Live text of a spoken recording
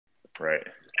Right.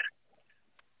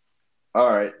 All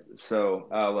right, so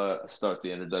I'll start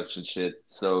the introduction shit.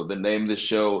 So the name of the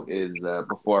show is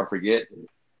Before I Forget.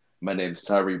 My name is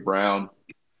Tyree Brown,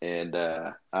 and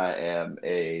I am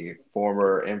a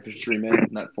former infantryman.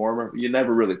 Not former. You're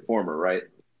never really former, right?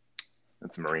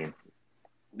 That's a Marine.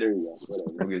 There you go. Who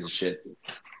Whatever. gives a shit?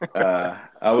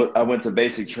 I went to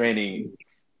basic training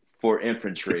for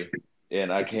infantry,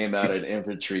 and I came out an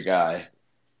infantry guy.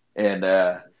 And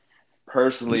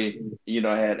personally,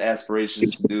 I had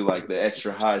aspirations to do like the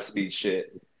extra high speed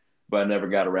shit, but I never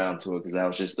got around to it because I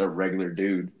was just a regular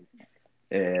dude.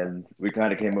 And we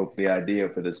kind of came up with the idea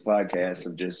for this podcast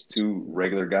of just two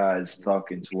regular guys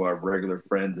talking to our regular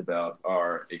friends about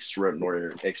our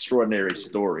extraordinary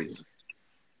stories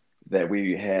that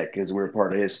we had because we were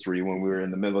part of history when we were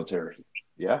in the military.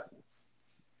 Yeah,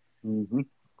 Mm-hmm.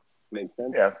 Makes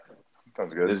sense. Yeah,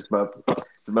 sounds good. this is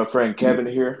my friend Kevin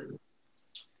here.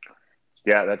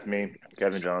 Yeah, that's me.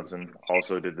 Kevin Johnson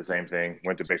also did the same thing.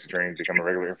 Went to basic training to become a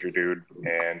regular infantry dude,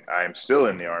 and I'm still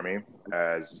in the army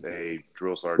as a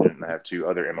drill sergeant, and I have two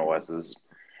other MOSs,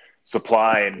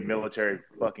 supply and military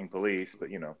fucking police.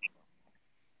 But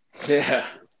Yeah,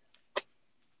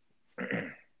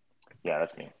 yeah,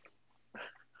 that's me.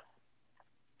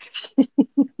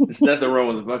 there's nothing wrong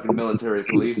with the fucking military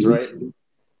police, right?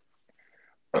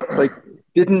 Like,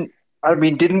 didn't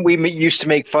we used to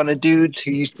make fun of dudes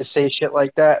who used to say shit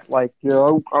like that? Like, I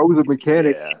was a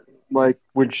mechanic. Yeah, Like,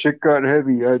 when shit got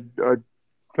heavy, I'd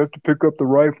have to pick up the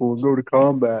rifle and go to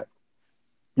combat.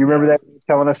 You remember yeah, that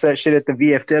telling us that shit at the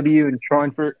VFW in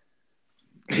Schweinfurt?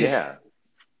 yeah,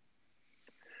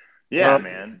 yeah, Well,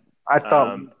 man. I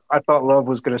thought Um, I thought Love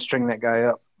was gonna string that guy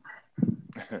up.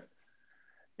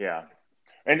 yeah,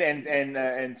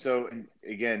 and so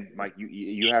again, Mike,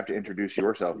 you have to introduce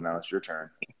yourself now. It's your turn.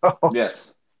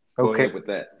 Yes. Go Okay. ahead with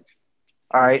that.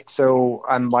 All right. So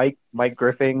I'm Mike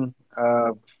Griffin,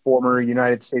 former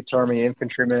United States Army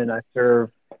infantryman. I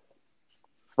served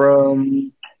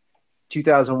from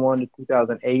 2001 to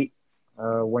 2008.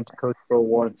 Went to Kosovo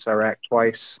once, Iraq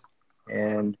twice,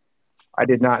 and I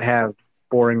did not have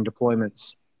boring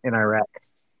deployments in Iraq.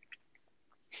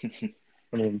 I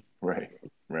mean, Right,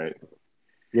 right.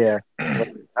 yeah.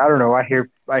 Like, I don't know. I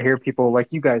hear people like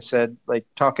you guys said, like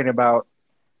talking about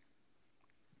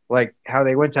like how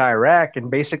they went to Iraq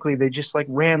and basically they just like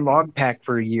ran log pack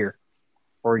for a year,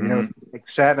 or Mhm. like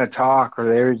sat in a talk, or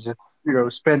they just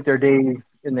spent their days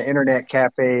in the internet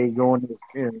cafe going to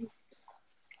I don't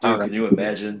Dude, know. can you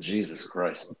imagine? Jesus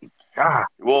Christ. God,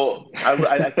 Well,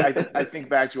 I think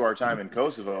back to our time in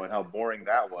Kosovo and how boring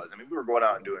that was. I mean, we were going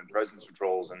out and doing presence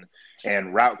patrols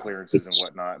and route clearances and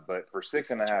whatnot, but for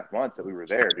 6.5 months that we were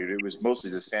there, dude, it was mostly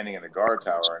just standing in the guard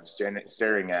tower and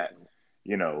staring at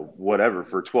whatever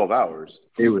for 12 hours.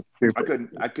 it was I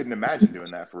stupid. couldn't imagine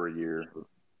doing that for a year.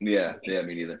 Yeah, yeah,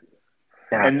 me neither.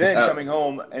 Yeah, And then coming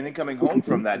home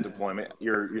from that deployment,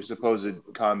 your supposed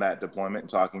combat deployment, and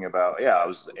talking about, yeah, I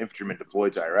was an infantryman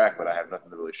deployed to Iraq, but I have nothing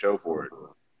to really show for it.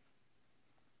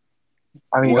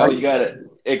 I mean, Well, you gotta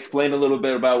explain a little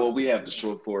bit about what we have to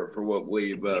show for what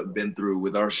we've been through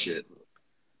with our shit.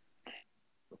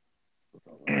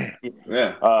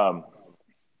 Yeah. um,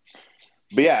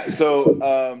 but yeah,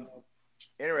 so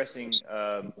interesting.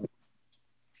 I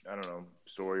don't know,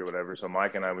 story or whatever. So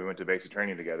Mike and I, we went to basic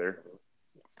training together.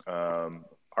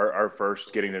 Our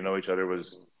first getting to know each other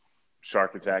was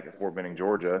Shark Attack at Fort Benning,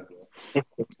 Georgia,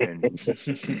 in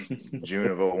June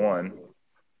of '01.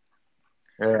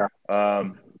 yeah,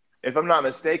 If I'm not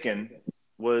mistaken,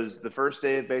 was the first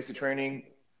day of basic training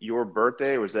your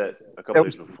birthday, or was that a that couple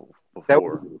was days before? that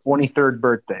was 23rd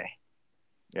birthday,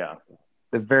 Yeah,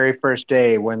 the very first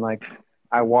day when like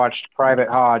I watched Private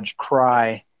Hodge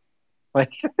cry.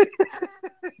 Like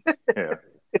yeah,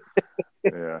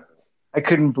 yeah. I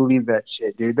couldn't believe that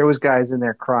shit, dude. There was guys in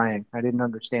there crying. I didn't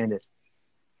understand it.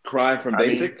 Crying from I mean,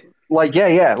 basic? Like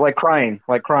yeah, like crying,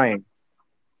 like crying.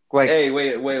 Like Hey,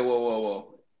 wait, whoa.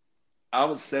 I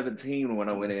was 17 when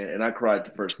I went in, and I cried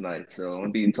the first night. So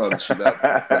I'm being talking shit about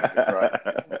motherfuckers that cry.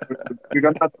 dude,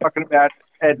 I'm not talking about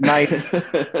at night.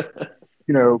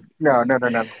 No. I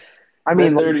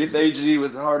mean, That like, 30th AG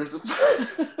was hard as a.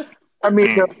 I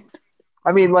mean, no,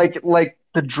 I mean, like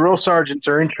the drill sergeants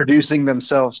are introducing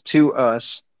themselves to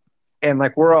us, and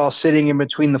like we're all sitting in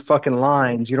between the fucking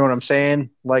lines. You know what I'm saying?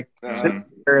 Like Uh-huh. sitting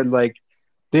there and like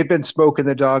they've been smoking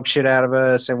the dog shit out of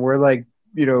us, and we're like,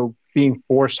 being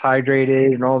forced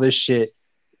hydrated and all this shit,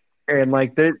 and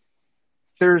like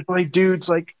there's like dudes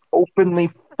like openly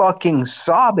fucking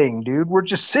sobbing, dude. We're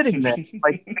just sitting there,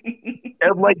 like,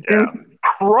 and like, dude, yeah.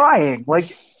 crying.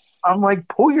 Like, I'm like,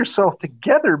 pull yourself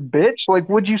together, bitch. Like,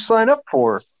 what'd you sign up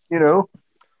for? You know?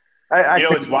 You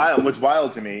know, what's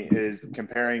wild to me is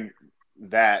comparing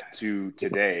that to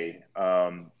today.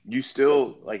 You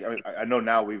still like. I know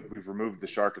now we've removed the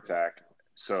shark attack,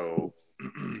 so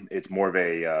it's more of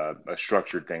a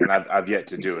structured thing, and I've yet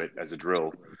to do it as a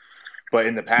drill. But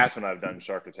in the past, when I've done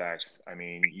shark attacks, I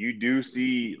mean, you do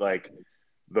see like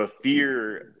the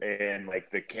fear and like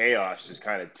the chaos just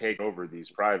kind of take over these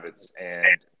privates,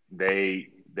 and they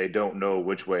don't know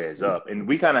which way is up. And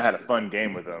we kind of had a fun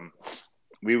game with them.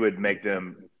 We would make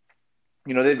them,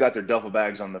 you know, they've got their duffel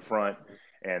bags on the front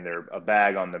and their a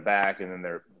bag on the back, and then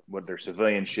their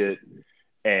civilian shit.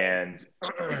 And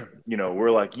you know,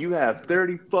 we're like, you have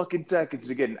 30 fucking seconds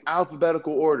to get in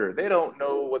alphabetical order. They don't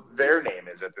know what their name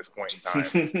is at this point in time.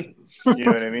 You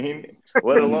know what I mean?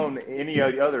 Let alone any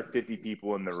of the other 50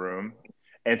 people in the room.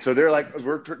 And so they're like,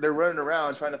 they're running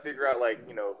around trying to figure out, like,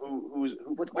 you know,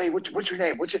 what's your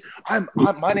name?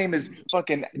 My name is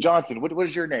fucking Johnson. What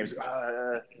is your name?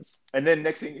 And then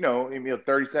next thing you know,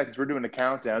 30 seconds, we're doing a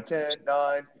countdown. 10,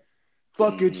 9,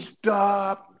 fucking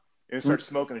stop. And start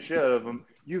smoking the shit out of them.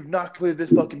 You've not completed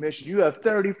this fucking mission. You have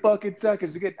 30 fucking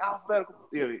seconds to get alphabetical,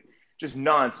 just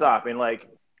nonstop. And like,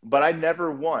 but I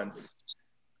never once,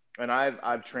 and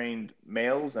I've trained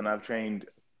males and I've trained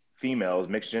females,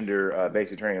 mixed gender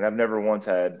basic training, and I've never once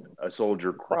had a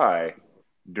soldier cry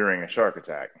during a shark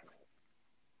attack.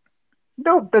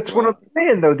 No, that's what I'm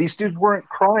saying though. These dudes weren't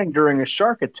crying during a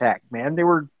shark attack, man. We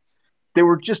were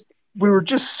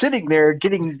just sitting there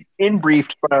getting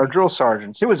briefed by our drill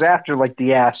sergeants. It was after like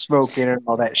the ass smoking and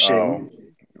all that shit. Oh,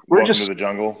 welcome to the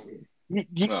jungle.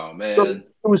 Oh man,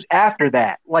 it was after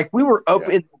that. Like we were up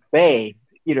in the bay,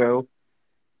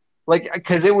 like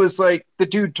because it was like the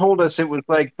dude told us it was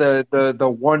like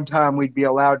the one time we'd be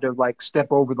allowed to like step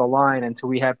over the line until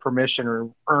we had permission or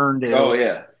earned it. Oh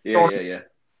yeah.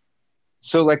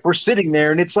 So like we're sitting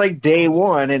there and it's like day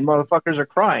one and motherfuckers are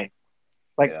crying.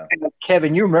 Like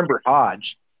Kevin, you remember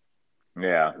Hodge?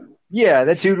 Yeah. Yeah,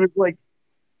 that dude was like,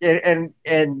 and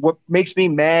what makes me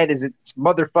mad is it's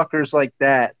motherfuckers like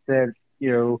that they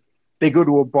go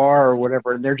to a bar or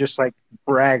whatever and they're just like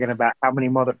bragging about how many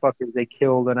motherfuckers they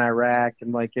killed in Iraq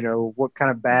and like what kind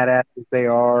of badasses they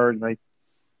are and like,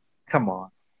 come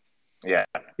on. Yeah.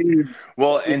 Dude.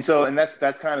 Well, and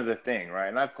that's kind of the thing, right?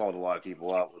 And I've called a lot of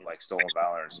people out with like stolen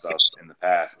valor and stuff in the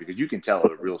past because you can tell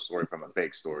a real story from a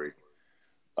fake story.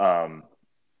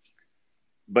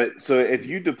 But so if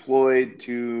you deployed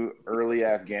to early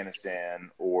Afghanistan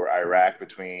or Iraq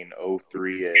between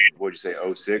 03 and what'd you say,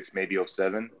 06, maybe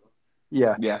 07?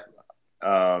 Yeah.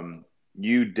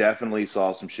 You definitely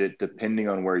saw some shit depending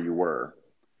on where you were.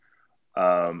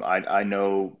 I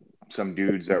know some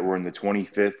dudes that were in the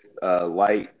 25th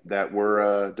Light that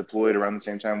were deployed around the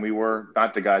same time we were.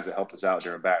 Not the guys that helped us out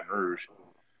during Baton Rouge.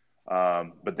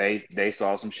 But they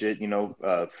saw some shit,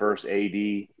 first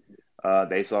AD,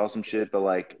 they saw some shit, but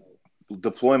like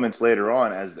deployments later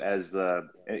on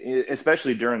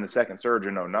especially during the second surge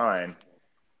in 09,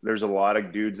 there's a lot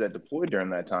of dudes that deployed during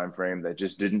that time frame that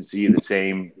just didn't see the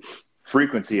same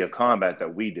frequency of combat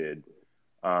that we did.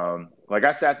 Like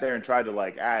I sat there and tried to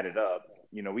like add it up.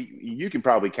 You can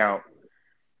probably count,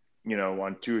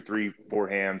 on 2 or 3, 4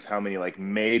 hands how many like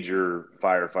major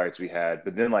firefights we had,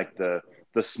 but then like the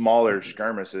smaller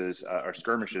skirmishes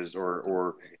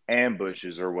or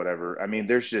ambushes or whatever. I mean,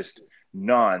 there's just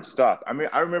nonstop. I mean,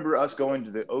 I remember us going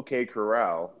to the OK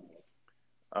Corral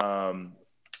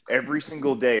every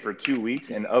single day for 2 weeks,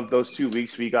 and of those 2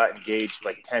 weeks, we got engaged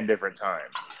like 10 different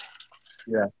times.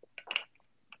 Yeah.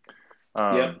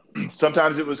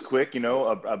 Sometimes it was quick,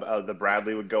 the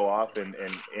Bradley would go off and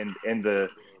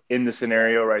in the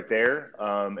scenario right there,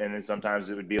 and then sometimes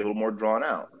it would be a little more drawn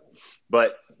out.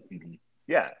 But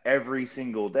yeah, every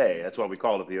single day. That's why we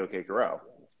called it the OK Corral.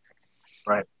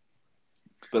 Right.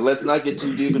 But let's not get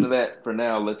too deep into that for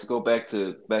now. Let's go back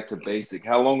to basic.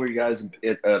 How long were you guys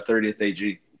at 30th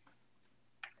AG?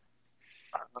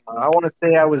 I want to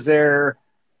say I was there,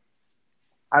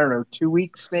 I don't know, 2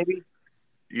 weeks maybe?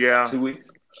 Yeah. 2 weeks?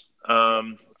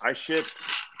 I shipped,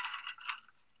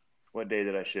 what day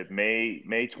did I ship? May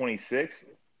 26th.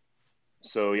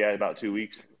 So yeah, about 2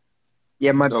 weeks.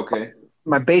 Yeah,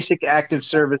 my basic active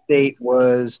service date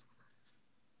was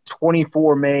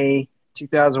 24 May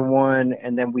 2001,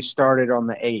 and then we started on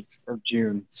the 8th of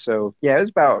June. So yeah, it was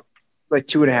about like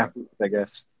 2.5 weeks, I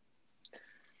guess.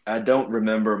 I don't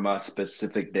remember my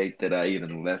specific date that I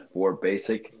even left for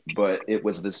basic, but it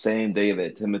was the same day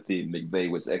that Timothy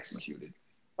McVeigh was executed.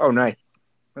 Oh, nice.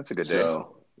 That's a good day.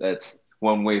 So that's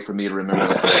one way for me to remember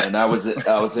that. And I was in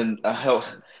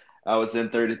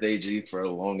 30th AG for a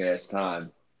long ass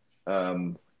time,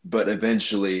 but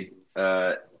eventually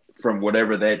from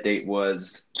whatever that date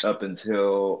was up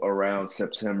until around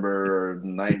September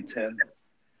 9th, 10th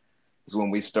is when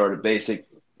we started basic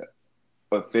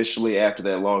officially after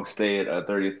that long stay at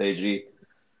 30th AG.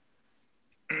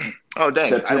 Oh, dang.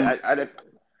 September. I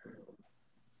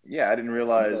didn't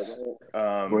realize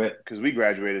Go because we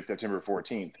graduated September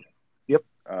 14th. Yep.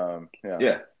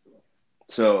 Yeah.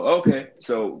 So, okay.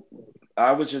 So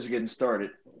I was just getting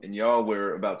started and y'all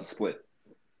were about to split.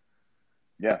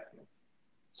 Yeah.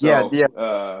 So,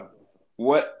 Yeah.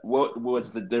 what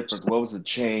was the difference? What was the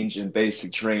change in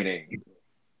basic training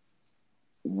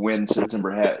when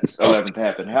September 11th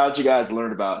happened? How did you guys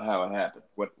learn about how it happened?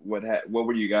 What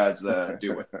were you guys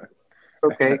doing?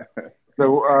 Okay.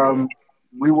 So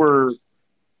we were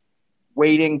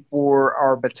waiting for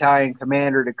our battalion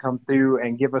commander to come through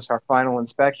and give us our final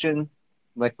inspection.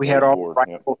 Like we had all the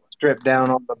rifles stripped down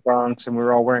on the bunks, and we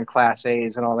were all wearing Class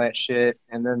A's and all that shit.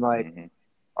 And then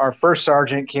our first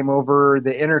sergeant came over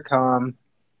the intercom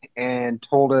and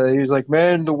told us, he was like,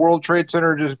 "Man, the World Trade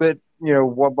Center just bit,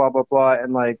 blah blah blah blah."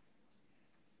 And like,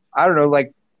 I don't know,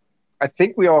 like I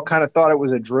think we all kind of thought it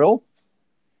was a drill.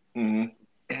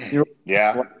 Mm-hmm.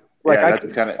 Yeah. Like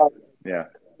that's kind of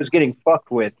was getting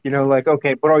fucked with, like,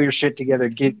 okay, put all your shit together,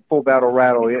 get full battle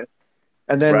rattle. Yeah.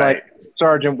 And then like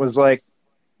sergeant was like,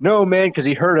 "No, man," because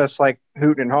he heard us like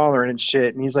hooting and hollering and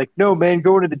shit. And he's like, "No, man,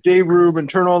 go into the day room and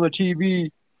turn on the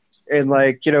TV." And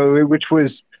like, which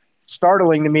was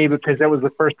startling to me because that was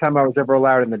the first time I was ever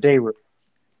allowed in the day room.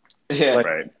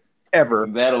 Yeah. Ever.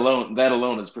 That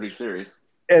alone is pretty serious.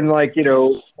 And like,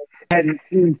 hadn't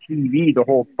seen TV the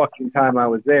whole fucking time I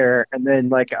was there. And then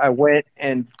like I went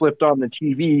and flipped on the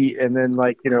TV and then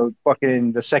like,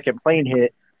 fucking the second plane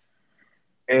hit.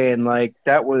 And like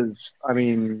that was, I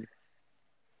mean,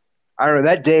 I don't know,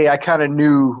 that day I kind of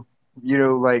knew,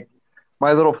 like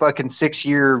my little fucking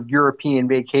 6-year European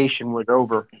vacation was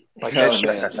over. Like man.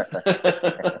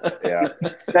 Yeah.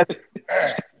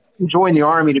 Join the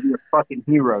army to be a fucking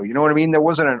hero. You know what I mean? There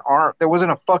wasn't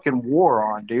a fucking war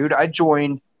on, dude. I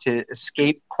joined to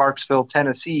escape Clarksville,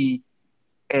 Tennessee,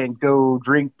 and go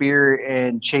drink beer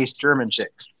and chase German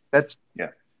chicks. That's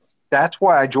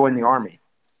why I joined the army.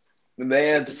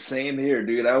 Man, same here,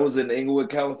 dude. I was in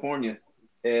Inglewood, California,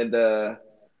 and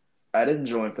I didn't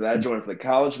join for that. I joined for the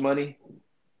college money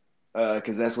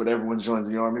because that's what everyone joins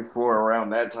the army for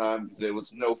around that time. There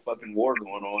was no fucking war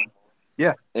going on.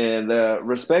 Yeah. And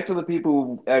respect to the people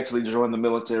who actually joined the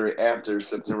military after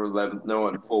September 11th,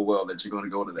 knowing full well that you're going to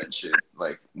go to that shit.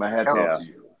 Like, my hat's off to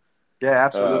you. Yeah,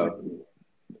 absolutely.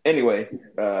 Anyway.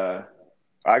 I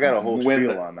got a whole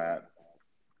spiel on that.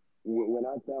 When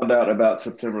I found out about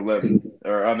September 11th,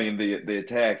 or I mean the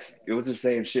attacks, it was the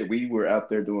same shit. We were out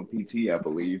there doing PT, I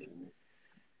believe.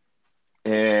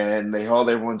 And they hauled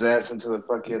everyone's ass into the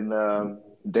fucking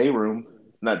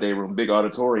big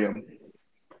auditorium.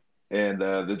 And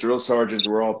the drill sergeants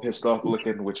were all pissed off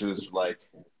looking, which is like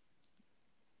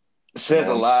says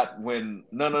a lot when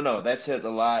that says a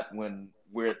lot when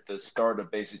we're at the start of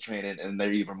basic training and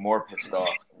they're even more pissed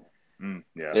off.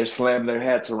 They're slamming their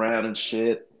hats around and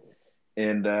shit.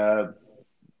 And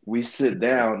we sit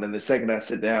down, and the second I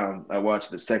sit down, I watch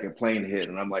the second plane hit,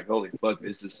 and I'm like, holy fuck,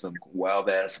 this is some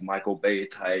wild-ass Michael Bay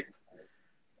type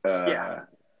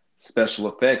special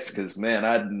effects, because, man,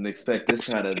 I didn't expect this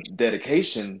kind of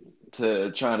dedication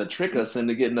to trying to trick us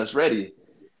into getting us ready.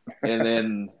 And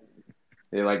then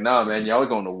they're like, nah, man, y'all are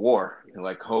going to war. You're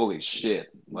like, holy shit.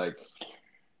 Like,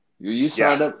 you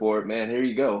signed up for it, man. Here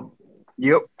you go.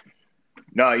 Yep.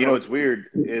 No, what's weird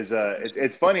is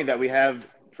it's funny that we have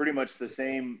pretty much the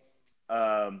same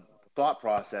thought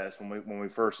process when we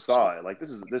first saw it. Like this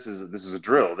is a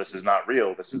drill. This is not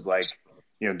real. This is like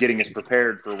getting us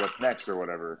prepared for what's next or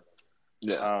whatever.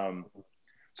 Yeah.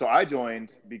 So I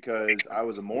joined because I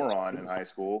was a moron in high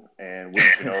school, and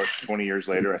wouldn't you know it, 20 years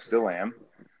later I still am.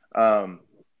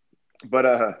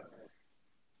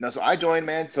 No, so I joined,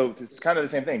 man. So it's kind of the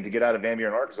same thing to get out of Van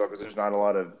Buren, Arkansas, because there's not a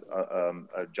lot of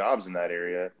jobs in that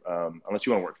area, unless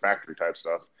you want to work factory type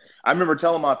stuff. I remember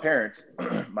telling my parents,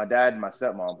 my dad and my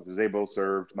stepmom, because they both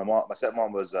served. My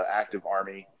stepmom was active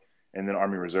Army, and then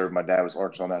Army Reserve. My dad was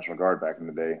Arkansas National Guard back in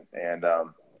the day, and I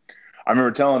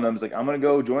remember telling them, I was like, I'm going to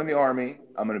go join the Army.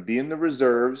 I'm going to be in the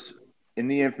reserves, in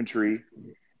the infantry,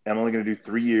 and I'm only going to do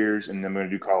 3 years, and then I'm going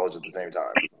to do college at the same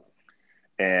time.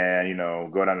 And,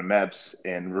 go down to MEPS,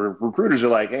 and recruiters are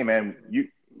like, hey, man,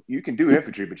 you can do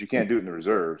infantry, but you can't do it in the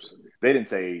reserves. They didn't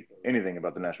say anything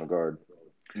about the National Guard.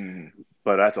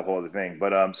 But that's a whole other thing.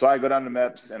 But so I go down to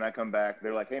MEPS, and I come back.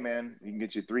 They're like, hey, man, you can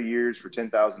get you 3 years for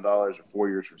 $10,000 or 4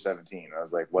 years for 17. I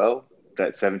was like, well,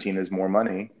 that 17 is more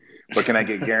money. But can I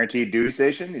get guaranteed duty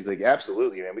station? He's like,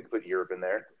 absolutely, man. We can put Europe in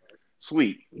there.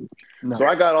 Sweet. No. So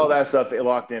I got all that stuff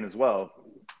locked in as well.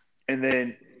 And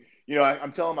then,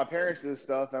 I'm telling my parents this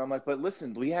stuff, and I'm like, but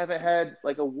listen, we haven't had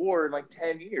like a war in like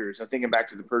 10 years. I'm thinking back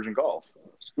to the Persian Gulf.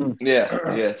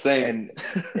 Yeah, same.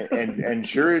 And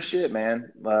sure as shit,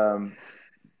 man.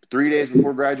 3 days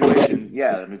before graduation,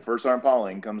 First Sergeant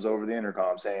Pauling comes over the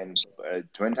intercom saying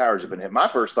Twin Towers have been hit. My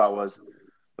first thought was,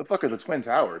 the fuck are the Twin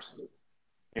Towers?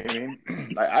 You know what I mean?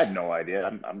 I had no idea.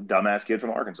 I'm a dumbass kid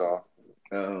from Arkansas.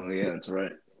 Oh yeah, that's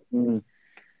right.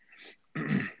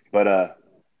 But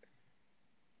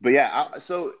yeah.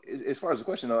 So as far as the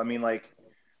question though, I mean, like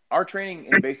our training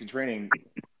in basic training,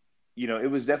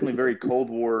 it was definitely very Cold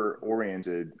War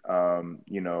oriented.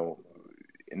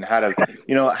 And how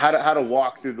to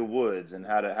walk through the woods and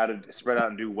how to spread out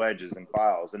and do wedges and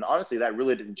files. And honestly, that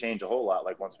really didn't change a whole lot.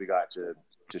 Like once we got to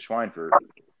Schweinfurt.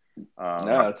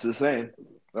 No, it's the same,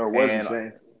 or was the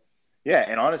same. Yeah,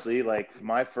 and honestly, like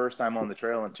my first time on the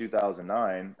trail in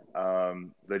 2009,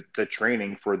 the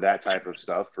training for that type of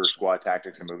stuff for squad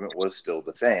tactics and movement was still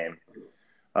the same.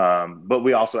 But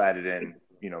we also added in,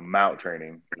 MOUT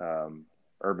training,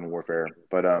 urban warfare.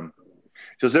 But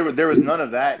so there was none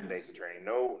of that in basic training.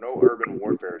 No urban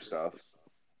warfare stuff.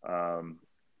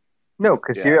 No,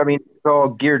 because it's all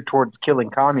geared towards killing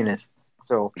communists.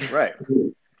 So right.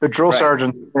 The drill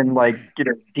sergeants and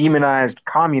demonized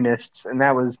communists, and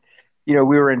that was, we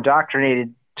were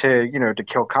indoctrinated to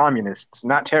kill communists,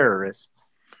 not terrorists.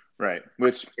 Right.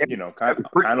 Which kind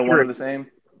of one of the same.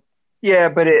 Yeah,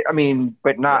 but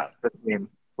not the same.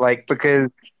 Like because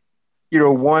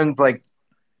one's like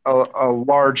a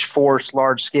large force,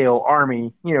 large scale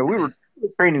army. We were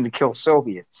training to kill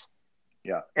Soviets.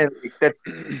 Yeah, and that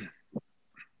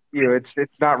it's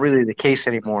not really the case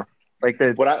anymore. Like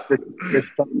it's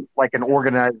like an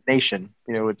organized nation.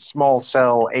 It's small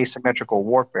cell asymmetrical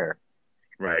warfare.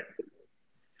 Right.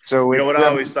 So what I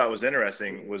always thought was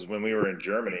interesting was when we were in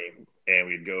Germany and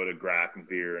we'd go to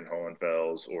Grafenwehr and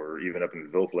Hohenfels or even up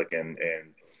in Wilflicken,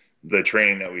 and the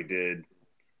training that we did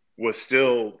was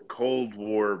still Cold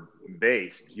War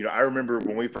based. I remember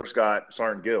when we first got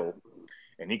Sergeant Gill,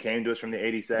 and he came to us from the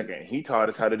 82nd, and he taught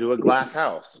us how to do a glass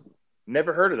house.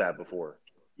 Never heard of that before.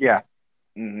 Yeah.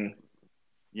 Mm-hmm.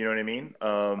 You know what I mean?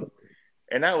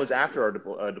 And that was after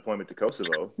our deployment to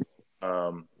Kosovo.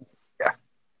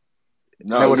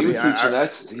 No, he was teaching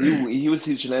us. He was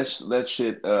teaching us that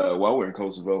shit while we were in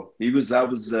Kosovo. I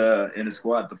was in his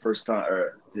squad the first time,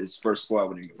 or his first squad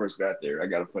when he first got there. I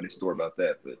got a funny story about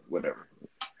that, but whatever.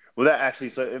 Well, that actually,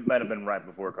 so it might have been right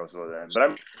before Kosovo then. But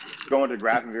I'm going to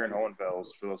Grafenwehr and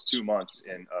Hohenfels for those 2 months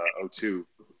in 2002.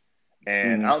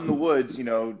 And out in the woods,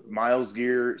 miles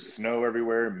gear, snow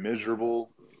everywhere,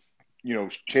 miserable,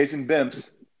 chasing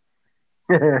bimps.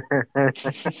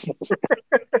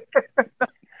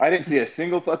 I didn't see a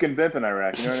single fucking bimp in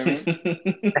Iraq. You know what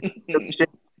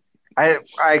I mean?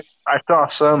 I saw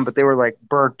some, but they were like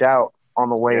burnt out on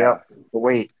the way up the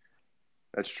weight.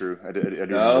 That's true. I did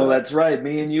that's right.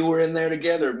 Me and you were in there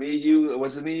together.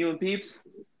 Was it me, you, and Peeps?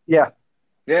 Yeah.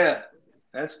 Yeah.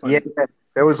 That's funny. Yeah.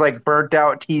 There was like burnt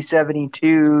out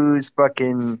T-72s,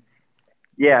 fucking,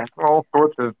 all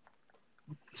sorts of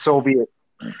Soviet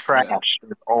trash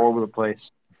all over the place.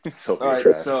 All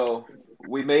right, so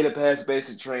we made it past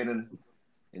basic training,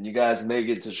 and you guys made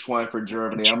it to Schweinfurt,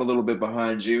 Germany. I'm a little bit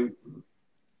behind you.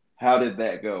 How did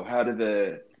that go? How did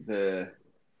the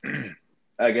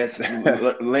I guess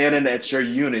landing at your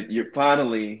unit? You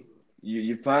finally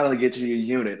get to your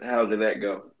unit. How did that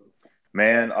go?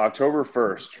 Man, October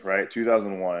 1st, right,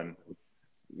 2001.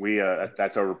 We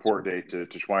that's our report date to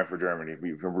Schweinfurt, Germany.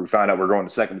 We found out we're going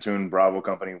to 2nd Platoon, Bravo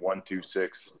Company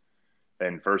 126,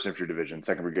 and 1st Infantry Division,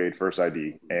 2nd Brigade, 1st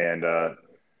ID. And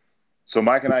so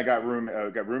Mike and I got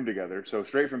room together. So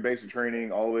straight from basic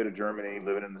training all the way to Germany,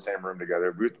 living in the same room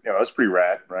together. That's pretty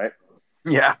rad, right?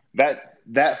 Yeah.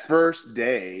 That first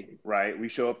day, right, we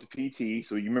show up to PT.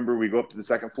 So you remember we go up to the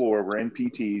 2nd floor. We're in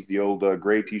PTs, the old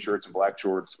gray T-shirts and black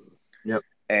shorts. Yep.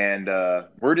 And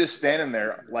we're just standing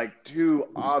there like 2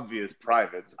 obvious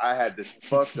privates. I had this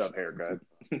fucked up haircut.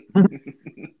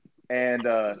 And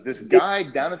this guy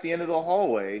down at the end of the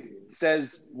hallway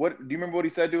says, "What? Do you remember what he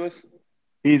said to us?"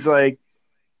 He's like,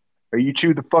 "Are you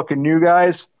 2 the fucking new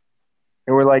guys?"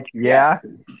 And we're like, "Yeah."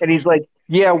 And he's like,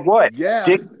 "Yeah, what?" Yeah.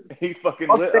 Dick? He fucking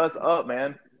lit us up,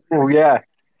 man. Oh, yeah.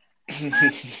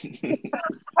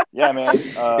 Yeah, man.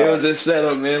 It was a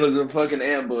setup, man. It was a fucking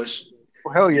ambush.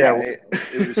 Well, hell yeah.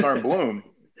 It was Sergeant Bloom.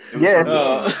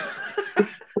 Yeah.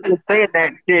 Saying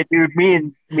that shit, dude. Me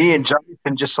and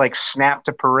Jonathan just like snapped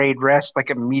to parade rest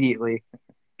like immediately.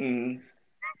 Mm-hmm.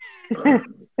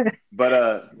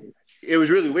 But it was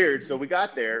really weird. So we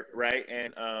got there, right,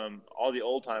 and all the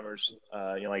old timers,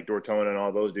 like Dortona and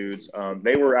all those dudes,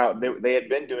 they were out. They had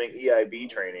been doing EIB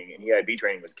training, and EIB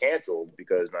training was canceled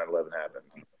because 9/11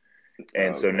 happened.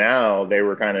 And so Okay. now they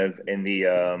were kind of in the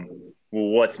well,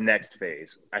 what's next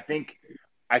phase. I think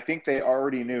they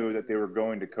already knew that they were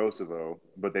going to Kosovo,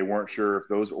 but they weren't sure if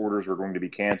those orders were going to be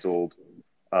canceled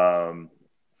um,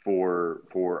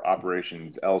 for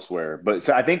operations elsewhere. But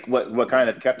so I think what kind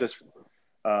of kept us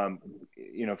um,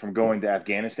 from going to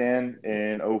Afghanistan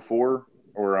in '04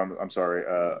 or I'm sorry,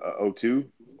 '02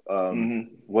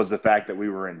 was the fact that we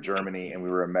were in Germany and we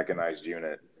were a mechanized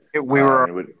unit. We And were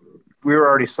it would, we were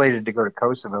already slated to go to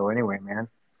Kosovo anyway, man.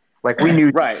 Like we knew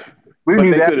right, we but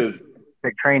knew they that could have.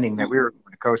 big training that we were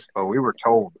going to Kosovo. We were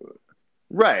told.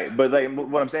 Right, but like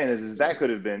what I'm saying is that could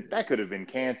have been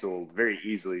canceled very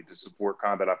easily to support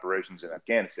combat operations in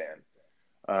Afghanistan,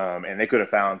 and they could have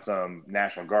found some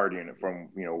National Guard unit from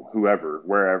whoever,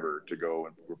 wherever to go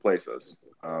and replace us.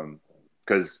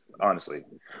 Because honestly,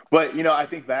 but I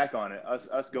think back on it,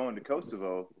 us going to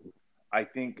Kosovo, I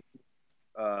think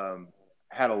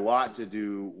had a lot to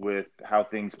do with how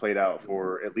things played out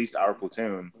for at least our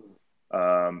platoon,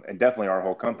 and definitely our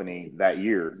whole company that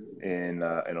year in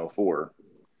 '04.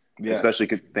 Yeah. Especially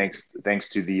thanks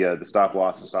to the stop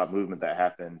loss and stop movement that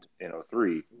happened in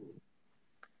 '03.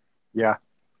 Yeah.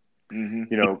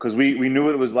 Because we knew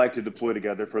what it was like to deploy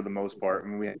together for the most part. I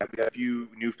mean, we had a few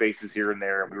new faces here and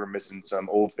there, and we were missing some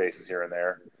old faces here and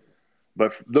there.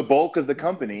 But the bulk of the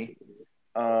company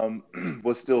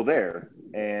was still there,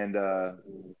 and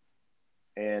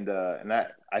that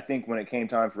I think when it came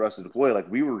time for us to deploy, like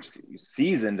we were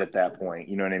seasoned at that point.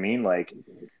 You know what I mean? Like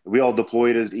we all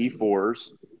deployed as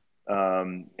E4s.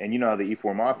 And you know how the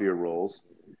E4 Mafia rolls.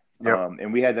 Yep.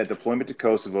 And we had that deployment to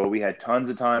Kosovo. We had tons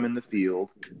of time in the field,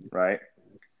 right?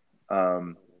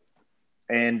 And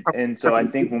so I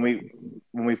think when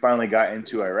we finally got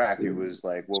into Iraq, it was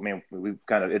like, well, man, we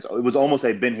kind of it was almost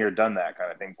a been here, done that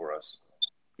kind of thing for us.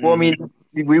 Well, I mean,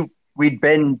 we'd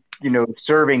been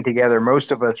serving together,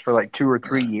 most of us, for like 2 or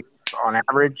 3 years on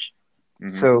average. Mm-hmm.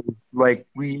 So like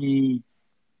we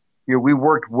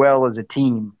worked well as a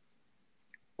team.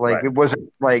 Like Right.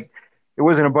 it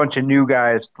wasn't a bunch of new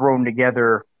guys thrown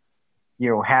together,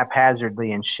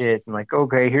 haphazardly and shit. And like,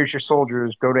 okay, here's your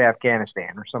soldiers, go to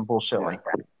Afghanistan or some bullshit like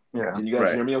that. Yeah. Can you guys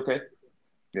Right. hear me okay?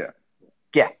 Yeah.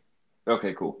 Yeah.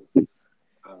 Okay, cool.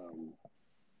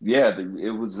 Yeah,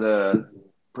 it was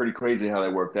pretty crazy how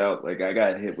that worked out. Like I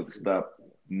got hit with the stop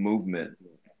movement.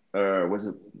 Was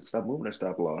it stop movement or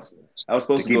stop loss? I was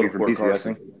supposed to go to Fort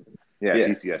Carson. Yeah,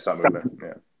 PCS, stop movement.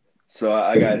 Yeah. So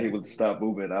I got hit with the stop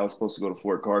movement. I was supposed to go to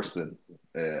Fort Carson.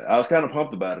 I was kind of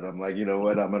pumped about it. I'm like, you know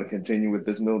what? I'm going to continue with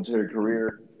this military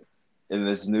career in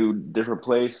this new, different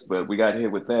place. But we got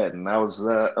hit with that, and I was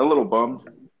a little bummed.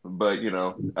 But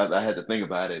I had to think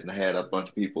about it, and I had a bunch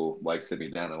of people like sit me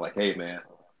down and like, hey, man,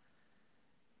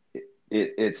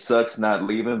 it sucks not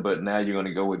leaving, but now you're going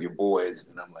to go with your boys,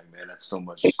 and I'm like, man, that's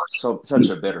such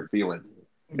a better feeling.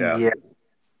 Yeah.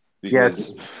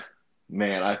 Because. Yes.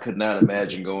 Man, I could not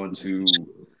imagine going to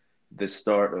the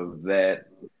start of that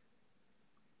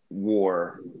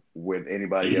war with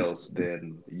anybody else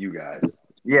than you guys.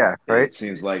 Yeah, right. It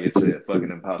seems like it's a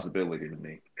fucking impossibility to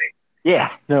me.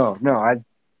 Yeah, no, I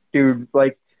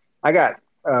got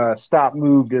stop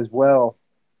moved as well.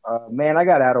 Man, I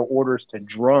got out of orders to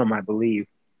drum, I believe.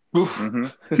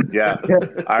 Mm-hmm. Yeah,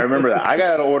 I remember that. I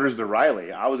got out of orders to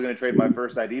Riley. I was going to trade my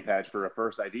first ID patch for a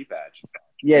first ID patch.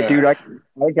 Yeah, dude, I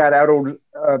got out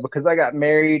of because I got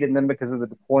married, and then because of the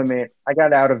deployment, I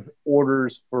got out of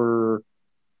orders for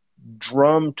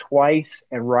drum twice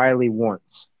and Riley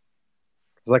once.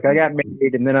 Like I got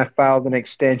married, and then I filed an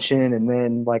extension, and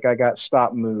then like I got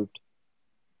stop moved.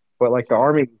 But like the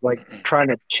Army was like trying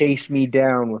to chase me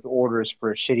down with orders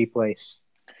for a shitty place.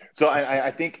 So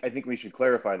I think we should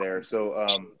clarify there.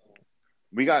 So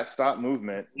we got stop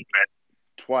movement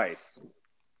twice,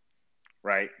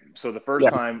 right? So the first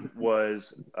time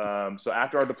was so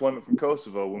after our deployment from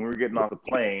Kosovo, when we were getting off the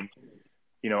plane,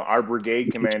 our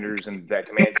brigade commanders and that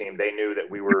command team, they knew that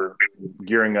we were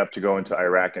gearing up to go into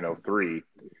Iraq in '03.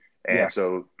 And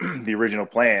so the original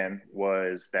plan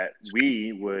was that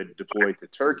we would deploy to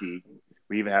Turkey.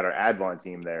 We even had our Advon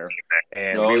team there,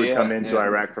 and we would come into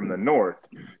Iraq from the north.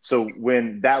 So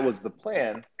when that was the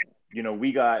plan,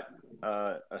 we got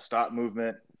a stop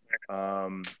movement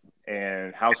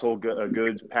and household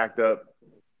goods packed up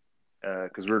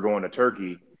because we were going to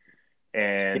Turkey.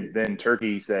 And then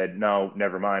Turkey said, no,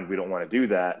 never mind. We don't want to do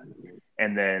that.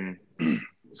 And then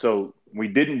so we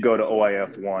didn't go to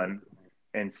OIF 1.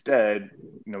 Instead,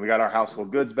 we got our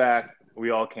household goods back. we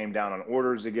all came down on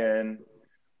orders again.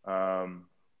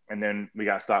 And then we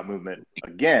got stop movement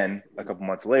again a couple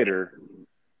months later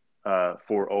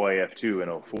for OAF2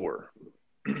 and 04.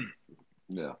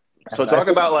 Yeah. So talk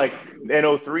about like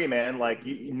in 03, man, like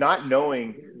not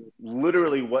knowing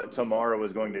literally what tomorrow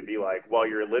is going to be like while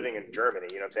you're living in Germany.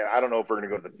 You know what I'm saying? I don't know if we're going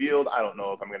to go to the field. I don't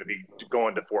know if I'm going to be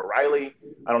going to Fort Riley.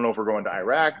 I don't know if we're going to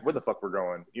Iraq. Where the fuck we're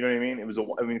going? You know what I mean? It was,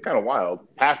 kind of wild.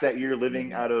 Half that year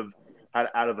living out of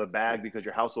a bag because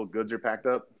your household goods are packed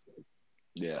up.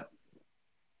 Yeah.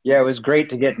 Yeah, it was great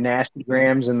to get nasty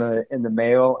grams in the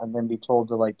mail and then be told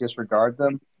to like disregard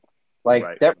them. Like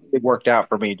Right. that really worked out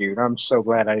for me, dude. I'm so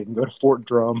glad I didn't go to Fort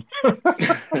Drum.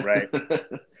 Right.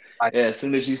 Yeah, as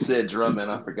soon as you said drum,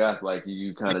 man, I forgot. Like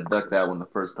you kind of ducked that one the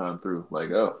first time through. Like,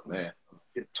 oh man,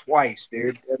 Twice,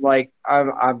 dude. And like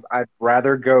I'd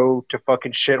rather go to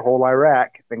fucking shithole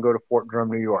Iraq than go to Fort Drum,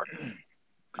 New York.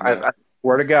 Yeah. I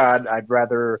swear to God, I'd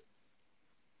rather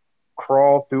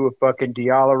crawl through a fucking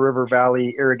Diyala River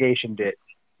Valley irrigation ditch.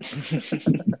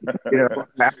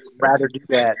 I'd rather do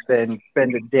that than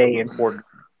spend a day in Fort Drum.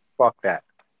 Fuck that.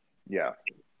 Yeah.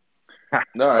 All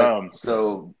right.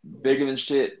 So bigger than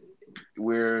shit.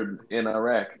 We're in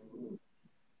Iraq.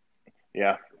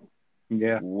 Yeah.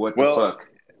 Yeah. What the fuck?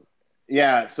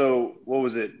 Yeah. So what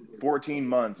was it? 15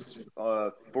 months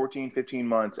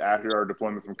after our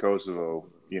deployment from Kosovo,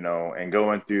 and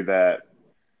going through that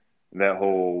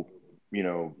whole,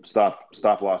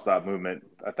 stop loss, stop movement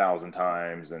 1,000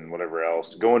 times and whatever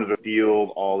else, going to the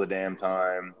field all the damn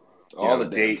time,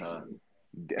 Damn time.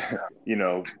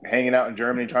 Hanging out in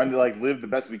Germany, trying to like live the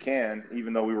best we can,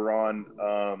 even though we were on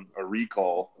a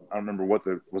recall. I don't remember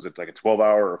was it like a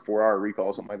 12-hour or 4-hour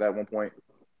recall, something like that at one point?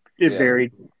 It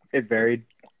varied.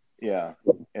 Yeah.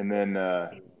 And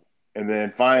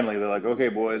then finally they're like, okay,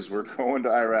 boys, we're going to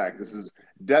Iraq. This is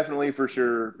definitely for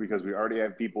sure because we already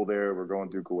have people there. We're going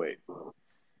through Kuwait.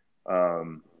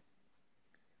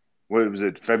 What was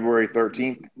it? February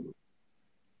 13th?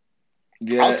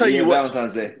 Yeah. I'll tell you what,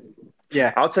 Valentine's Day.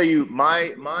 Yeah. I'll tell you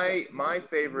my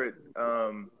favorite.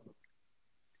 Do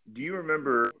you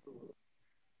remember?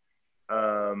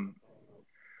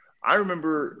 I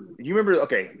remember. You remember?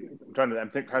 Okay, I'm trying to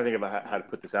think about how to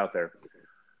put this out there.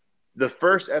 The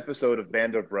first episode of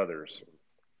Band of Brothers.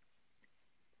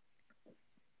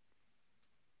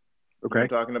 Okay. I'm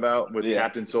talking about with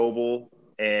Captain Sobel,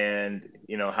 and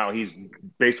how he's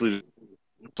basically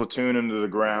platoon into the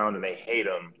ground, and they hate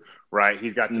him. Right,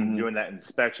 he's got them doing that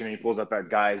inspection, and he pulls up that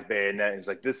guy's bayonet. And he's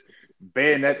like, "This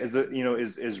bayonet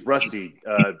is rusty,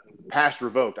 past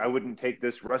revoked. I wouldn't take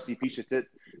this rusty piece of shit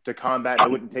to combat. I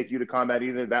wouldn't take you to combat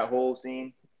either." That whole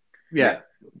scene. Yeah.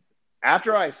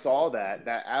 After I saw that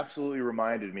absolutely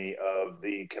reminded me of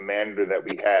the commander that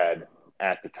we had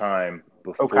at the time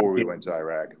before we went to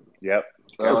Iraq. Yep.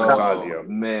 Oh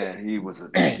man, he was a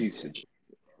piece of.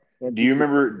 Do you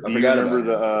remember? Do you remember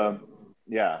the?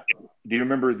 Yeah. Do you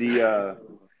remember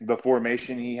the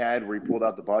formation he had where he pulled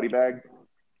out the body bag?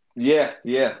 Yeah.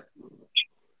 It's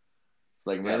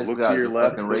like, man, this look guy's to your a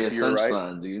left, fucking ray of look to your right.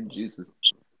 sunshine, dude. Jesus.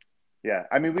 Yeah,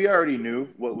 I mean, we already knew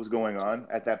what was going on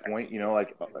at that point.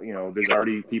 There's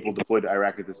already people deployed to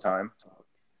Iraq at this time.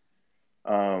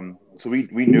 So we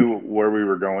knew where we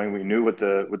were going. We knew what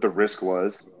the risk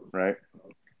was, right?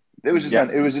 It was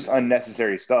just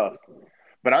unnecessary stuff.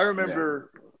 But I remember,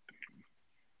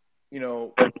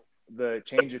 the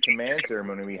change of command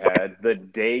ceremony we had the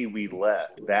day we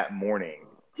left that morning.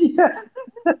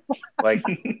 Like,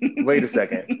 wait a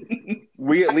second.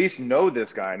 We at least know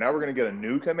this guy. Now we're going to get a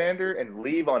new commander and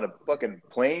leave on a fucking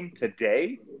plane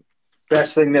today?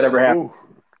 Best thing that ever happened. Ooh.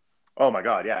 Oh, my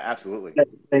God. Yeah, absolutely.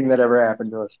 Best thing that ever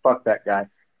happened to us. Fuck that guy.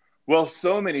 Well,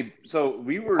 I'm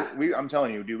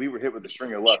telling you, dude, we were hit with a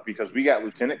string of luck because we got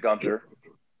Lieutenant Gunther.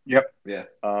 Yep. Yeah.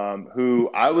 Who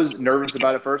I was nervous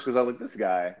about at first because I was like, this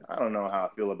guy, I don't know how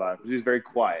I feel about him because he's very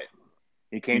quiet.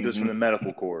 He came to us from the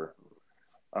medical corps.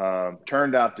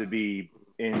 Turned out to be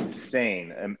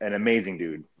insane, an amazing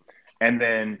dude. And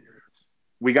then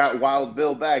we got Wild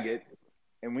Bill Baggett,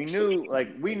 and we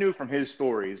knew from his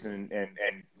stories and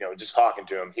just talking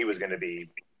to him, he was going to be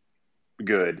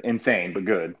good, insane, but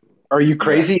good. Are you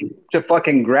crazy to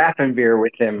fucking Grafenveer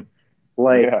with him?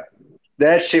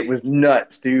 That shit was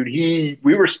nuts, dude.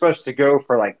 We were supposed to go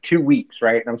for like 2 weeks,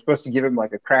 right? And I'm supposed to give him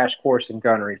like a crash course in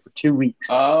gunnery for 2 weeks.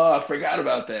 Oh, I forgot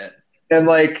about that. And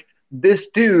like this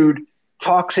dude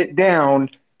talks it down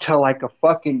to like a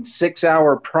fucking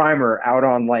 6-hour primer out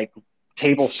on like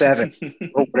table 7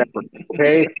 or whatever.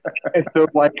 Okay. And so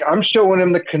like I'm showing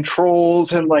him the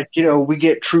controls and like, we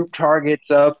get troop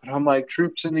targets up and I'm like,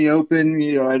 troops in the open,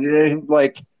 and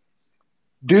like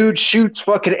Dude shoots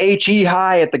fucking HE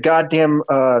high at the goddamn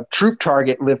troop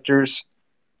target lifters,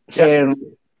 and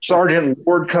Sergeant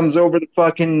Ward comes over the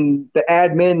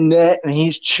admin net, and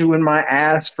he's chewing my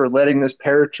ass for letting this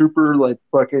paratrooper like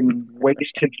fucking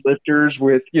waste his lifters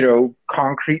with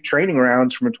concrete training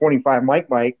rounds from a 25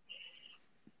 Mike.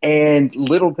 And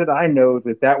little did I know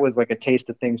that was like a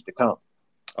taste of things to come.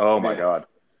 Oh my God!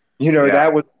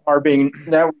 That was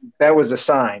that was a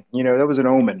sign. That was an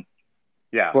omen.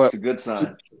 Yeah, it's a good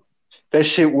sign. That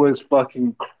shit was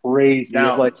fucking crazy.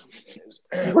 Now,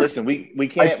 listen, we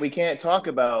can't talk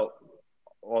about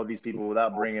all these people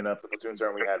without bringing up the platoon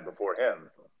sergeant we had before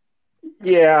him.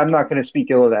 Yeah, I'm not going to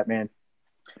speak ill of that man.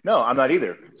 No, I'm not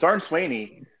either. Sergeant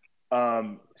Swaney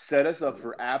set us up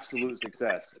for absolute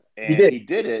success, and he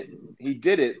did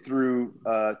it through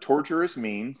torturous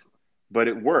means, but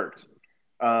it worked.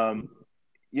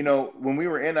 When we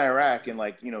were in Iraq, and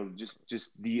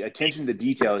just the attention to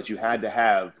detail that you had to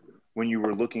have when you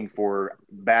were looking for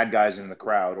bad guys in the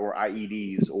crowd or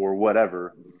IEDs or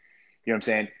whatever, you know what I'm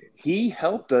saying? He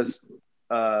helped us,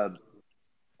 dial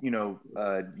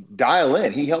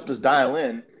in. He helped us dial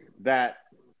in that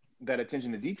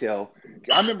attention to detail.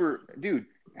 I remember, dude,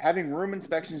 having room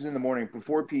inspections in the morning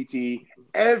before PT.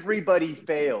 Everybody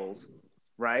fails,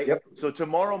 right? Yep. So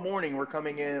tomorrow morning we're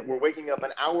waking up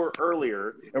an hour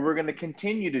earlier, and we're going to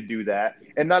continue to do that.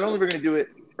 And not only we're going to do it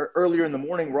earlier in the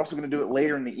morning, we're also going to do it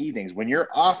later in the evenings. When you're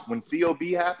off, when COB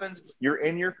happens, you're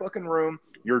in your fucking room,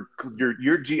 you're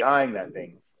GIing that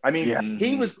thing. I mean,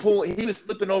 he was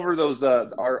flipping over those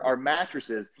our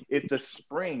mattresses if the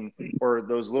spring or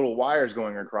those little wires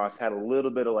going across had a little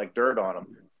bit of like dirt on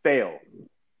them. Fail.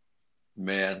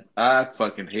 Man, I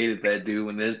fucking hated that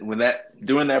dude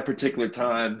during that particular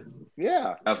time.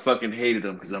 Yeah, I fucking hated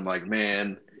him because I'm like,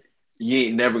 man, you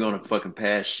ain't never gonna fucking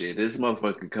pass shit. This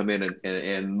motherfucker come in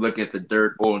and look at the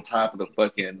dirt on top of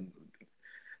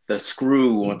the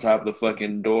screw on top of the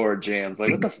fucking door jams.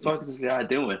 Like, what the fuck is this guy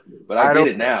doing? But I get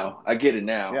it now.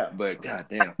 Yeah. But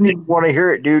goddamn, I didn't want to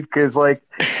hear it, dude, because and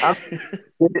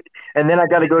then I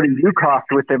got to go to UCOFT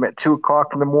with them at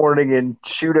 2:00 in the morning and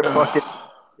shoot at fucking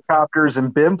helicopters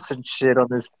and bimps and shit on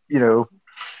this,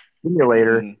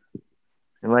 simulator. And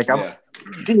I'm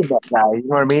seeing that guy. You know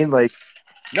what I mean? Like,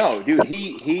 no, dude,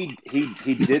 he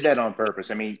did that on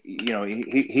purpose. I mean,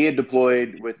 he had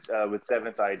deployed with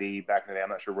 7th ID back in the day. I'm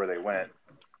not sure where they went,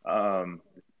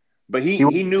 but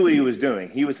he knew what he was doing.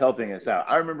 He was helping us out.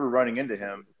 I remember running into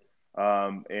him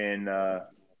in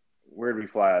where did we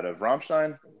fly out of?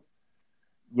 Ramstein?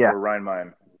 Yeah. Or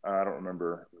Rhein-Main? I don't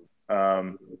remember.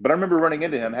 But I remember running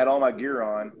into him, had all my gear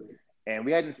on, and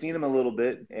we hadn't seen him a little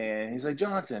bit. And he's like,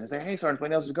 Johnson. He's like, hey,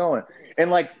 Sergeant, how's it going? And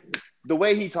like, the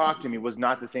way he talked to me was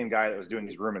not the same guy that was doing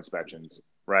his room inspections,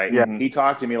 right? Yeah. He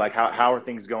talked to me like, how are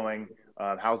things going?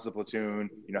 How's the platoon?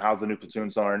 How's the new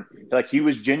platoon sergeant? Like, he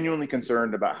was genuinely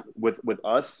concerned about with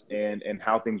us and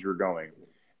how things were going.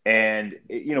 And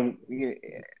I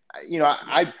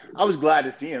was glad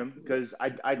to see him because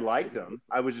I liked him.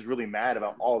 I was just really mad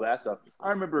about all that stuff. I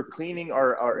remember cleaning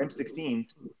our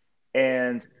M16s,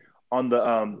 and on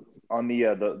the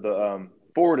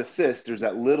forward assist, there's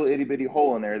that little itty bitty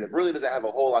hole in there that really doesn't have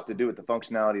a whole lot to do with the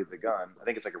functionality of the gun. I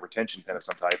think it's like a retention pin of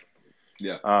some type.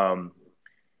 Yeah.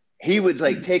 He would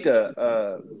like take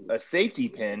a safety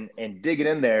pin and dig it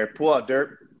in there, pull out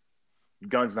dirt.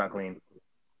 Gun's not clean.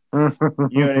 You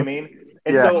know what I mean?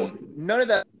 And so none of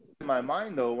that in my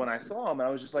mind though when I saw him, and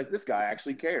I was just like, this guy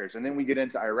actually cares. And then we get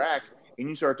into Iraq, and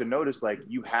you start to notice like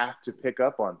you have to pick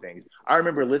up on things. I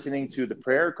remember listening to the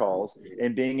prayer calls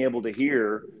and being able to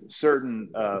hear certain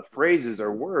phrases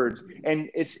or words,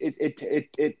 and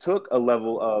it took a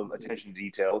level of attention to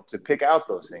detail to pick out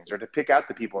those things, or to pick out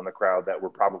the people in the crowd that were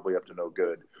probably up to no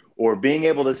good, or being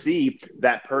able to see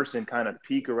that person kind of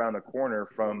peek around the corner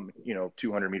from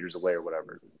 200 meters away or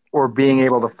whatever. Or being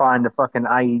able to find a fucking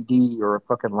IED or a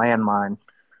fucking landmine.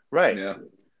 Right. Yeah.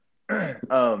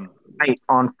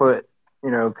 On foot,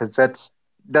 because that's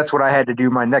what I had to do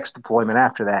my next deployment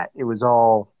after that. It was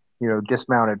all,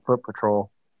 dismounted foot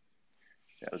patrol.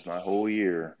 That was my whole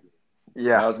year.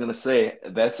 Yeah. I was going to say,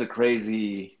 that's a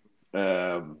crazy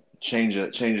change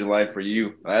of life for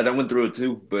you. I went through it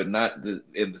too, but not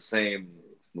in the same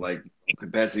like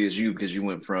capacity as you, because you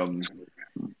went from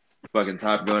fucking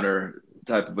Top Gunner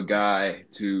type of a guy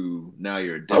to now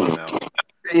you're a dismount.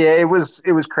 Yeah, it was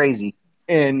crazy.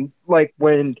 And like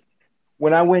when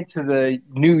I went to the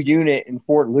new unit in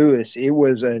Fort Lewis, it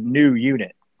was a new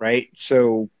unit, right?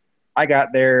 So I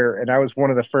got there and I was one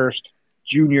of the first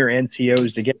junior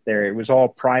NCOs to get there. It was all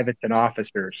privates and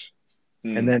officers.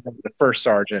 And then the first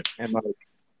sergeant. And like,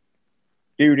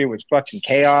 dude, it was fucking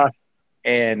chaos.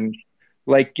 And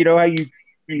Like, you know how you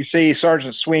say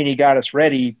Sergeant Sweeney got us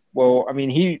ready. Well, I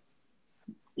mean,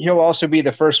 he'll also be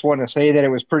the first one to say that it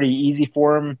was pretty easy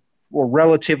for him, or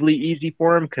relatively easy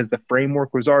for him, because the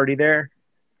framework was already there.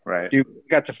 Right. Dude, we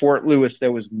got to Fort Lewis,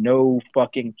 there was no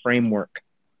fucking framework.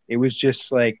 It was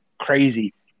just like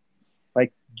crazy.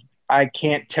 Like, I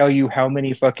can't tell you how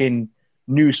many fucking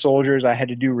new soldiers I had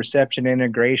to do reception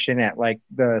integration at, like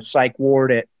the psych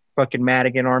ward at fucking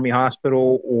Madigan Army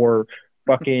Hospital, or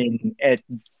fucking at,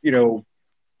 you know,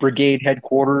 brigade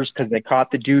headquarters because they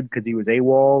caught the dude because he was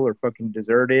AWOL or fucking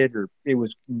deserted, or it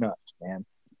was nuts, man.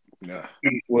 Yeah.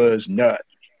 It was nuts.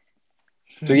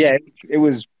 So yeah, it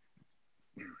was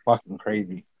fucking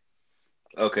crazy.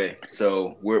 Okay,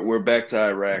 so we're back to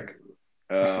Iraq.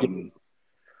 Kevin,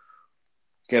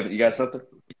 you got something?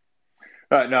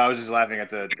 No, I was just laughing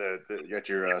at at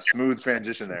your smooth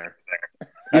transition there.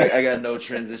 I got no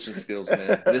transition skills,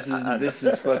 man. This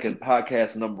is fucking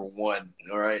podcast number 1.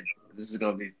 All right, this is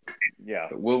gonna be. Yeah,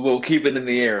 We'll keep it in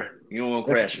the air. You won't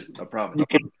crash it. I promise.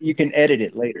 You can edit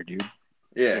it later, dude.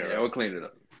 Yeah, we'll clean it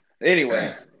up.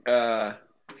 Anyway,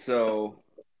 so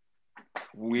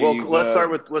well, we let's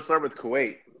start with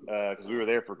Kuwait because we were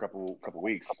there for a couple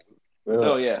weeks.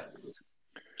 Oh yeah.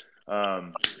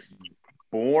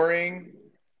 Boring.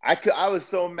 I was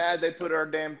so mad they put our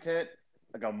damn tent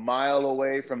like a mile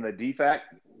away from the DFAC,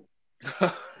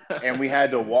 and we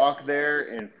had to walk there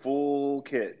in full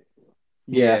kit.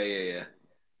 Yeah.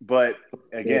 But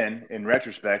again, in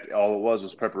retrospect, all it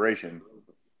was preparation.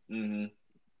 Mm-hmm.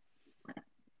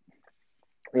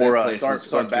 Or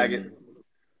Sergeant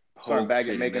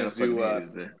Baggett making us do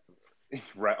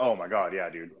right. Oh my God, yeah,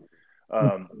 dude.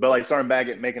 But like Sergeant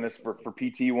Baggett making us for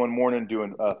PT one morning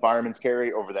doing fireman's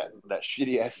carry over that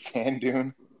shitty ass sand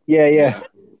dune. Yeah.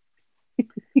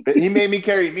 He made me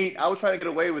carry meat. I was trying to get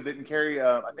away with it and carry.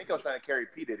 I think I was trying to carry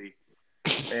P Diddy,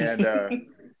 and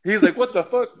he's like, "What the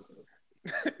fuck?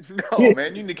 No,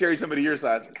 man, you need to carry somebody your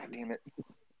size." God damn it.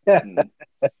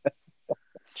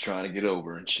 Trying to get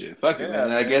over and shit. Fuck it, man.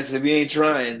 Man. I guess if you ain't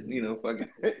trying, fuck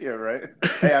it. Yeah, right.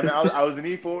 Hey, I mean, I was an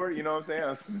E4. You know what I'm saying? I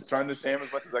was just trying to sham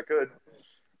as much as I could.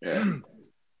 Yeah.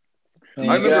 Do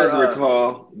you guys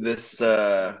recall this?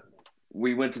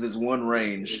 We went to this one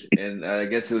range, and I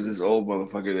guess it was this old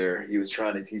motherfucker there. He was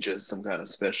trying to teach us some kind of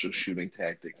special shooting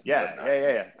tactics.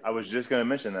 Yeah. I was just going to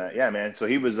mention that. Yeah, man. So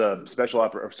he was a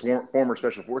former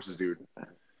special forces dude.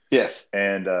 Yes.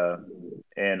 And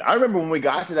I remember when we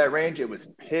got to that range, it was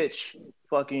pitch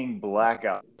fucking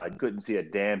blackout. I couldn't see a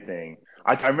damn thing.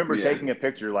 I remember taking a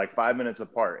picture like 5 minutes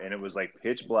apart, and it was like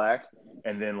pitch black,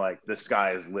 and then like the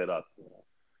sky is lit up.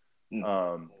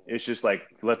 It's just like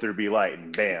let there be light,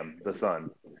 and bam, the sun.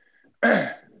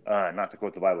 Not to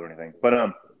quote the Bible or anything,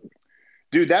 but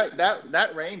dude,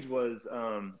 that range was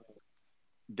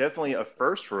definitely a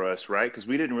first for us, right? Because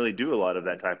we didn't really do a lot of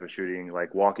that type of shooting,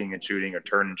 like walking and shooting or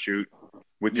turn and shoot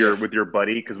with your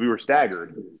buddy, because we were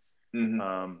staggered.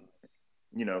 Mm-hmm.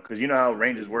 Because you know how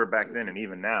ranges were back then, and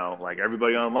even now, like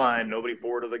everybody online, nobody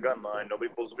forward of the gun line, nobody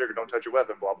pulls the trigger, don't touch your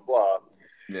weapon, blah blah blah.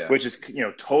 Yeah. Which is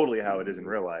totally how it is in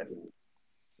real life.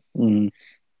 Mm.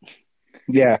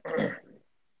 Yeah.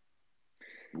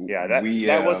 Yeah, that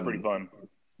was pretty fun.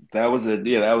 That was a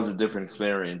different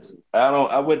experience.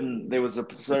 There was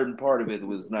a certain part of it that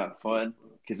was not fun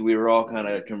because we were all kind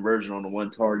of converging on the one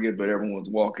target, but everyone was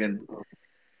walking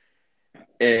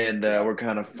and we're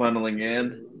kind of funneling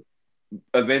in.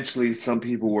 Eventually some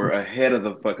people were ahead of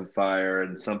the fucking fire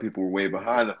and some people were way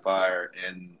behind the fire,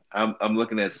 and I'm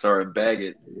looking at Sergeant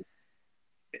Baggett.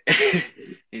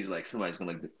 He's like, somebody's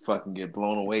gonna fucking get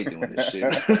blown away doing this shit.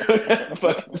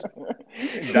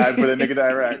 Dive for the nigga to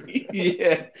Iraq.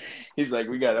 Yeah. He's like,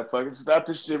 we gotta fucking stop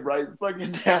this shit right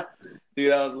fucking now.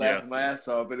 Dude, I was laughing my ass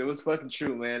off, but it was fucking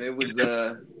true, man. It was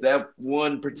that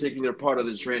one particular part of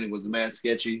the training was mad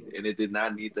sketchy, and it did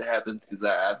not need to happen because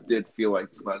I did feel like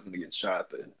somebody's gonna get shot,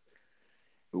 but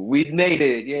we made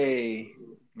it, yay.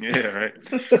 Yeah, right.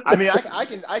 I mean,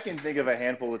 I can think of a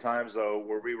handful of times though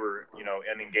where we were,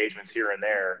 in engagements here and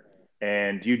there,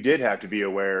 and you did have to be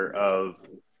aware of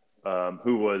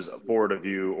who was forward of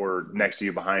you or next to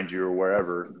you, behind you, or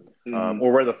wherever,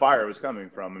 or where the fire was coming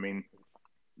from. I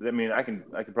mean, I can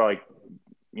probably,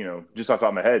 just off the top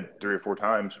of my head, 3 or 4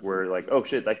 times where like, oh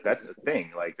shit, like that's a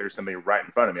thing. Like there's somebody right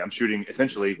in front of me. I'm shooting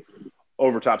essentially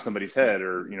over top somebody's head,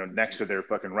 or next to their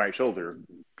fucking right shoulder.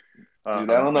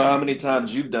 Dude, I don't know how many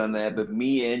times you've done that, but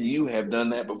me and you have done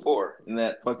that before in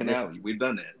that fucking alley. We've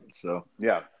done that. So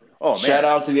yeah. Oh man. Shout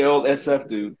out to the old SF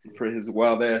dude for his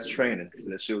wild ass training, because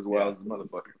that shit was wild as a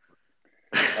motherfucker.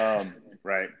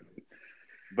 Right.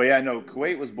 But yeah, no,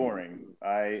 Kuwait was boring.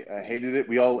 I hated it.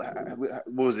 What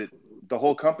was it? the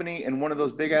whole company in one of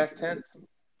those big ass tents,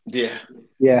 Yeah.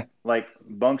 Yeah, like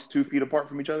bunks 2 feet apart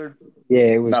from each other. yeah,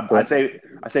 it was No, gross.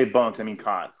 I say bunks. I mean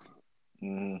cots.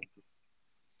 Mm-hmm.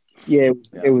 Yeah, it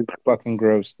Yeah. was fucking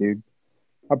gross, dude.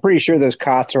 I'm pretty sure those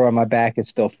cots are on my back is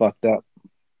still fucked up.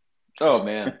 Oh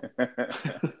man.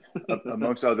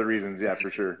 Amongst other reasons, yeah,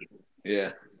 for sure.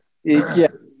 Yeah. Yeah,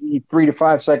 3 to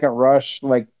 5 second rush,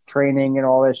 like training and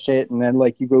all that shit, and then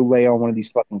like you go lay on one of these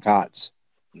fucking cots.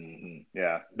 Mm-hmm.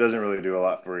 Yeah, doesn't really do a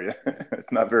lot for you.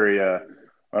 It's not very.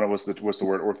 I don't know what's the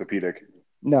word, orthopedic.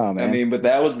 No, I man. mean, but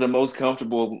that was the most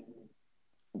comfortable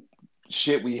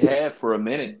shit we had for a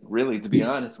minute, really, to be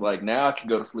honest. Like now I can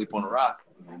go to sleep on a rock.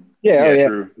 Yeah, oh Yeah, yeah.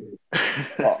 true.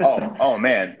 Oh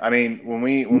man. I mean, when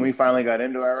we finally got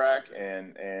into Iraq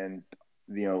and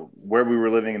where we were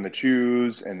living in the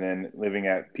Chews and then living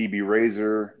at PB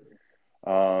Razor,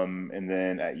 and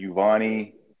then at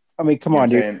Uvani. I mean, come You know what on, I'm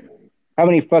dude. saying? How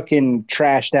many fucking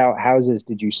trashed out houses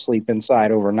did you sleep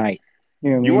inside overnight?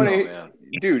 You know what I You mean? want Oh to, man.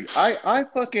 dude?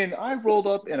 I rolled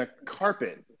up in a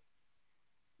carpet,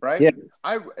 right? Yeah.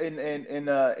 I in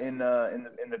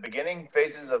the beginning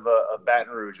phases of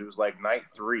Baton Rouge, it was like night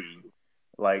 3.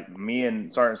 Like me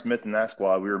and Sergeant Smith and that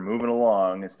squad, we were moving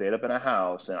along and stayed up in a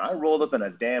house, and I rolled up in a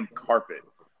damn carpet.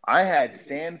 I had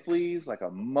sand fleas like a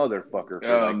motherfucker for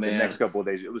Oh like the next man. couple of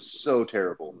days. It was so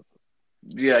terrible.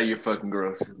 Yeah, you're fucking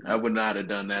gross. I would not have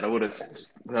done that. I would have.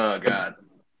 Oh god.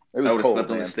 It I was would have cold, slept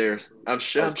on the man. stairs. I'm It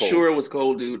sure. was I'm cold. sure it was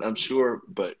cold, dude. I'm sure,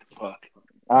 but fuck.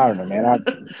 I don't know,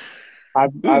 man.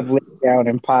 I've laid down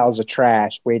in piles of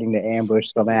trash waiting to ambush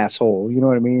some asshole. You know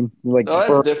what I mean? Like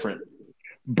Oh, that's different.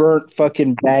 burnt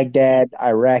fucking Baghdad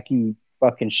Iraqi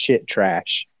fucking shit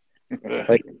trash.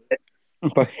 Like,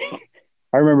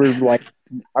 I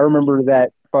remember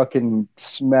that fucking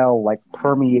smell like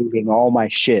permeating all my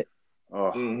shit.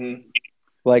 Oh, Mm-hmm.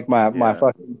 Like my yeah.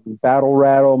 fucking battle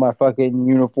rattle, my fucking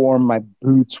uniform, my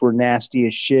boots were nasty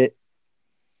as shit.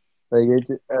 Like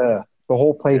the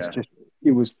whole place Yeah.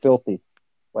 it was filthy.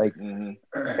 Like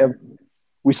Mm-hmm.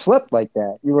 we slept like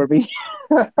that. You know what I mean?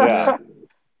 Yeah.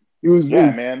 It was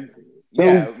Yeah, man. so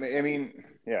Yeah. I mean,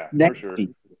 yeah, for sure.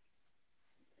 nasty.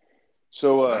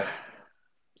 So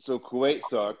Kuwait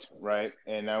sucked, right?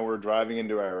 And now we're driving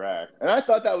into Iraq. And I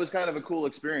thought that was kind of a cool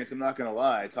experience. I'm not going to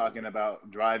lie, talking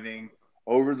about driving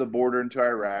over the border into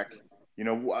Iraq. You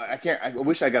know, I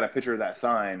wish I got a picture of that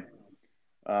sign.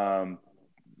 Um,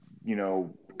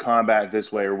 combat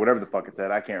this way or whatever the fuck it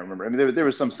said. I can't remember. I mean, there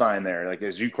was some sign there, like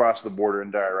as you cross the border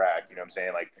into Iraq, you know what I'm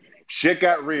saying? Like shit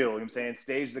got real, you know what I'm saying?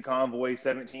 Stage the convoy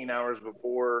 17 hours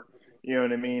before, you know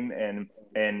what I mean?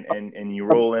 And you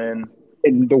roll in.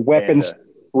 And the And weapons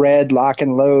red, lock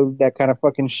and load, that kind of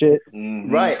fucking shit.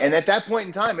 Mm-hmm. right. And at that point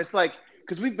in time, it's like,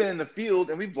 because we've been in the field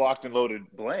and we've locked and loaded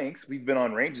blanks. We've been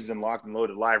on ranges and locked and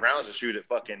loaded live rounds to shoot at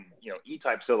fucking,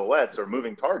 E-type silhouettes or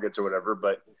moving targets or whatever.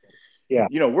 But, Yeah.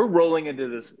 we're rolling into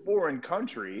this foreign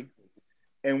country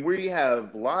and we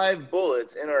have live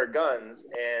bullets in our guns.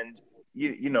 And,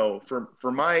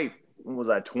 for my, what was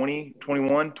I, 20,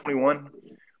 21, 21?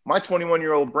 My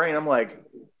 21-year-old brain, I'm like,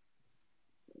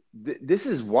 this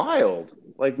is wild.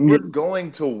 Like, we're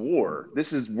going to war.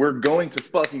 We're going to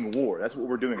fucking war. That's what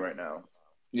we're doing right now.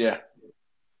 Yeah.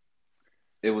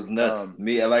 It was nuts.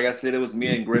 Like I said, it was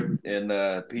me and Griff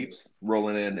and Peeps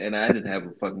rolling in, and I didn't have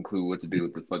a fucking clue what to do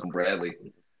with the fucking Bradley,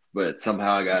 but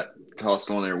somehow I got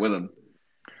tossed on there with him,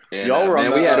 and Y'all were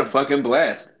on we the, had a fucking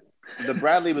blast. The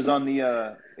Bradley was on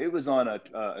the. It was on a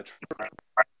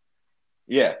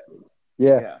Yeah.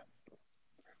 yeah.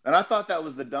 And I thought that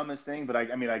was the dumbest thing, but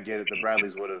I mean, I get it. The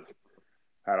Bradleys would have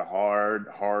had a hard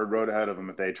road ahead of them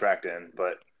if they tracked in,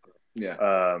 but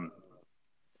Yeah.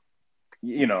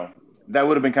 That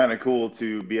would have been kind of cool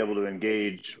to be able to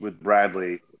engage with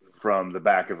Bradley from the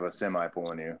back of a semi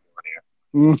pulling you.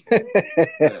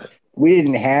 We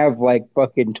didn't have like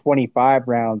fucking 25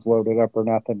 rounds loaded up or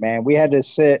nothing, man. We had to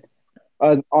sit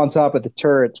on top of the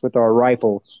turrets with our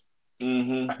rifles.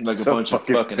 Mm-hmm. Like a So bunch of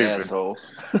fucking fucking stupid.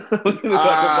 assholes. Like a bunch of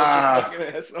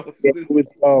fucking assholes. Yeah, it was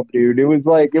dumb, dude. It was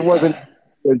like, it wasn't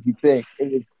as you think.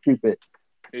 It was stupid.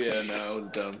 Yeah, no, it was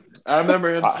dumb. I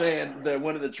remember him saying that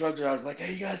one of the truck drivers like,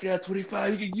 "Hey, you guys got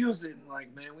 25? You can use it." And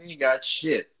like, man, we ain't got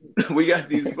shit. we got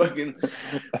these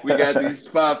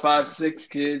 5.56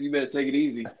 kids. You better take it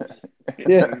easy.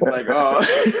 Yeah. He's like, oh,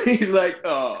 he's like,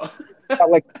 oh. Not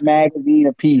like a magazine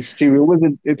a piece, too. It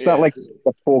wasn't. It's not like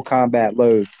a full combat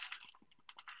load.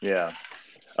 Yeah.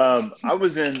 I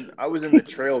was in the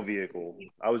trail vehicle.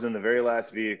 I was in the very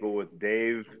last vehicle with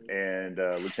Dave and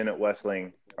Lieutenant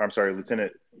Westling. I'm sorry,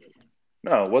 Lieutenant.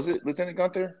 No, was it Lieutenant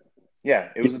Gunther? Yeah,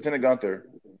 it was Lieutenant Gunther.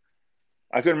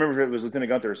 I couldn't remember if it was Lieutenant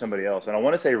Gunther or somebody else, and I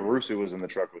want to say Rusu was in the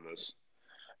truck with us.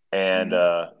 And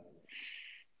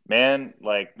man,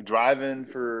 like driving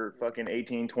for fucking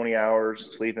 18, 20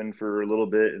 hours, sleeping for a little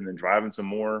bit, and then driving some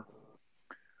more.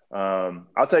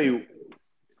 I'll tell you,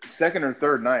 second or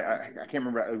third night, I can't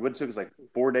remember. It took us like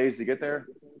 4 days to get there.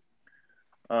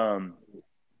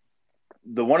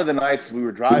 The one of the nights we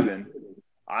were driving,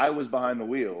 I was behind the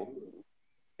wheel,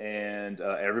 and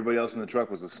everybody else in the truck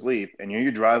was asleep. And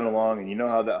you're driving along, and you know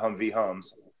how that Humvee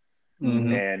hums.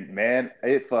 Mhm. And man,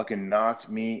 it fucking knocked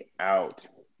me out.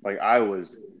 Like I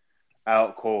was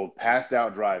out cold, passed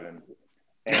out driving,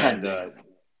 and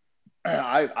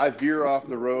I veer off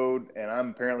the road, and I'm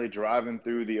apparently driving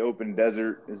through the open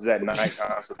desert. This is at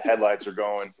nighttime, so the headlights are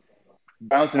going,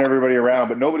 bouncing everybody around,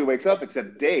 but nobody wakes up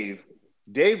except Dave.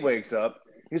 Dave wakes up.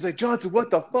 He's like, Johnson, what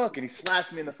the fuck? And he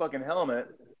slaps me in the fucking helmet.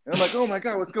 And I'm like, oh my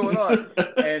God, what's going on?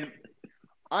 And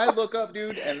I look up,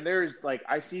 dude, and there's like,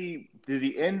 I see to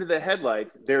the end of the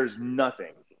headlights, there's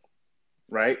nothing,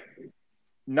 right?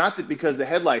 Not that because the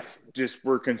headlights just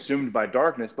were consumed by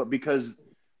darkness, but because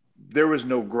there was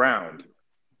no ground.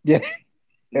 Yeah.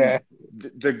 Yeah.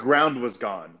 The ground was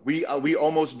gone. We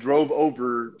almost drove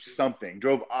over something,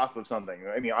 drove off of something.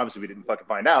 I mean, obviously we didn't fucking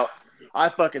find out. I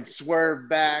fucking swerved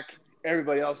back.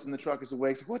 Everybody else in the truck is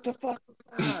awake. Like, what the fuck?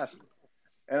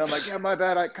 And I'm like, yeah, my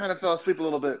bad. I kind of fell asleep a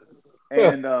little bit.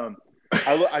 And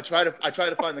I try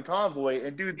to find the convoy,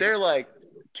 and dude, they're like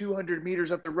 200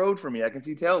 meters up the road from me. I can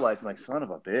see taillights. I'm like, son of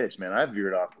a bitch, man. I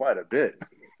veered off quite a bit.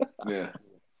 Yeah.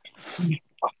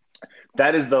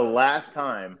 That is the last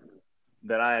time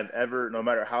that I have ever, no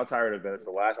matter how tired I've been, it's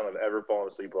the last time I've ever fallen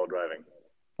asleep while driving.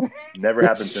 Never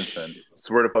happened since then.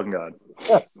 Swear to fucking God.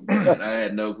 Man, I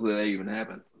had no clue that even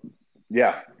happened.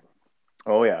 Yeah.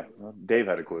 Oh, yeah. Well, Dave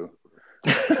had a clue.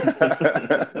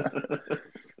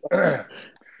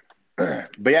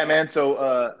 But yeah, man.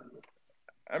 So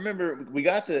I remember we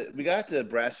got to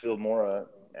Brassfield Mora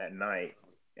at night,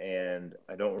 and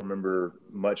I don't remember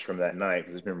much from that night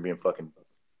because I just remember being fucking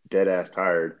dead ass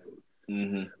tired.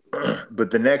 Mm-hmm. But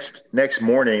the next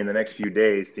morning, the next few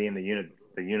days, seeing the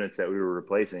units that we were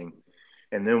replacing,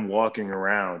 and then walking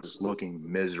around just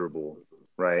looking miserable,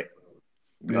 right?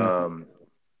 Yeah.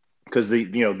 Because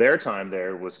their time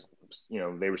there was,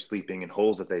 they were sleeping in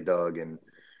holes that they dug, and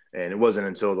it wasn't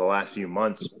until the last few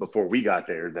months before we got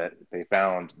there that they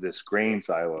found this grain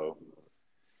silo,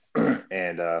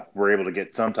 and were able to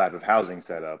get some type of housing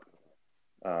set up,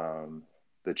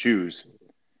 the Chews.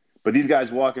 But these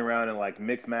guys walking around in like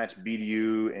mixed match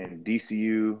BDU and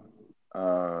DCU,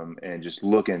 and just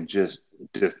looking just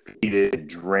defeated,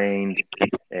 drained,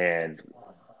 and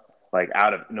like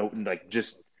out of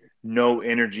just no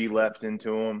energy left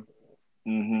into them.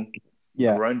 Mm-hmm.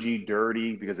 Yeah. Grungy,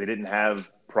 dirty because they didn't have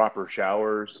proper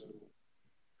showers.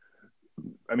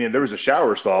 I mean, there was a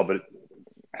shower stall, but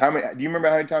do you remember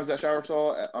how many times that shower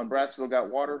stall on Brassfield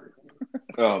got water?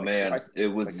 Oh man, Twice, it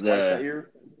was twice that year.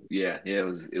 Yeah, it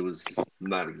was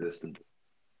non-existent.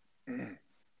 I'm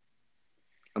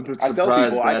I tell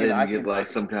surprised people I didn't get like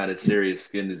some kind of serious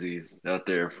skin disease out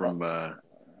there from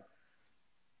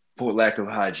for lack of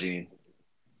hygiene.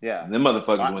 Yeah, Them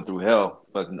motherfuckers went through hell,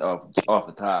 fucking off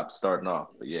the top, starting off.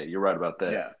 But yeah, you're right about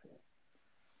that. Yeah.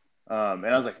 And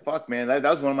I was like, "Fuck, man!" That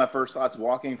was one of my first thoughts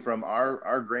walking from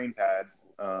our grain pad,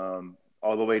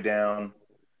 all the way down,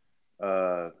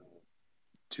 to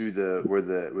where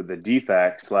the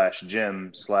DFAC /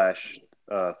 gym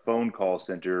 / phone call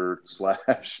center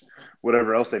 /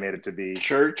 whatever else they made it to be.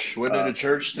 Church? Went into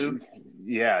church too?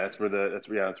 Yeah, that's where they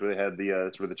had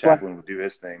that's where the chaplain would do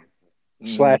his thing.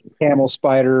 / camel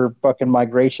spider fucking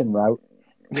migration route.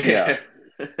 Yeah.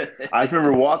 I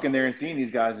remember walking there and seeing these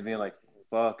guys and being like,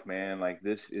 fuck, man, like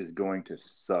this is going to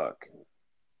suck.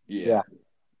 Yeah.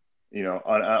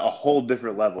 On a whole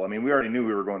different level. I mean, we already knew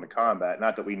we were going to combat,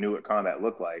 not that we knew what combat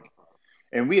looked like.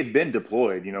 And we had been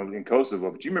deployed, in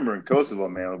Kosovo. But you remember in Kosovo,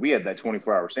 man, we had that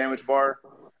 24-hour sandwich bar.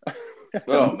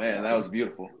 Oh, man, that was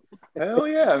beautiful. Hell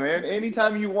yeah, man.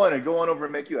 Anytime you wanted, go on over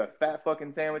and make you a fat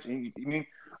fucking sandwich.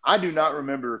 I do not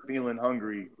remember feeling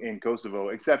hungry in Kosovo,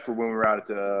 except for when we were out at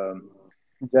the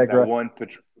that one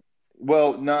patrol.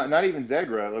 Well, not even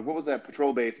Zegra. Like, what was that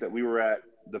patrol base that we were at?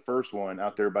 The first one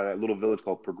out there by that little village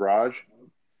called Prograj.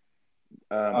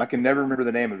 I can never remember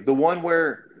the name of it. The one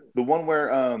where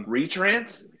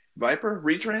Retrans? Viper?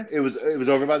 Retrans? It was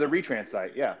over by the Retrans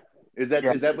site. Yeah. Is that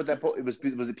what that it was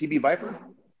it PB Viper?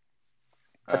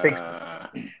 I think so.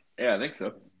 Yeah, I think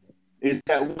so. Is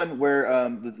that one where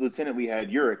the lieutenant we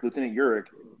had, Lieutenant Uric,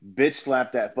 bitch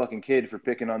slapped that fucking kid for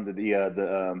picking on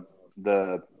the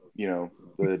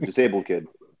disabled kid?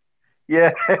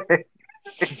 Yeah.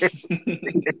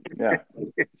 Yeah.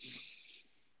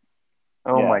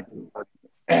 Oh Yeah. my!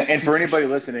 And for anybody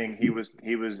listening, he was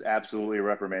absolutely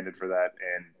reprimanded for that,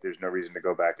 and there's no reason to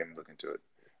go back and look into it.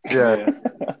 Yeah.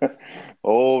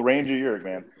 Old Ranger Uric,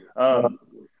 man.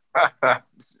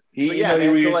 He, Yeah, he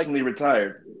man. So recently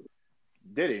retired.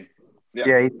 did he?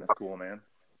 Yeah. That's cool, man.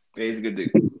 Yeah, he's a good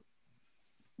dude.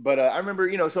 But I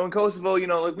remember, so in Kosovo,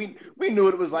 like we knew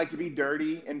what it was like to be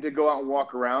dirty and to go out and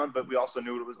walk around, but we also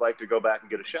knew what it was like to go back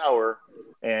and get a shower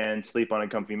and sleep on a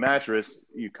comfy mattress,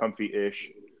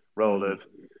 comfy-ish relative,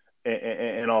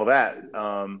 and all that.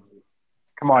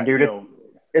 Come on, dude. You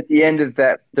At the end of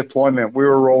that deployment, we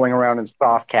were rolling around in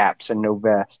soft caps and no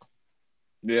vest.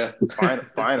 Yeah.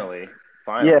 Finally.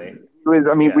 Yeah, it was.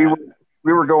 I mean,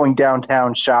 we were going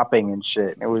downtown shopping and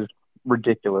shit. It was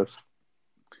ridiculous.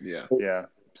 Yeah. Yeah.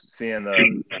 Seeing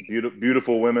the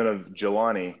beautiful women of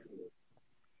Jelani.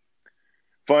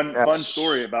 Fun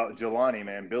story about Jelani,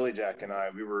 man. Billy Jack and I,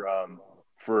 we were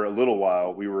for a little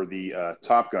while, we were the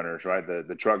top gunners, right?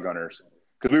 The truck gunners,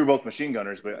 because we were both machine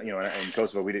gunners. But in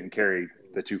Kosovo, we didn't carry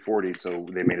the 240, so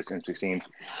they made us M16s.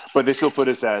 But they still put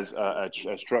us as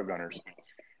truck gunners.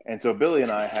 And so Billy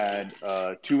and I had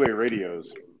two-way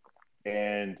radios,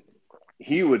 and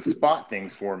he would spot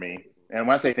things for me. And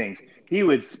when I say things, he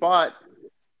would spot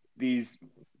these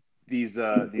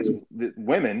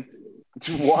women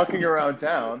just walking around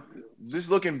town,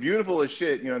 just looking beautiful as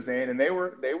shit. You know what I'm saying? And they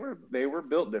were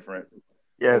built different.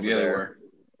 Yes, Yeah, they were.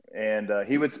 And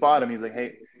he would spot him. He's like,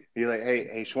 hey,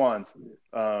 Schwans,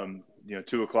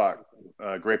 2:00,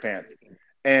 gray pants.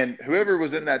 And whoever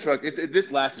was in that truck,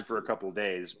 this lasted for a couple of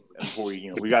days before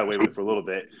we got away with it for a little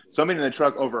bit. Somebody in the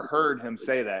truck overheard him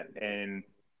say that, and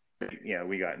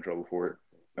we got in trouble for it.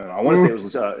 I want to say it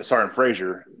was Sergeant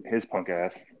Frazier, his punk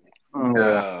ass.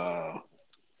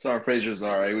 Sergeant Frazier's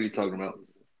all right. What are you talking about?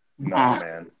 No,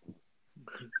 man.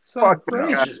 Sergeant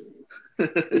Frazier.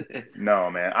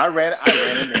 No, man. I ran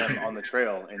into him on the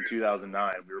trail in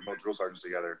 2009. We were both drill sergeants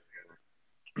together.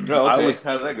 Oh, okay.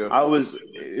 How did that go?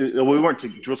 We weren't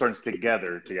drill sergeants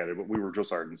together, but we were drill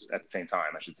sergeants at the same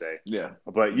time, I should say. Yeah.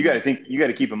 But you got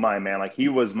to keep in mind, man, like he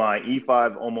was my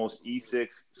E5, almost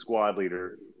E6 squad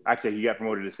leader. Actually, he got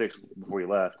promoted to 6 before he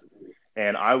left.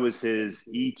 And I was his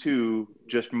E2,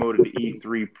 just promoted to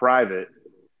E3 private.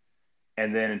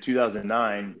 And then in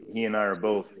 2009, he and I are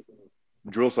both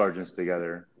drill sergeants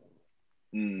together.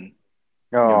 Mm.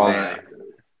 Oh,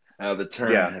 how the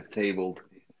turn have tabled.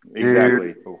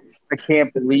 Exactly. Dude, I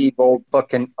can't believe old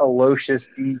fucking Aloysius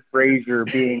D. Frazier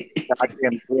being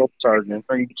goddamn drill sergeant.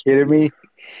 Are you kidding me?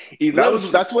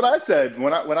 That's what I said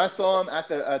when I saw him at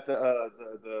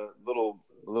the little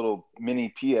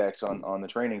mini PX on the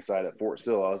training site at Fort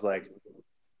Sill. I was like,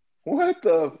 "What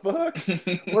the fuck?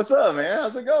 What's up, man?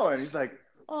 How's it going?" He's like,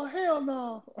 "Oh, hell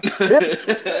no."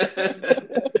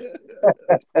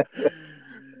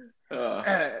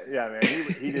 Yeah, man.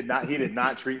 He did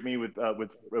not treat me with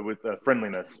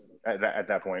friendliness at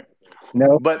that point.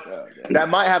 No, but that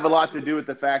might have a lot to do with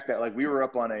the fact that like we were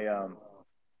up on a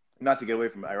not to get away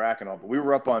from Iraq and all, but we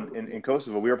were up on in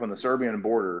Kosovo. We were up on the Serbian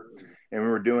border, and we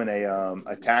were doing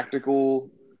a tactical,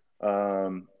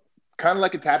 kind of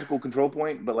like a tactical control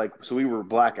point, but like so we were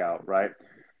blackout, right?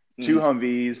 Two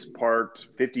Humvees parked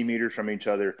 50 meters from each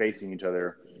other, facing each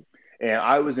other. And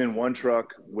I was in one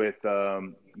truck with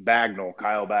Kyle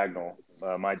Bagnall,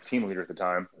 my team leader at the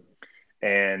time,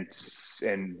 and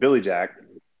Billy Jack.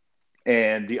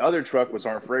 And the other truck was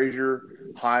Sergeant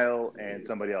Frazier, Heil, and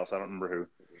somebody else. I don't remember who.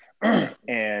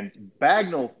 And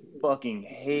Bagnall fucking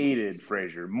hated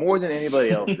Frazier more than anybody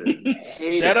else did.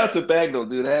 Shout out to Bagnall,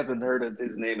 dude. I haven't heard of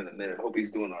his name in a minute. Hope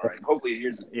he's doing all right. Hopefully he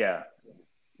hears it. Yeah.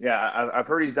 I've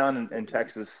heard he's down in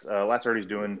Texas. Last I heard he's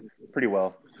doing pretty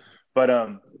well.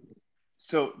 But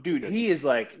so, dude, he is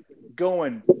like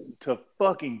going to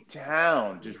fucking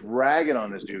town, just ragging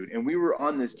on this dude. And we were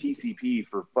on this TCP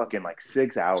for fucking like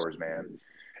 6 hours, man.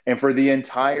 And for the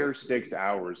entire 6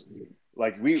 hours,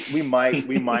 like we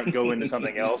might go into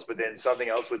something else, but then something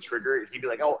else would trigger it. He'd be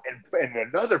like, "Oh, and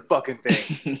another fucking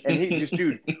thing," and he just,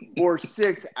 dude, for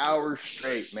 6 hours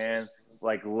straight, man,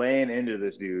 like laying into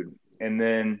this dude. And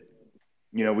then,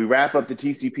 we wrap up the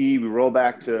TCP, we roll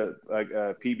back to like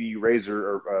PB Razor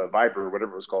or Viper or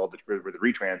whatever it was called, where the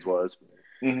retrans was.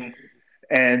 Mm-hmm.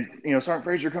 And, Sergeant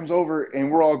Frazier comes over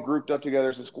and we're all grouped up together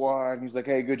as a squad. And he's like,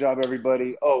 "Hey, good job,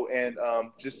 everybody. Oh, and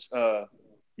just, a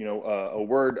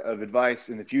word of advice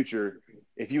in the future.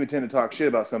 If you intend to talk shit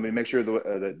about somebody, make sure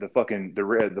the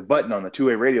button on the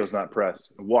two-way radio is not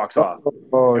pressed." It walks off.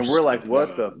 And we're like,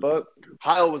 "What the fuck?"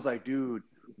 Heil was like, "Dude,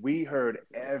 we heard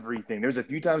everything. There's a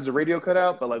few times the radio cut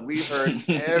out, but like we heard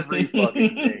every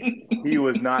fucking thing. He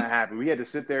was not happy. We had to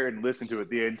sit there and listen to it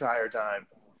the entire time.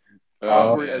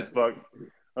 Awkward man. as fuck.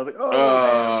 I was like, oh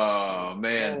man, Oh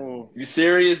man, oh you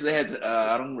serious? They had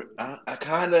to. I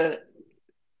kind of.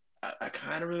 I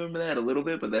kind of remember that a little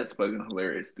bit, but that's fucking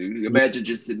hilarious, dude. Imagine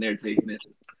just sitting there taking it.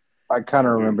 I kind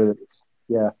of remember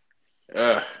that.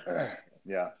 Yeah.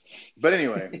 yeah. But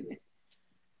anyway,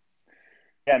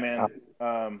 yeah, man.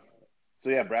 So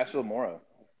yeah, Brassfield Mora.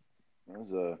 That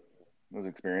was an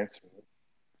experience.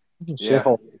 Yeah.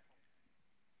 Shithole.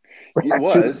 It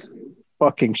was.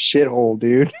 Fucking shithole,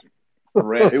 dude.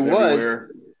 Rats It was.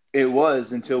 everywhere. It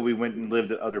was until we went and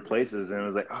lived at other places, and it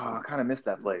was like, oh, I kind of miss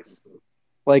that place.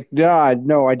 Like, God,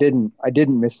 no, I didn't. I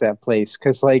didn't miss that place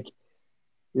because, like,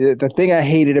 the thing I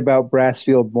hated about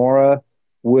Brassfield Mora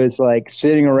was like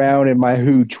sitting around in my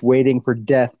hooch waiting for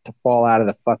death to fall out of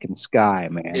the fucking sky,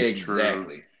 man.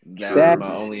 Exactly. That That- was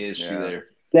my only issue Yeah. there.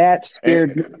 That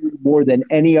scared me more than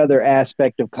any other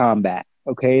aspect of combat.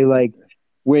 Okay, like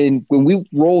when we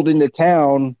rolled into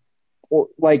town, or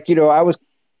like I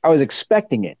was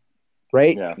expecting it,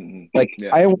 right? Yeah. Mhm. Like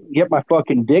Yeah. I don't get my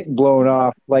fucking dick blown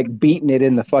off like beating it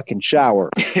in the fucking shower.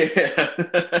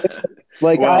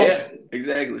 Like Well, yeah,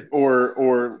 exactly.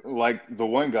 Or like the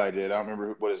one guy did. I don't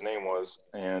remember what his name was,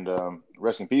 and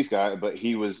rest in peace, guy. But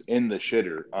he was in the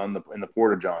shitter in the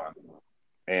porta john,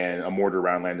 and a mortar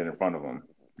round landed in front of him,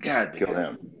 God killed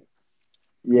damn. him.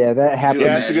 yeah, that happened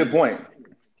Yeah, that's a good point.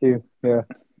 too. Yeah.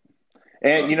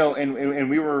 And and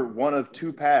we were one of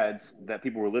two pads that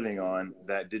people were living on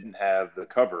that didn't have the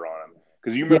cover on them.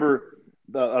 Because you remember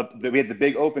we had the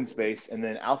big open space, and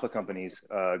then Alpha Company's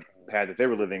pad that they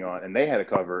were living on, and they had a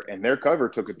cover, and their cover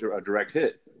took a direct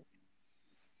hit.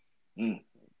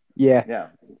 Yeah. Yeah.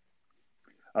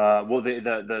 Well,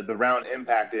 the round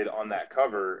impacted on that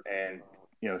cover, and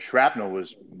shrapnel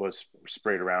was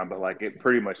sprayed around, but like it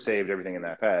pretty much saved everything in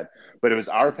that pad. But it was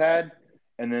our pad,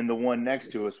 and then the one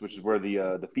next to us, which is where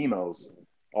the females,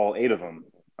 all 8 of them,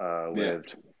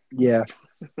 lived. Yeah.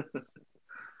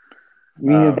 You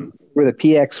mean where the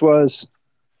PX was?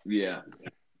 Yeah.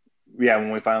 Yeah,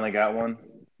 when we finally got one.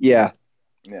 Yeah.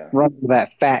 Yeah. Run with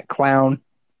that fat clown.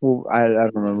 Well, I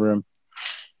don't remember him.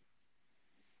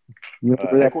 You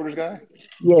remember that? Headquarters guy.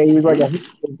 Yeah, he was like a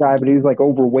headquarters guy, but he was like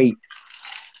overweight.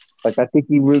 Like I think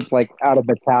he was like out of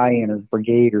battalion or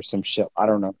brigade or some shit. I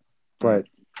don't know, but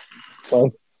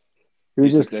like it You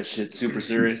was took just that shit super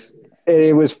serious.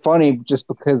 it was funny just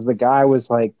because the guy was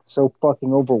like so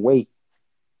fucking overweight,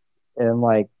 and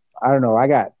like I don't know, I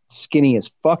got skinny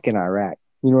as fuck in Iraq.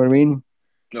 You know what I mean?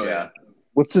 Oh yeah.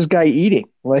 What's this guy eating?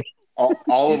 Like all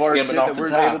of He's our skimming shit off that the we're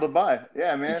top. able to buy.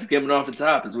 Yeah, man. He's skimming off the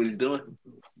top is what he's doing.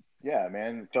 Yeah,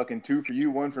 man. Fucking 2 for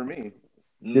you, 1 for me.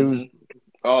 Mhm.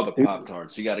 All the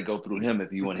Pop-Tarts. You got to go through him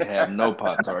if you want to have no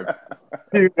Pop-Tarts.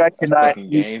 dude, I cannot Fucking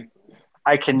eat. game.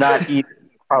 I cannot eat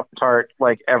Pop-Tart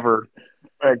like ever.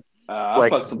 I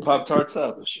fucked some Pop-Tarts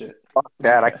up and shit. Fuck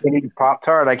that. I can't eat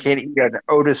Pop-Tart. I can't eat an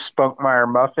Otis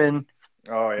Spunkmeyer muffin.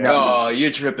 Oh yeah. Oh,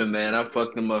 you're tripping, man. I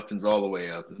fucked the muffins all the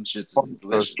way up. Them shits is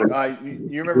delicious.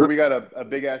 You remember we got a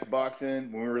big ass box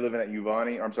in when we were living at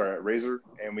at Razor,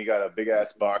 and we got a big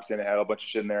ass box in. It had a bunch of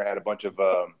shit in there. It had a bunch of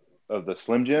the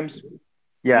Slim Jims.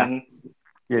 Yeah. Mhm.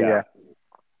 Yeah.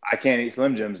 I can't eat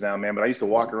Slim Jims now, man. But I used to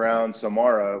walk around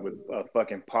Samara with a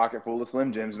fucking pocket full of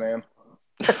Slim Jims, man.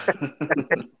 Just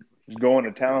going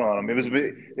to town on them. It was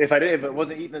if it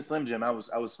wasn't eating a Slim Jim, I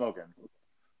was smoking.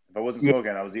 If I wasn't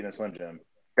smoking, I was eating a Slim Jim.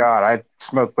 God, I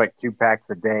smoked like 2 packs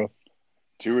a day.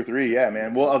 2 or 3, yeah,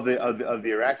 man. Well, of the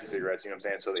Iraqi cigarettes, you know what I'm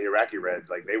saying? So the Iraqi Reds,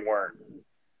 like they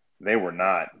were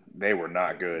not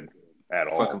good at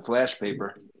all. Fucking flash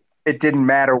paper. It didn't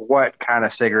matter what kind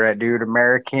of cigarette, dude.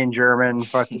 American, German,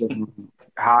 fucking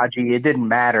Haji. It didn't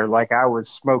matter. Like I was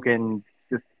smoking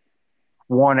just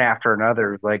one after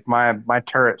another. Like my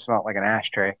turret smelled like an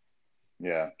ashtray.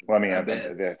 Yeah. Well, I mean, I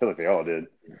feel like they all did,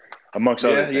 amongst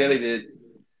other things. Yeah, they did.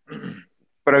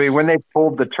 But I mean, when they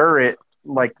pulled the turret,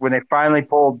 like when they finally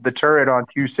pulled the turret on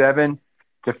 2.7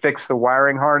 to fix the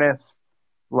wiring harness,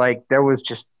 like there was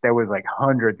like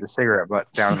hundreds of cigarette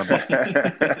butts down in the butt.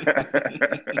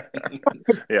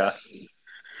 Yeah.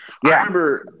 I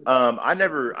remember. I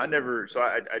never. So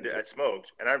I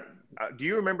smoked, and do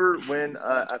you remember when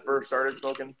I first started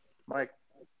smoking, Mike?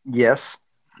 Yes.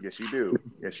 Yes, you do.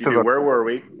 Yes, you do. Where were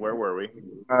we?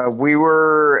 We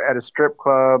were at a strip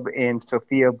club in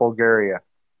Sofia, Bulgaria.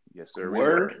 Yes, sir.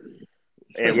 Word.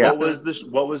 And what was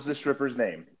the stripper's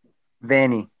name?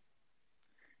 Vanny.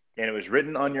 And it was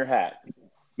written on your hat.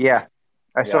 Yeah,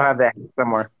 I still have that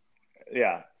somewhere.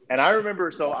 Yeah, and I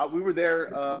remember. So we were there,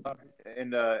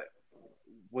 and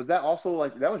was that also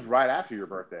like that was right after your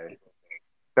birthday?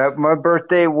 That my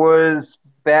birthday was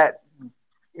that.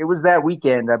 It was that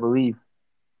weekend, I believe.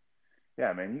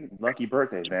 Yeah, man, lucky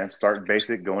birthdays, man. Starting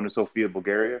basic, going to Sofia,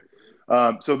 Bulgaria.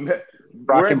 So we're at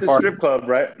Rockin' the party. strip club,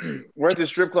 right? We're at the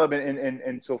strip club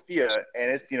in Sofia,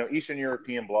 and it's Eastern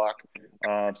European bloc.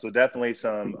 So definitely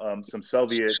some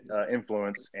Soviet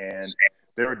influence, and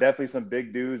there were definitely some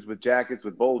big dudes with jackets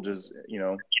with bulges.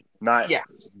 Not Yeah.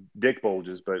 dick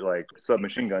bulges, but like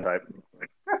submachine gun type.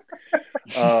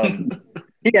 Um,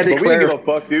 You got to but we didn't give clarify. a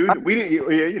fuck, dude. We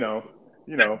didn't.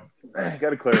 Got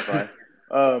to clarify.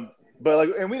 But like,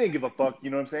 and we didn't give a fuck. You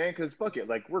know what I'm saying? Because fuck it,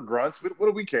 like we're grunts. What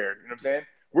do we care? You know what I'm saying?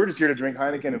 We're just here to drink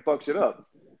Heineken and fuck shit up.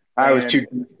 I was And-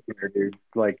 too there, dude.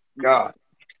 Like, God.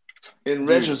 In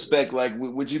retrospect, like,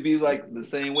 would you be like the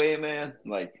same way, man?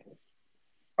 Like,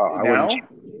 Oh, I now, wouldn't change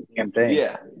the damn thing.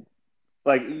 yeah.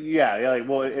 like yeah. Like,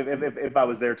 well, if I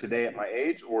was there today at my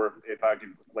age, or if I could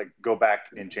like go back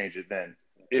and change it then.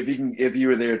 If you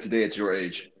were there today at your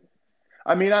age.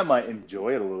 I mean, I might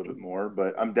enjoy it a little bit more,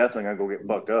 but I'm definitely gonna go get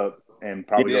fucked up and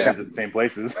probably Yeah. go visit the same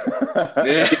places.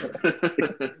 Yeah.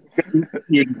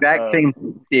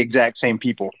 The exact same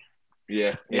people.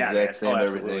 Yeah, Yeah, exact man. same Oh,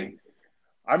 everything. absolutely.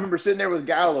 I remember sitting there with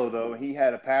Gallo though. He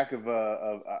had a pack of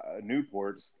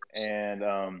Newports, and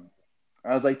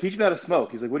I was like, "Teach me how to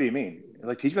smoke." He's like, "What do you mean?" I was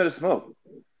like, "Teach me how to smoke."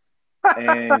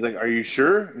 And he's like, "Are you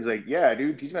sure?" He's like, "Yeah,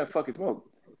 dude. Teach me how to fucking smoke."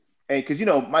 Hey, because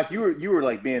Mike, you were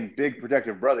like being big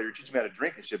protective brother. You're teaching me how to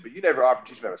drink and shit, but you never offered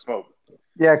to teach me how to smoke.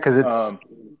 Yeah, because it's Um,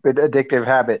 an addictive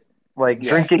habit. Like Yeah.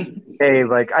 drinking. Hey,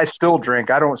 like I still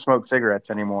drink. I don't smoke cigarettes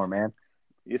anymore, man.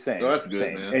 You're saying, So that's good,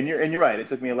 same. man. And you're right. It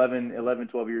took me 11,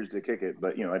 12 years to kick it,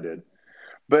 but I did.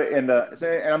 But and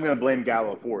I'm gonna blame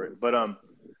Gallo for it. But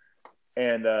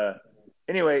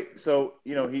anyway, so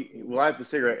he lights the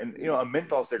cigarette, and a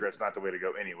menthol cigarette's not the way to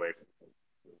go anyway.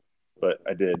 But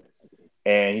I did,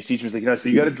 and he teaches me like so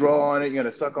you got to draw on it, you got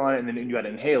to suck on it, and then you got to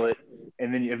inhale it,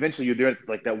 and then eventually you do it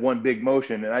like that one big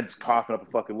motion, and I just coughing up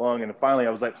a fucking lung, and finally I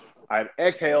was like, I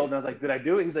exhaled, and I was like, did I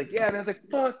do it? He's like, yeah, man. I was like,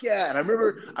 fuck yeah, and I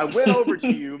remember I went over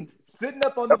to you, sitting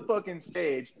up on the fucking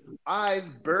stage, eyes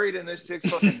buried in this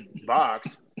chick's fucking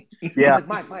box. Yeah. I'm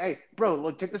like, Mike, hey, bro,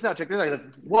 look, check this out. He's like,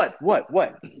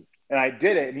 what? And I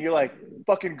did it, and you're like,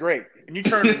 fucking great. And you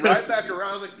turned right back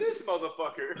around. I was like, this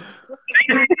motherfucker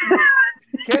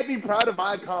can't be proud of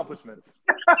my accomplishments.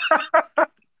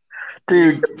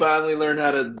 Dude, You finally learned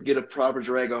how to get a proper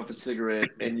drag off a cigarette,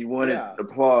 and you wanted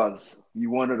applause. You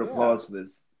wanted applause for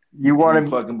this. you want And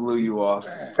to fucking blew you off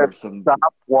for some. stop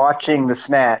watching the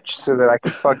Snatch so that I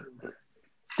can fucking.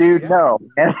 Dude, Yeah. no,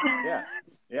 man.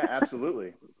 Yeah,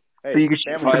 absolutely. Hey, So you can-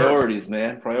 family Priorities,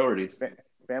 man. Priorities. first.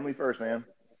 Family first, man.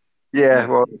 Yeah,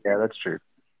 well, yeah, that's true.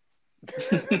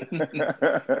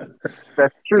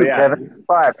 That's true, Yeah. Kevin.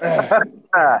 5.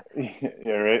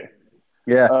 Yeah, right.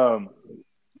 Yeah.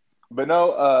 But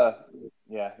no,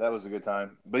 yeah, that was a good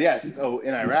time. But yes, so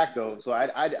in Iraq though, so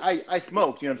I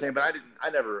smoked, you know what I'm saying, but I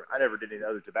never did any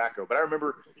other tobacco. But I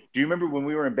remember, do you remember when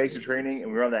we were in basic training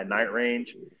and we were on that night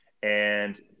range,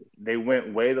 and they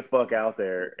went way the fuck out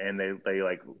there and they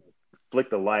like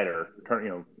flicked a lighter,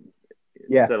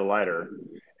 set a lighter,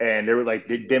 and they were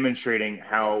like demonstrating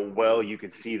how well you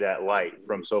could see that light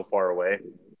from so far away.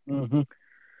 Mm-hmm.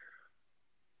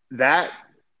 That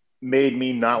made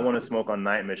me not want to smoke on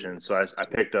night missions. So I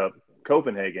picked up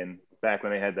Copenhagen back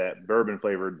when they had that bourbon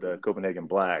flavored Copenhagen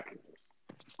Black.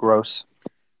 Gross.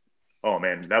 Mm-hmm. Oh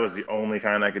man, that was the only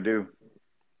kind I could do.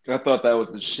 I thought that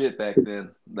was the shit back then.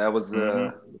 That was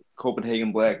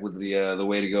Copenhagen Black was the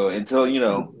way to go until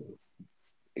a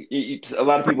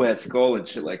lot of people had Skull and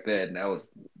shit like that, and that was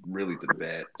really the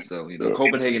bad. So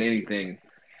Copenhagen anything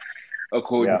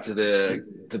according to the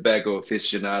tobacco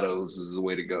aficionados is the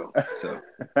way to go. So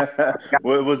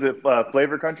What was it?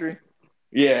 Flavor Country?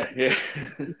 yeah.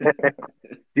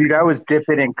 Dude, I was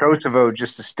dipping in Kosovo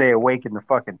just to stay awake in the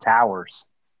fucking towers.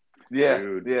 Yeah,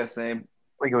 Dude. yeah, same.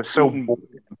 Like it was so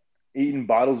Eating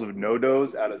bottles of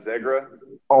Nodos out of Zegra.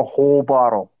 a whole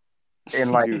bottle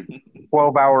in like Dude.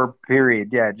 12-hour period.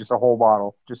 Yeah, just a whole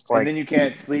bottle. Just like And then you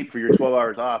can't sleep for your 12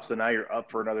 hours off, so now you're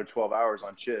up for another 12 hours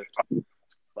on shift.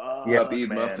 Up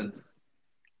eating muffins.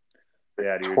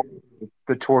 Yeah, dude.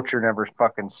 the torture never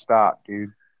fucking stopped,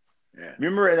 dude. Yeah.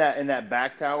 Remember in that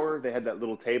back tower, they had that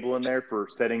little table in there for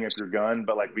setting up your gun,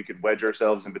 but like we could wedge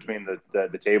ourselves in between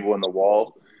the table and the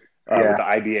wall with the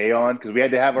IBA on because we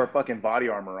had to have our fucking body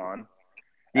armor on.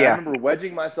 And I remember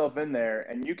wedging myself in there,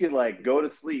 and you could like go to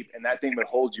sleep, and that thing would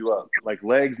hold you up, like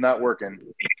legs not working,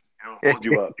 it'll hold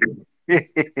you up.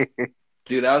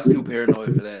 Dude, I was too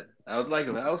paranoid for that. I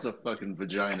was a fucking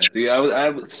vagina, dude. I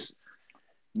was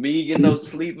Me getting no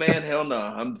sleep, man? Hell no.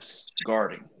 I'm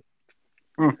guarding.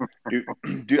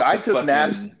 Dude, I took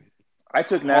naps. I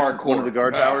took naps at one of the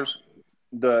guard towers,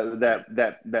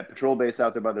 that patrol base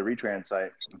out there by the retrans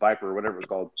site, Viper or whatever it was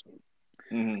called.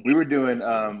 Mm-hmm. We were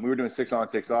doing 6 on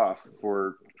 6 off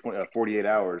for 48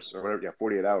 hours or whatever. Yeah,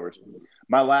 48 hours.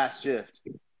 My last shift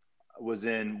was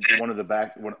in one of the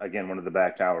back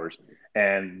towers,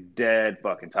 and dead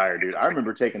fucking tired, dude. I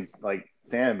remember taking like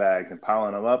sandbags and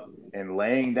piling them up and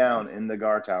laying down in the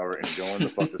guard tower and going the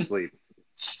fuck to sleep.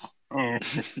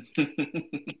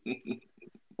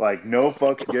 Like, no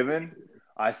fucks given.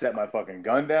 I set my fucking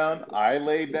gun down. I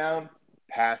laid down,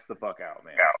 passed the fuck out,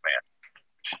 man.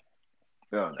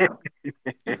 Oh, no.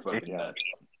 You're fucking nuts.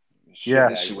 Yeah.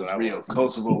 This shit was real.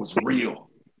 Kosovo was real.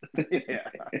 Yeah.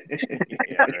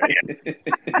 Yeah, right.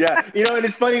 Yeah, and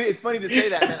it's funny to say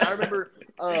that, man. I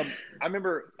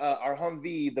remember our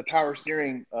Humvee, the power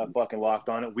steering fucking locked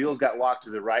on it. Wheels got locked to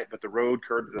the right, but the road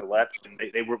curved to the left, and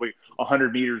they were like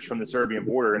 100 meters from the Serbian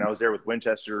border, and I was there with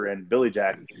Winchester and Billy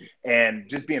Jack, and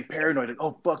just being paranoid, like,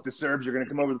 oh fuck, the Serbs are gonna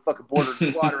come over the fucking border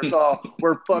and slaughter us all.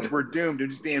 We're fucked, we're doomed, and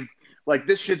just being like,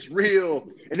 this shit's real.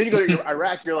 And then you go to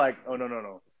Iraq, you're like, oh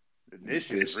no. This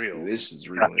shit is real. This is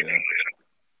real, yeah.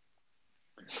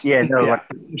 Yeah, no, like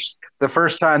the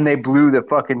first time they blew the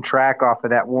fucking track off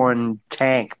of that one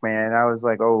tank, man, I was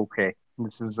like, oh, okay.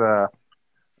 This is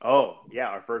Oh, yeah,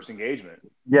 our first engagement.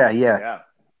 Yeah.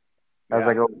 I was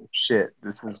like, oh shit,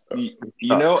 this is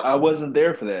I wasn't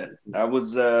there for that. I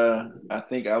was I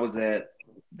think I was at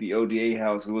the ODA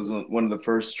house. It was one of the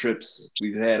first trips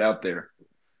we've had out there.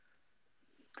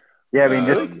 Yeah, I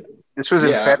mean, this was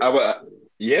in February.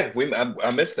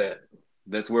 I missed that.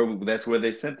 That's where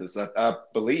they sent us. I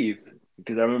believe,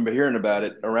 because I remember hearing about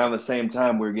it around the same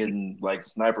time we were getting like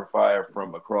sniper fire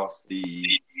from across the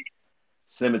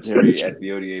cemetery at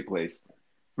the ODA place.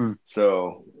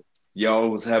 So y'all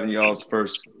was having y'all's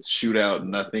first shootout,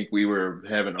 and I think we were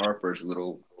having our first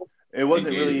little. It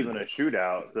wasn't really even a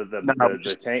shootout.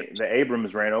 The tank, the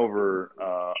Abrams ran over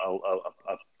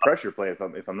a pressure plate,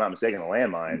 if I'm not mistaken, a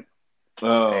landmine.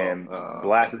 And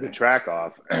blasted the track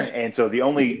off. And so the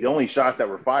only shots that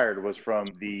were fired was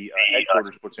from the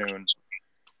headquarters platoon.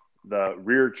 The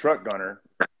rear truck gunner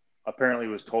apparently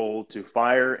was told to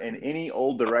fire in any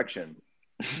old direction.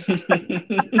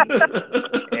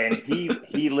 And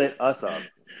he lit us up,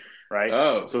 right?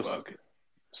 Oh, so fuck.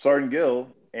 Sergeant Gill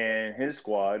and his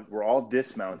squad were all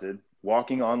dismounted,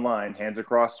 walking online, hands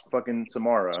across fucking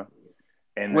Samara.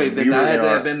 And wait, then I had to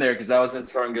have been there because I was in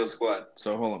Sergeant Gill's squad.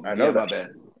 So hold on. I know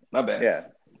that. My bad. Yeah,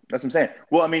 that's what I'm saying.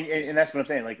 Well, I mean, and that's what I'm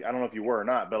saying. Like, I don't know if you were or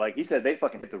not, but like he said, they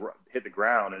fucking hit the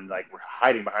ground and like were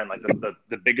hiding behind like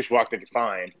the biggest rock they could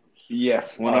find.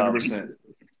 Yes, 100%.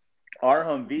 Our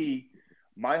Humvee,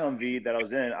 my Humvee that I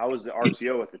was in, I was the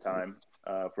RTO at the time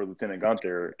for Lieutenant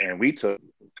Gunther, and we took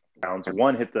rounds.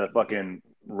 One hit the fucking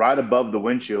right above the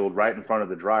windshield, right in front of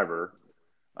the driver,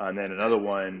 and then another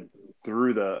one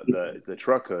through the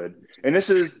truck hood. And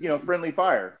this is friendly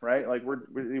fire, right? Like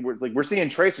we're seeing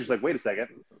tracers. Like, wait a second,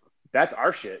 that's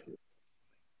our shit.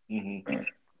 Mm-hmm.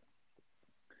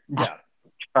 Yeah.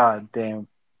 God damn.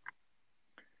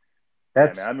 I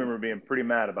remember being pretty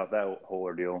mad about that whole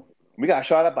ordeal. We got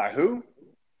shot up by who?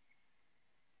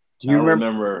 I don't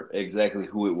remember exactly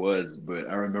who it was, but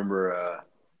I remember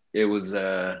it was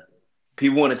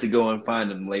people wanted to go and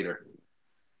find him later.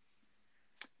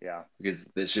 Yeah, because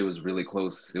that shit was really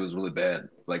close. It was really bad,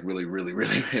 like really, really,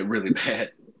 really, really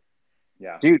bad.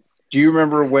 Yeah, dude. Do you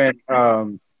remember when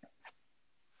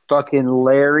fucking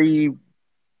Larry,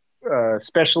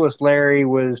 Specialist Larry,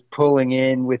 was pulling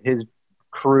in with his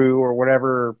crew or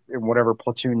whatever in whatever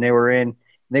platoon they were in? And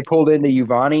they pulled into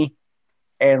Uvalde,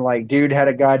 and like, dude had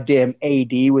a goddamn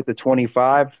AD with a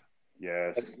 25.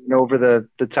 Yes, over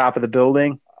the top of the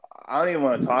building. I don't even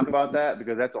want to talk about that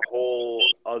because that's a whole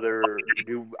other.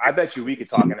 I bet you we could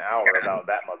talk an hour about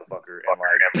that motherfucker and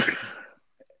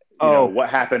like, what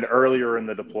happened earlier in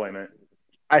the deployment.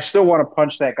 I still want to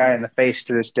punch that guy in the face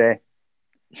to this day.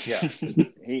 Yeah,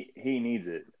 he needs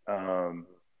it. Yeah,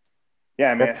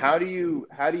 man. How do you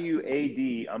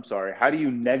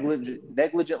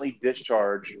negligently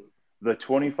discharge the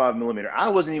 25 millimeter? I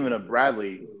wasn't even a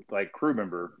Bradley like crew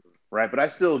member, right? But I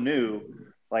still knew.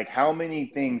 Like, how many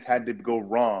things had to go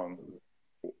wrong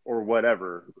or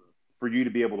whatever for you to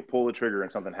be able to pull the trigger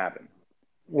and something happen?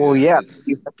 Well, you have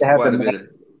to have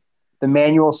the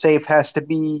manual safe has to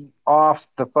be off.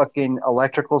 The fucking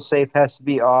electrical safe has to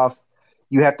be off.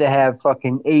 You have to have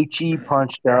fucking HE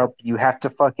punched up. You have to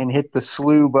fucking hit the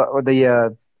slew,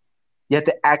 you have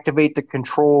to activate the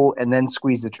control and then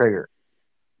squeeze the trigger.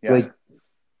 Yeah. Like,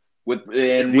 With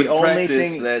The only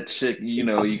practice, thing- that shit, you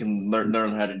know, you can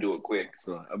learn how to do it quick.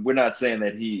 So we're not saying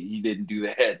that he didn't do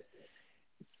that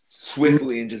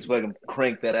swiftly and just fucking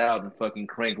crank that out and fucking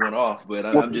crank one off. But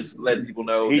I'm just letting people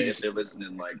know that if they're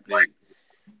listening, like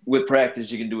with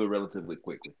practice, you can do it relatively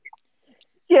quickly.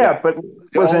 Yeah, but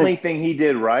the only thing he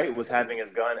did right was having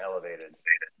his gun elevated.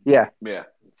 Yeah, Yeah.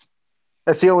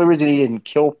 that's the only reason he didn't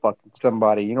kill fucking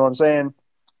somebody. You know what I'm saying?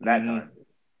 That Mhm. time.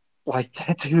 Like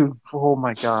that dude. Oh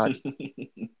my god.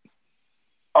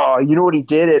 Oh, you know what he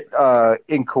did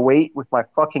in Kuwait with my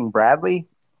fucking Bradley?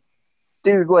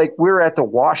 Dude, like we were at the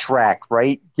wash rack,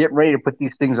 right? Getting ready to put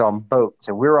these things on boats.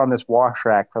 And we were on this wash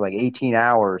rack for like 18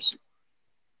 hours.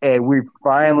 And we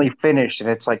finally finished, and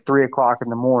it's like 3:00 in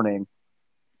the morning.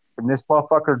 And this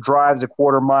motherfucker drives a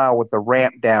quarter mile with the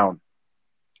ramp down.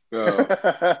 Oh.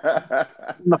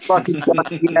 The fucking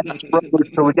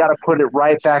so we got to put it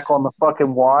right back on the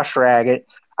fucking wash rag.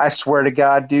 I swear to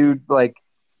God, dude, like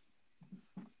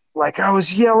I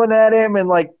was yelling at him, and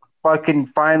like fucking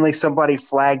finally somebody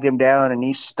flagged him down, and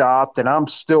he stopped, and I'm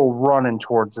still running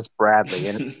towards this Bradley,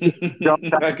 and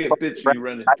I can picture you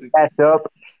running. I backed up,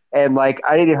 and like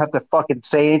I didn't have to fucking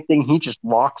say anything. He just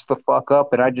locks the fuck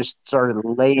up, and I just started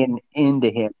laying into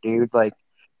him, dude. Like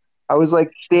I was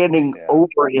like standing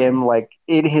over him, like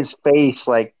in his face,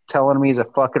 like telling him he's a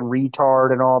fucking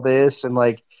retard and all this. And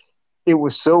like, it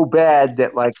was so bad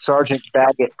that like Sergeant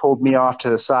Baggett pulled me off to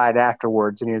the side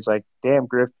afterwards. And he was like, damn,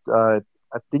 Griff, I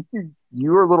think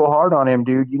you were a little hard on him,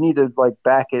 dude. You need to like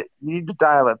back it. You need to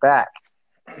dial it back.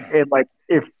 And like,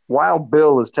 if Wild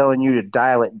Bill is telling you to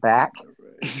dial it back.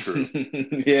 True.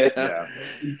 Yeah.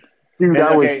 Dude,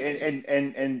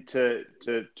 and to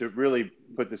really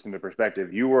put this into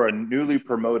perspective, you were a newly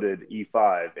promoted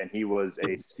E5, and he was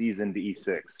a seasoned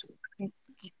E6.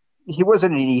 He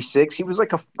wasn't an E6. He was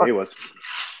like a. He was.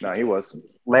 No, he was.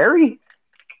 Larry.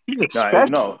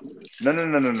 No.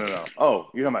 Oh,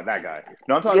 you're talking about that guy.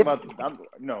 No, I'm talking about.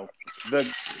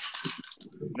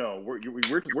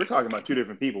 We're talking about two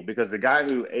different people, because the guy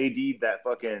who AD'd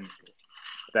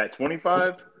that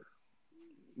 25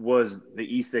 was the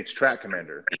E6 track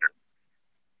commander.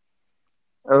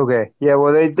 Okay. Yeah,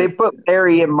 well, they put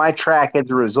Larry in my track as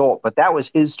a result, but that was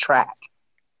his track.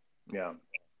 Yeah.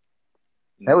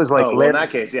 That was like in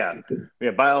that case, yeah.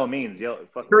 By all means, he was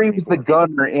the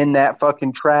gunner in that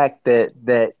fucking track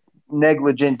that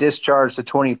negligent discharged the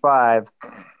 25.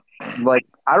 Like,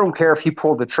 I don't care if he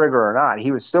pulled the trigger or not.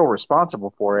 He was still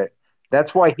responsible for it.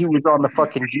 That's why he was on the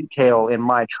fucking detail in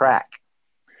my track.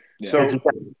 Yeah. So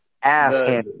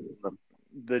handed.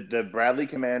 The Bradley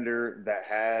commander that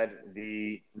had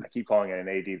I keep calling it an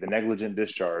AD, the negligent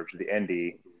discharge, the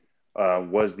ND,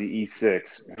 was the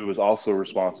E6, who was also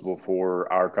responsible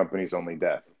for our company's only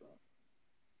death.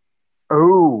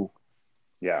 Oh.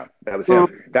 Yeah, that was him.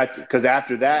 That's because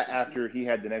after he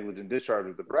had the negligent discharge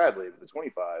of the Bradley, the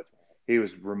 25, he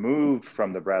was removed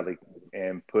from the Bradley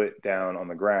and put down on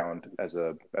the ground as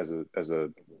a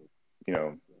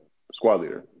squad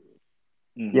leader.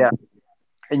 Mm-hmm. Yeah.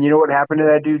 And you know what happened to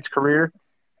that dude's career?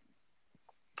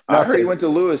 I heard he went to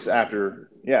Lewis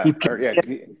after. Yeah,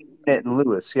 at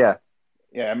Lewis. Yeah.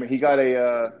 Yeah, I mean, he got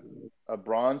a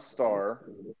Bronze Star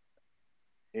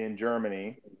in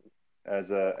Germany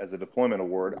as a deployment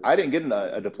award. I didn't get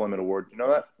a deployment award. You know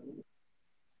that?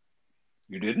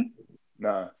 You didn't?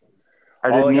 Nah. I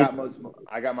got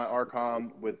my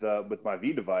RCOM with my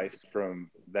V device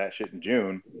from that shit in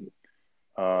June.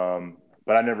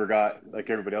 But I never got,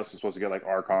 like everybody else was supposed to get like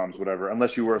RCOMs, whatever.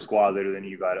 Unless you were a squad leader, then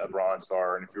you got a Bronze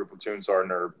Star, and if you were a platoon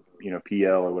sergeant or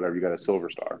PL or whatever, you got a Silver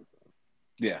Star.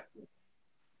 Yeah.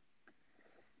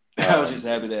 I was just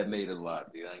happy that made it a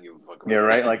lot, dude. I didn't give a fuck about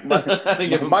right? Like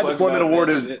my deployment award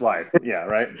is life. Yeah,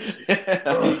 right?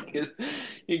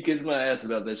 He kissed my ass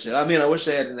about that shit. I mean, I wish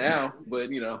I had it now, but,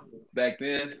 back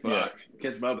then, fuck.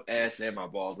 Kiss my ass and my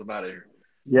balls. I'm out of here.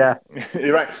 Yeah.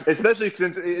 You're right. Especially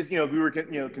since, we were,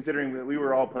 considering that we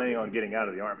were all planning on getting out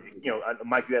of the Army.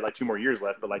 Mike, you had like 2 more years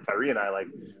left, but like Tyree and I, like,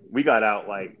 we got out,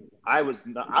 like, I was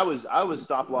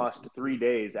stop lost 3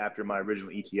 days after my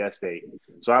original ETS date.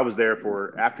 So I was there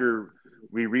after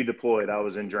we redeployed, I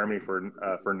was in Germany for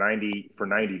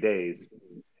 90 days,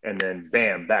 and then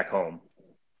bam, back home.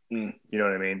 You know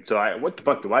what I mean? So what the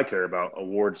fuck do I care about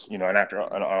awards, and after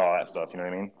and all that stuff, you know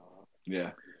what I mean?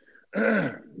 Yeah.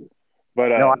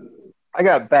 But I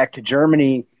got back to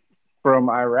Germany from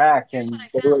Iraq, and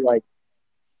they were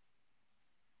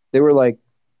like,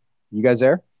 you guys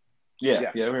there?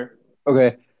 Yeah, we're here.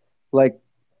 Okay. Like,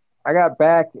 I got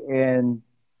back, and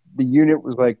the unit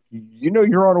was like,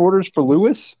 you're on orders for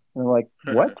Lewis? And I'm like,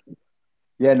 what?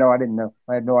 Yeah, no, I didn't know.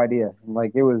 I had no idea. And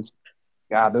like, it was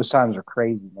God, those times are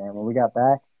crazy, man. When we got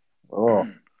back, oh,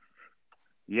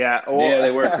 Yeah. Well, Yeah,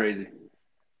 they were crazy.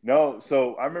 No,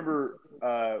 so I remember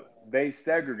they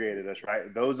segregated us,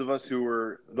 right? Those of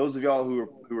y'all who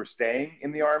were staying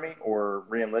in the army or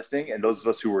reenlisting, and those of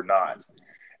us who were not.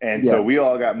 And yeah. so we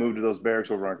all got moved to those barracks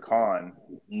over on Con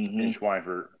in Mm-hmm.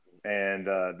 Schweinfurt, and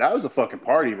that was a fucking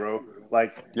party, bro.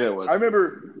 Like Yeah, it was. I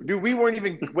remember, dude, we weren't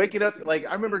even waking up. Like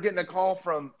I remember getting a call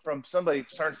from somebody,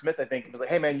 Sergeant Smith, I think, it was like,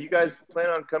 "Hey, man, you guys plan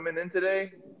on coming in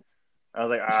today?" I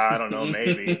was like, I don't know,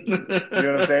 maybe. You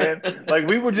know what I'm saying? Like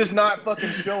we were just not fucking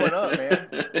showing up, man.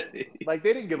 Like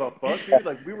they didn't give a fuck, dude.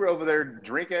 Like we were over there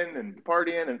drinking and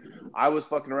partying, and I was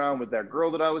fucking around with that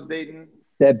girl that I was dating.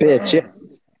 That bitch.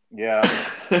 Yeah.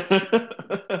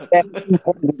 That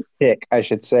chick, I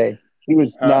should say. She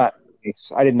was not nice.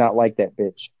 I did not like that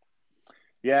bitch.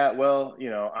 Yeah, well,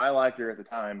 I liked her at the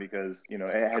time because,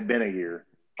 it had been a year.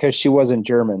 Because she wasn't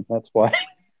German. That's why.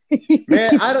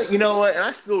 Man, I don't, you know what? And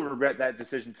I still regret that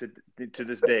decision to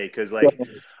this day because, like,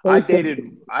 I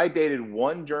dated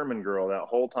one German girl that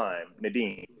whole time,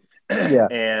 Nadine. Yeah.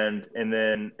 and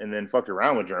then fucked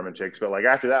around with German chicks. But like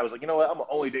after that, I was like, you know what? I'm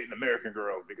only dating an American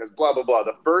girl because blah blah blah.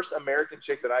 The first American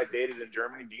chick that I dated in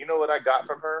Germany, do you know what I got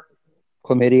from her?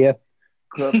 Chlamydia.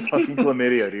 Fucking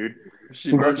chlamydia, dude.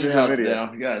 She burnt your house Chlamydia.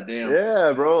 down. God damn.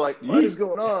 Yeah, bro. Like, what is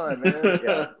going on, man?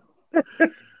 Yeah.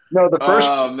 No, the first.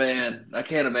 Oh man, I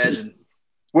can't imagine.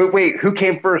 Wait, who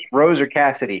came first, Rose or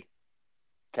Cassidy?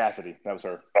 Cassidy, that was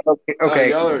her.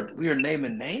 Okay. We are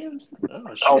naming names.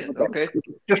 Oh shit. Okay.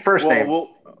 Just first name.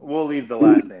 We'll leave the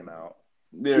last name out.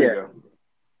 There you go.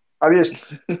 I just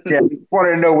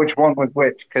wanted to know which one was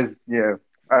which because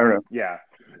I don't know. Yeah,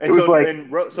 and so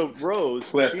Rose,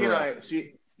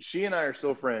 she and I are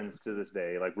still friends to this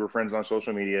day. Like we're friends on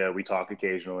social media. We talk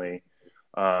occasionally.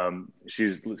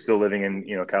 She's still living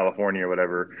in California or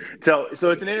whatever. So it's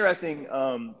an interesting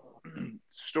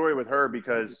story with her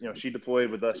because she deployed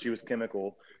with us. She was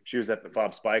chemical. She was at the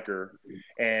FOB Spiker,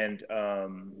 and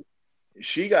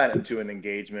she got into an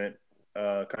engagement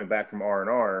coming back from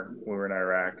R&R when we were in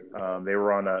Iraq. They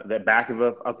were on the back of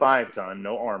a 5-ton,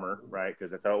 no armor, right?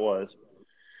 Because that's how it was.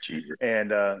 Jesus.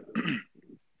 And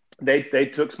they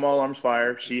took small arms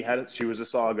fire. She was a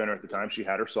saw gunner at the time. She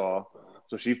had her saw.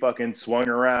 So she fucking swung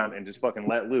around and just fucking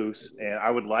let loose. And I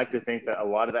would like to think that a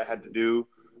lot of that had to do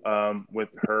with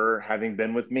her having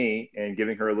been with me and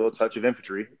giving her a little touch of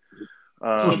infantry.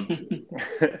 And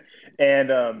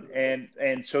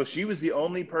so she was the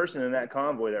only person in that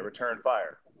convoy that returned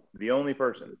fire. The only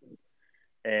person.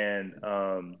 And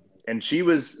she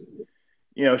was,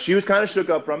 she was kind of shook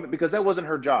up from it because that wasn't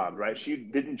her job, right? She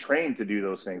didn't train to do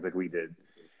those things like we did.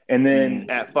 And then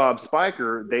at FOB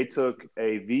Spiker, they took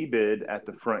a V-bid at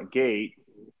the front gate,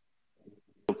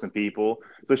 some people.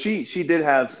 So she did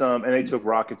have some, and they took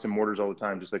rockets and mortars all the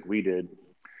time, just like we did.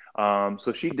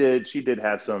 So she did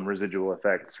have some residual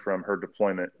effects from her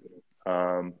deployment.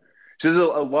 She's a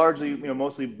largely,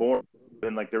 mostly born,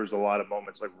 and like there was a lot of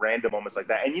moments, like random moments like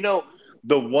that. And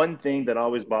the one thing that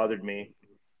always bothered me,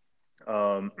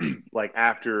 like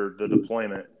after the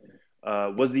deployment,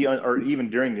 was or even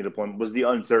during the deployment, was the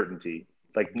uncertainty,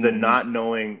 like the not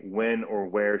knowing when or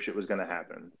where shit was going to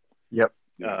happen. Yep.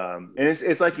 And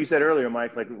it's like you said earlier,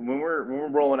 Mike. Like when we're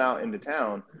rolling out into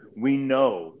town, we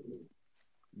know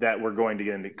that we're going to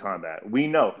get into combat. We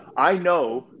know. I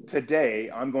know today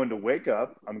I'm going to wake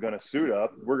up. I'm going to suit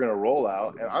up. We're going to roll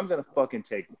out, and I'm going to fucking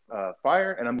take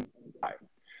fire, and I'm going to die.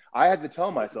 I had to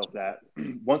tell myself that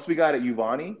once we got at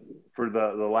Uvalny for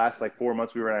the last like 4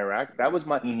 months we were in Iraq. That was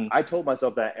I told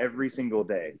myself that every single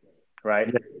day,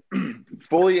 right?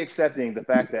 Fully accepting the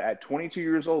fact that at 22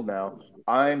 years old now,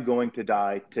 I'm going to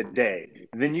die today.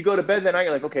 And then you go to bed that night,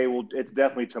 you're like, okay, well, it's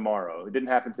definitely tomorrow. It didn't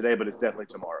happen today, but it's definitely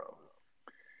tomorrow.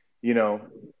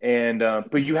 And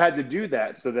but you had to do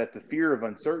that so that the fear of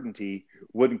uncertainty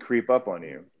wouldn't creep up on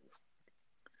you.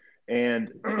 And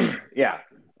yeah.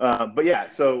 But yeah,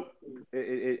 so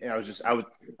I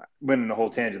went in a whole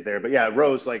tangent there. But yeah,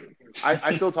 Rose, like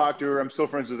I still talk to her. I'm still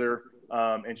friends with her.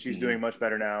 And she's doing much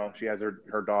better now. She has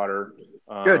her daughter.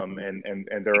 Good.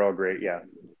 And they're all great. Yeah.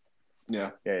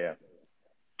 Yeah. Yeah.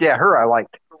 Yeah, her I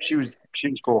liked. She was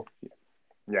cool.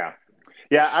 Yeah.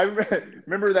 Yeah, I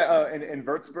remember that in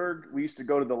Würzburg, we used to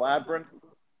go to the Labyrinth.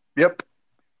 Yep.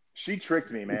 She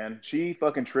tricked me, man. She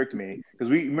fucking tricked me because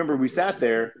we sat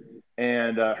there,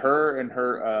 and her and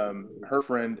her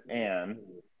friend Anne,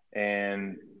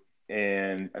 and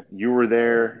you were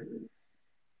there.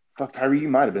 Fuck, Tyree, you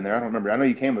might have been there. I don't remember. I know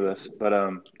you came with us, but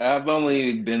I've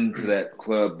only been to that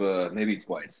club maybe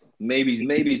twice,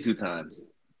 maybe 2 times.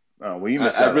 Oh,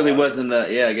 well, I really wasn't.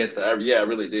 I guess. I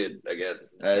really did. I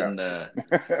guess. And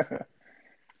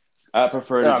I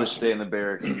prefer to just stay in the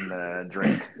barracks and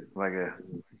drink like a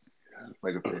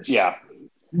fish. Yeah.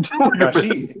 No,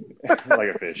 she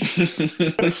like a fish.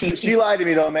 She lied to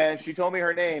me though, man. She told me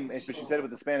her name, but she said it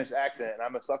with a Spanish accent, and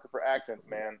I'm a sucker for accents,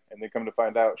 man. And then come to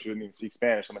find out, she didn't even speak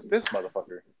Spanish. I'm like, this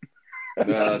motherfucker.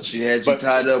 She had you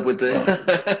tied up with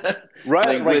the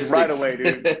right away,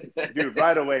 dude,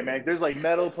 right away, man. There's like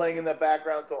metal playing in the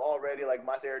background, so already like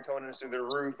my serotonin is through the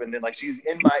roof, and then like she's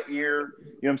in my ear, you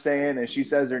know what I'm saying? And she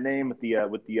says her name with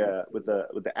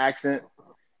the accent,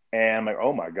 and I'm like,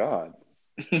 oh my god,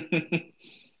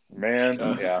 man,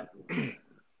 yeah,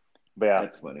 but yeah,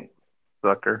 that's funny.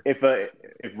 Sucker. If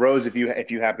Rose, if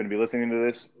you happen to be listening to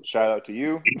this, shout out to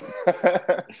you.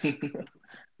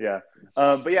 Yeah.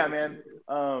 But yeah, man.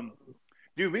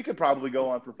 Dude, we could probably go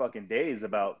on for fucking days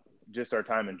about just our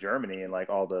time in Germany and like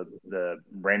all the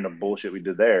random bullshit we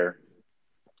did there.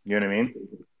 You know what I mean?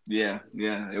 Yeah,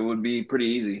 it would be pretty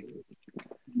easy.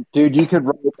 Dude, you could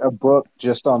write a book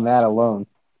just on that alone.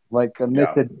 Like the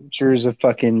misadventures of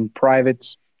fucking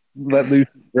privates let loose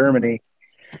in Germany.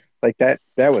 Like that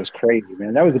was crazy,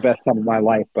 man. That was the best time of my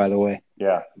life, by the way.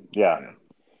 Yeah.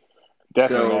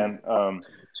 Definitely, man.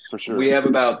 For sure. We have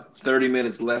about 30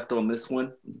 minutes left on this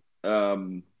one.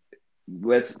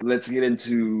 Let's get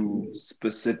into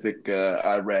specific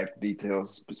Iraq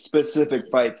details, specific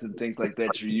fights and things like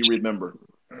that you remember.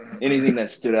 Anything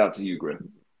that stood out to you, Griff?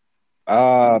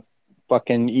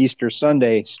 Fucking Easter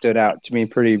Sunday stood out to me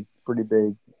pretty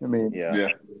big. I mean, yeah.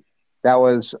 That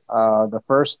was the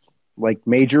first like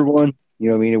major one. You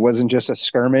know what I mean? It wasn't just a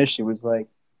skirmish. It was like,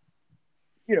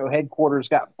 headquarters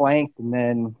got flanked, and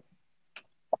then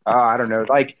I don't know.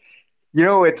 Like,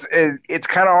 it's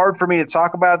kind of hard for me to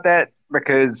talk about that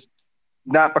because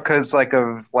not because like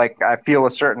I feel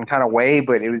a certain kind of way,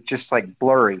 but it was just like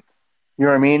blurry. You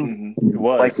know what I mean? Mm-hmm. It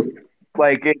was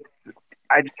like it.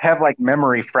 I just have like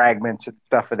memory fragments and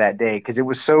stuff of that day because it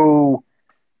was so.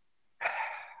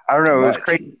 I don't know. It was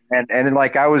crazy, and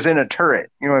like I was in a turret.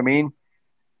 You know what I mean?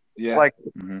 Yeah. Like,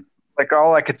 like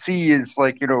all I could see is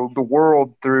like the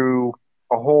world through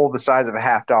a hole the size of a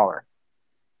 $50.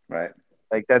 Right.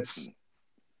 Like that's.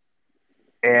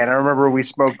 And I remember we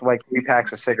smoked like 3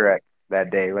 packs of cigarettes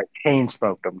that day. Like Kane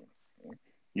smoked them.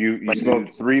 You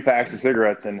smoked 3 packs of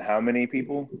cigarettes, and how many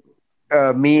people?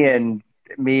 Me and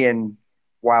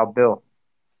Wild Bill.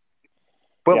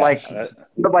 But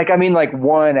I mean, like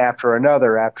one after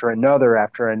another, after another,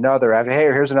 after another. After hey,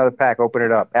 here's another pack. Open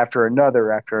it up. After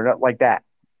another, like that.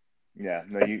 Yeah,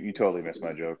 no, you totally missed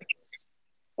my joke.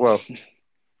 Well,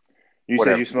 you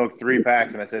said you smoked 3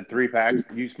 packs, and I said 3 packs.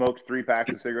 You smoked 3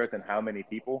 packs of cigarettes, and how many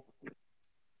people?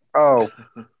 Oh,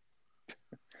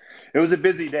 it was a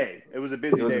busy day. It was a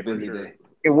busy day.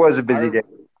 It was a busy day.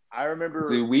 I remember.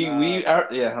 Dude,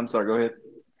 yeah. I'm sorry. Go ahead.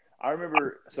 I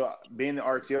remember being the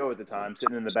RTO at the time,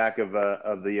 sitting in the back of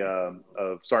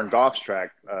Sergeant Goff's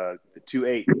track, the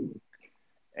 2.8,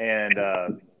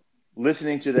 and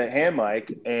listening to the hand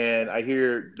mic, and I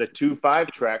hear the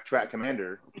 2.5 track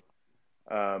commander,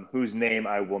 whose name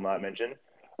I will not mention,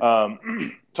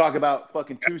 talk about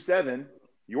fucking 2.7.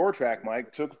 Your track,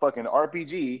 Mike, took fucking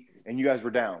RPG, and you guys were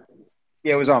down.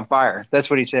 Yeah, it was on fire. That's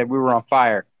what he said. We were on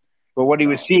fire. But what he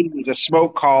was seeing was a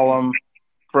smoke column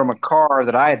from a car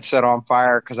that I had set on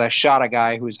fire because I shot a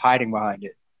guy who was hiding behind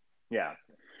it. Yeah.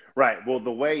 Right. Well, the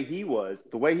way he was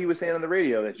saying on the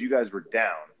radio that you guys were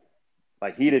down.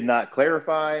 Like, he did not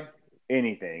clarify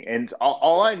anything. And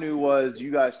all I knew was you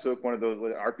guys took one of those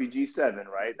with RPG-7,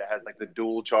 right? That has, like, the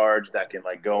dual charge that can,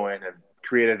 like, go in and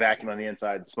create a vacuum on the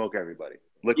inside and smoke everybody.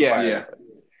 Yeah.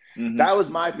 Mm-hmm. That was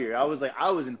my fear. I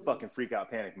was in fucking freak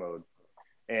out panic mode.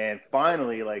 And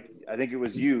finally, like, I think it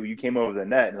was you came over the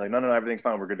net and like, no, everything's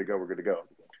fine. We're good to go.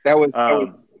 That was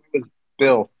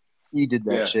Bill. He did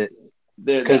that shit.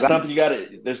 There's something you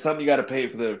gotta pay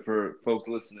for folks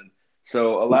listening.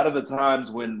 So a lot of the times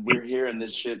when we're hearing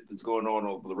this shit that's going on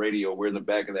over the radio, we're in the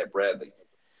back of that Bradley.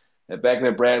 The back of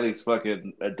that Bradley's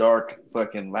fucking a dark,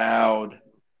 fucking loud,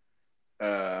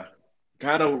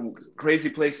 kind of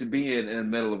crazy place to be in the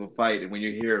middle of a fight. And when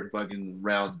you hear fucking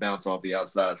rounds bounce off the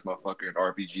outside, it's my fucking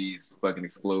RPGs fucking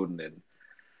exploding and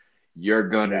your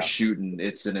gun is shooting.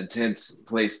 It's an intense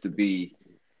place to be.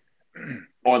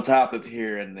 On top of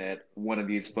hearing that one of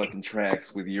these fucking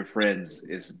tracks with your friends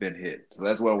has been hit. So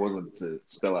that's what I wanted to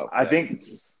spell out. I think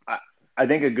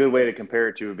a good way to compare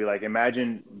it to would be like,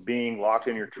 imagine being locked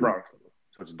in your trunk.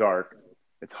 So it's dark,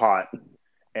 it's hot,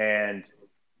 and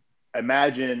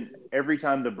imagine every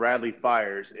time the Bradley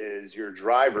fires is your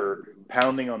driver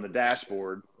pounding on the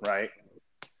dashboard, right?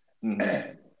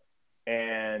 Mm-hmm.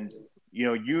 And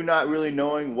you not really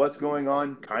knowing what's going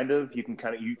on.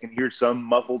 You can hear some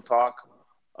muffled talk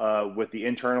with the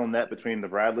internal net between the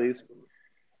Bradleys,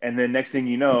 and then next thing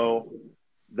you know,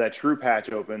 that true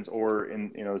patch opens, or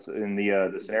in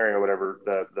the scenario, whatever,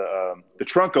 the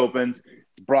trunk opens,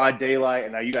 broad daylight,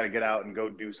 and now you got to get out and go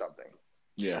do something.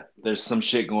 Yeah, there's some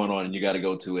shit going on, and you got to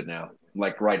go to it now,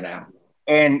 like right now.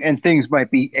 And things might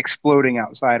be exploding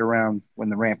outside around when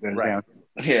the ramp goes down.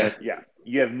 Yeah. Yeah.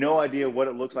 You have no idea what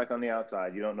it looks like on the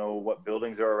outside. You don't know what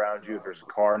buildings are around you, if there's a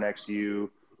car next to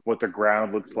you, what the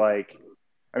ground looks like.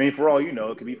 I mean, for all you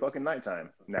know, it could be fucking nighttime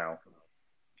now.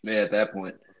 Yeah, at that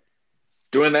point.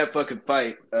 During that fucking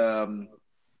fight,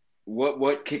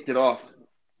 what kicked it off?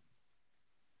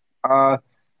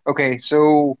 Okay,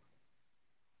 so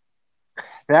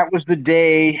that was the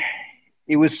day.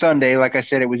 It was Sunday, like I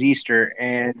said, it was Easter,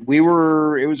 and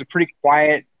it was a pretty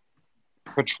quiet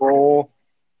patrol.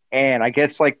 And I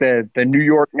guess like the New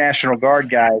York National Guard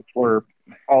guys were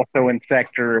also in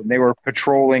sector, and they were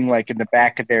patrolling like in the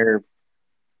back of their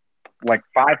like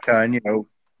 5-ton,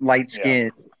 light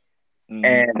skin. Mhm.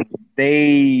 And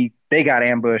they got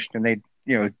ambushed, and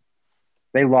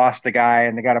they lost a guy,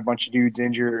 and they got a bunch of dudes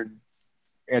injured.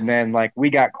 And then like we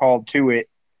got called to it.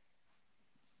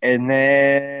 And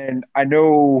then I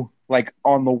know like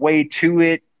on the way to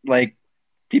it, like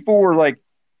people were like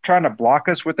trying to block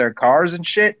us with their cars and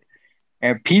shit.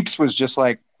 And Peeps was just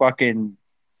like fucking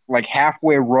like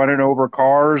halfway running over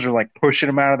cars or like pushing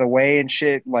them out of the way and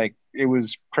shit. Like it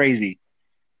was crazy.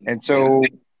 And so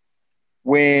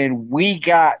when we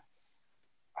got,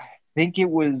 I think it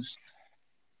was,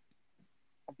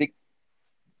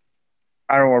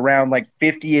 I don't know, around like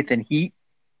 50th and Heat.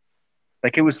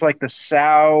 Like it was like the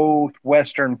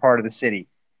southwestern part of the city.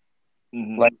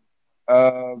 Mhm. Like,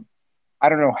 I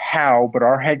don't know how, but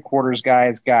our headquarters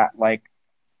guys got like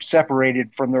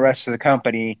separated from the rest of the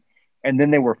company, and then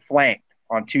they were flanked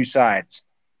on two sides.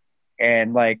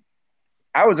 And like,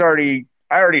 I already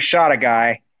shot a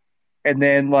guy, and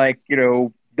then like,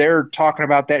 they're talking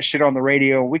about that shit on the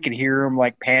radio. We could hear them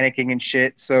like panicking and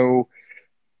shit. So,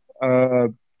 uh,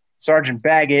 Sergeant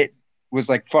Baggett was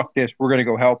like, "Fuck this, we're gonna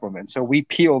go help them." And so we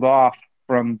peeled off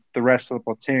from the rest of the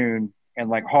platoon and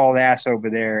like hauled ass over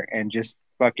there and just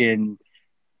fucking,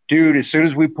 dude. As soon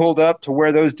as we pulled up to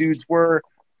where those dudes were,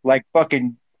 like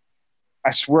fucking, I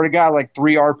swear to God, like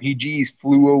 3 RPGs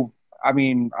flew over. I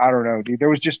mean, I don't know, dude. There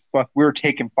was just we were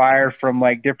taking fire from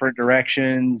like different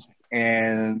directions,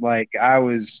 and like I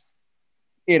was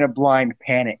in a blind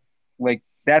panic. Like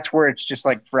that's where it's just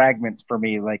like fragments for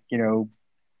me. Like 10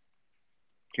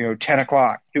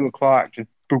 o'clock, 2 o'clock, just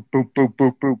boop, boop, boop,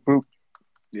 boop, boop, boop.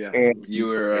 Yeah, And you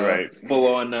were Right. full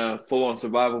on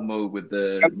survival mode with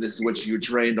this is what you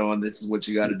trained on. This is what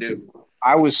you got to do.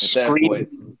 I was At that screaming. point.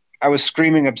 I was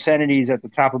screaming obscenities at the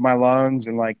top of my lungs,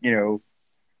 and like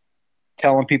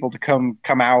telling people to come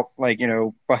out. Like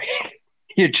I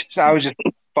was just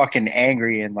fucking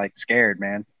angry and like scared,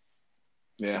 man.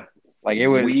 Yeah, Like it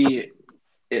was. we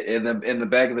in the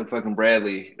back of the fucking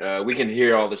Bradley, we can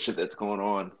hear all the shit that's going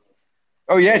on.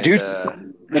 Oh yeah, And, dude.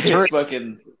 it's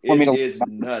fucking, Want me it to- is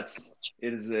nuts.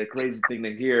 It is a crazy thing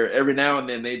to hear. Every now and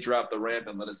then they drop the ramp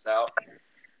and let us out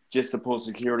just to pull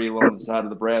security along the side of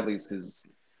the Bradleys because,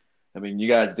 I mean, you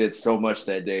guys did so much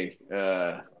that day.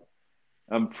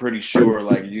 I'm pretty sure,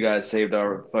 like, you guys saved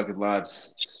our fucking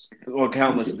lives on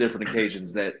countless different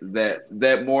occasions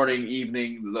that morning,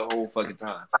 evening, the whole fucking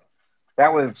time.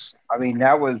 That was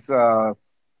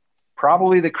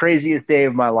probably the craziest day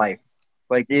of my life.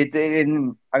 Like it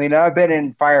didn't. I mean, I've been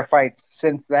in firefights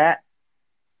since that,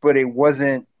 but it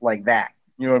wasn't like that.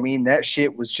 You know what I mean? That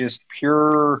shit was just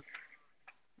pure.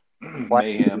 Like,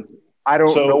 Mayhem. I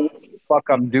don't So- know what the fuck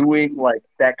I'm doing. Like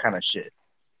that kind of shit.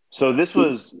 So this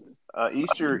was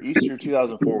Easter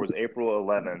 2004 was April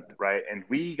 11th, right? And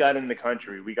we got in the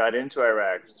country. We got into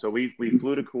Iraq. So we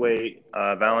flew to Kuwait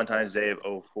Valentine's Day of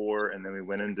 04, and then we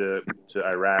went into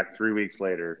Iraq 3 weeks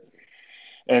later.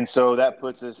 And so that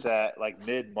puts us at like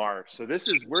mid-March. So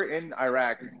we're in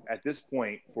Iraq at this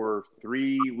point for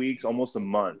 3 weeks, almost a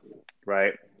month,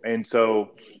 right? And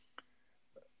so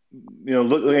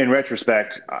look in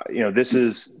retrospect,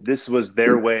 this was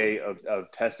their way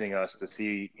of testing us to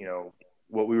see,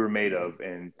 what we were made of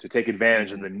and to take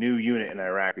advantage of the new unit in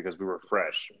Iraq because we were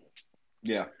fresh.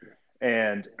 Yeah.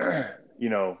 And,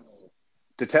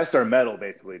 to test our mettle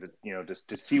basically, just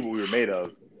to see what we were made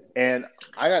of. And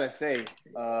I gotta say,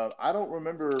 I don't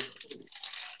remember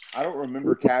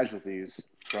casualties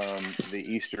from the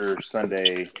Easter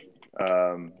Sunday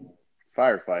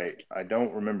firefight. I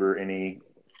don't remember any,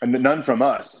 and none from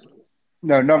us.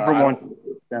 No, none from I one. don't-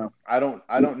 No. I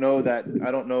don't know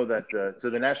that. So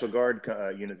the National Guard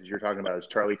unit that you're talking about is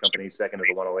Charlie Company, 2nd of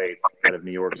the 108 out of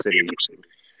New York City.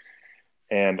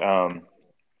 And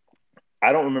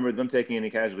I don't remember them taking any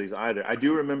casualties either. I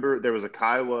do remember there was a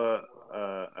Kiowa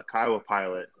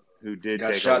pilot who did Got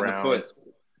take a shot in the round. foot.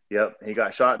 Yep, he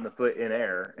got shot in the foot in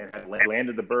air and had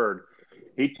landed the bird.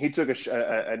 He took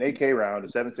an AK round, a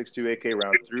 7.62 AK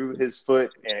round, through his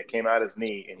foot, and it came out his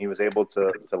knee, and he was able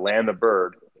to land the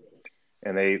bird,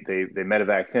 and they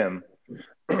medevaced him.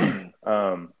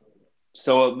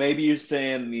 So maybe you're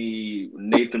saying the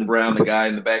Nathan Brown, the guy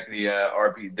in the back of the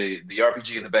the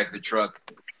RPG in the back of the truck,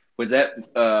 was that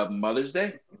Mother's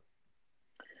Day?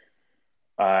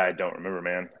 I don't remember,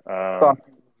 man. Thought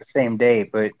it was the same day,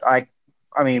 but I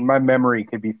mean, my memory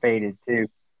could be faded too.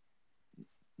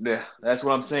 Yeah, that's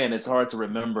what I'm saying. It's hard to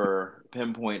remember,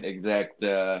 pinpoint exact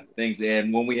things.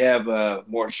 And when we have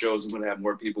more shows, we're gonna have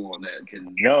more people on that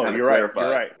can No, kind of you're right. clarify.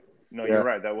 You're right. No, Yeah. you're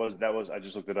right. That was. I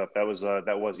just looked it up. That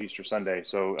was Easter Sunday.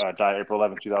 So died April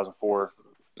 11th, 2004.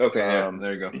 Okay, yeah,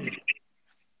 there you go.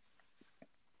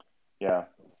 Yeah,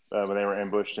 when they were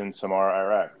ambushed in Samara,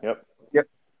 Iraq. Yep. Yep.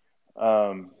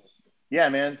 Yeah,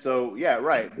 man. So yeah,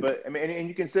 right. But I mean, and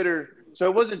you consider. So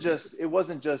it wasn't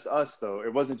just us though.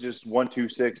 It wasn't just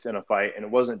 126 in a fight, and it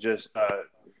wasn't just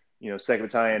 2nd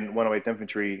Battalion 108th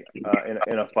Infantry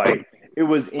in a fight. It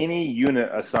was any unit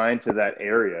assigned to that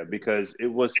area because it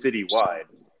was citywide.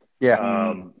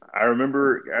 Yeah. I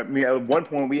remember. I mean, at one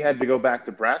point we had to go back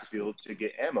to Brassfield to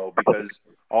get ammo because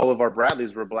all of our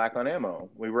Bradleys were black on ammo.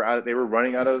 They were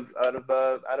running out of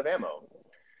ammo.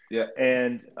 Yeah.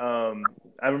 And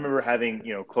I remember having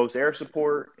close air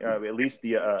support. At least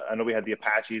I know we had the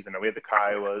Apaches. I know we had the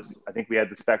Kiowas. I think we had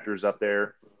the Spectres up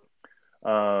there.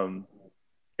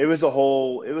 It was a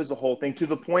whole thing, to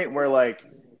the point where like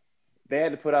they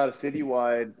had to put out a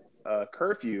citywide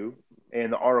curfew,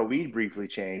 and the ROE briefly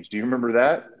changed. Do you remember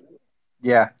that?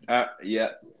 Yeah. Yeah.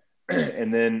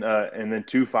 And then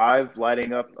 2-5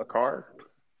 lighting up a car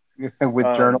With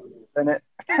journalists in it.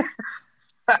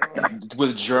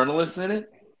 With journalists in it?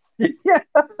 Yeah.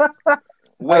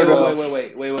 Wait.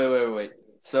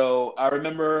 So I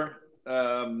remember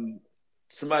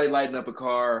somebody lighting up a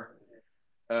car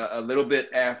a little bit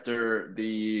after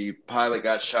the pilot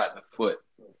got shot in the foot.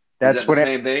 That's Is that the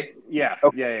same thing? Yeah.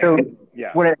 Okay, Yeah. so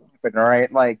Yeah. What happened, all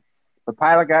right? Like the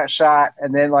pilot got shot,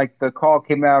 and then like the call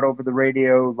came out over the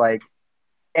radio, like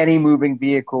any moving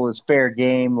vehicle is fair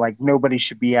game, like nobody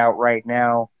should be out right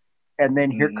now. And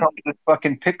then here comes this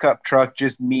fucking pickup truck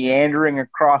just meandering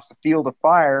across the field of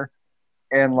fire,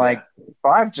 and like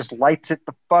 5 just lights it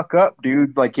the fuck up,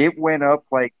 dude. Like it went up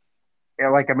like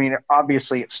I mean,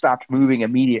 obviously it stopped moving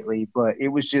immediately, but it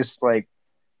was just like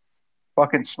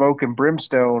fucking smoke and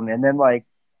brimstone. And then like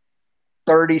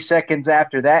 30 seconds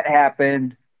after that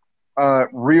happened,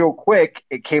 real quick,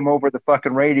 it came over the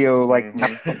fucking radio like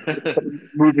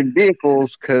moving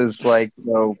vehicles because like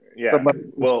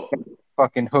somebody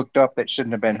fucking hooked up that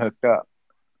shouldn't have been hooked up.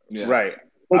 Yeah. Right.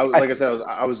 I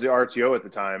was the RTO at the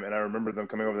time, and I remember them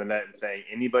coming over the net and saying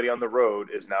anybody on the road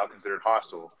is now considered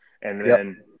hostile. And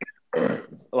then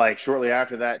like shortly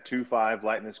after that, 2-5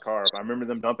 lighting this car up. I remember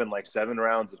them dumping like 7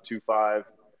 rounds of 2-5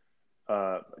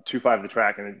 the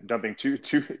track, and dumping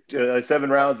 7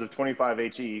 rounds of 25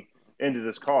 HE into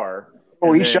this car.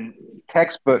 Oh, he shot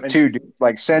textbook too, dude.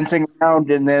 Like sensing round,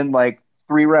 and then like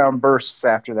 3-round bursts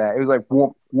after that. It was like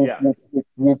whoop, whoop, whoop, whoop,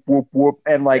 whoop, whoop, whoop,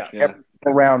 and like every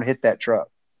round hit that truck.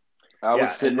 I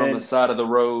was sitting on the side of the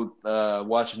road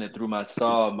watching it through my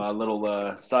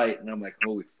little sight, and I'm like,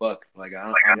 holy fuck. Like,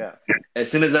 as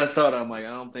soon as I saw it, I'm like,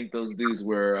 I don't think those dudes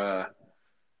were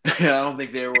I don't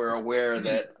think they were aware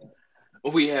that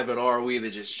we have an ROE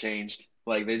that just changed.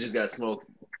 Like, they just got smoked.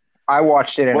 I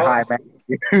watched it in high max.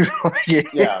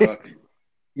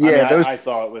 I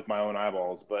saw it with my own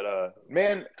eyeballs. But,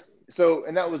 man,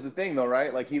 and that was the thing, though,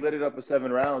 right? Like, he lit it up with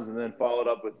 7 rounds and then followed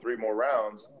up with 3 more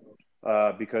rounds.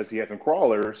 Because he had some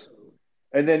crawlers,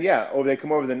 and then they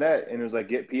come over the net, and it was like,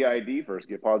 get PID first,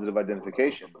 get positive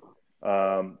identification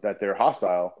that they're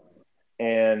hostile.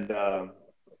 And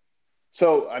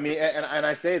so I mean, and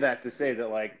I say that to say that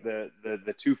like the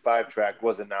 2-5 track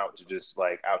wasn't out to just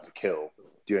like out to kill.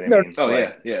 Do you know what I mean? Oh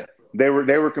like, yeah. They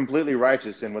were completely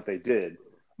righteous in what they did.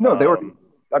 No, they were.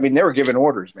 I mean, they were giving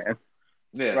orders, man.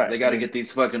 Yeah, right. They got to get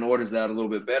these fucking orders out a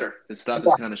little bit better to stop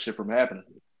this kind of shit from happening.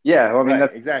 Yeah, well, I mean,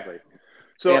 exactly.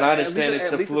 So, and I understand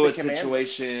it's a fluid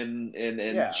situation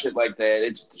and shit like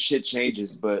that. Shit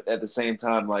changes, but at the same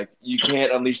time, like, you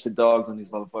can't unleash the dogs on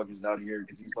these motherfuckers out here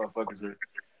because these motherfuckers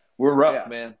we're rough,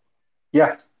 man.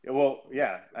 Yeah. Well,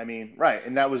 yeah. I mean, right,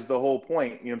 and that was the whole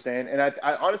point. You know what I'm saying? And I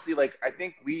honestly, like, I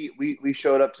think we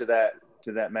showed up to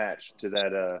that match, to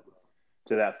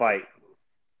that fight,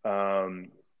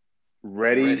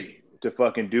 ready to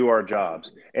fucking do our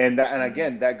jobs. And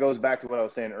again, that goes back to what I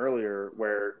was saying earlier,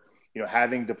 where,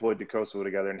 having deployed to Kosovo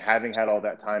together and having had all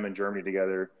that time in Germany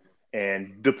together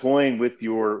and deploying with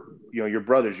your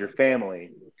brothers, your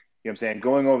family, what I'm saying,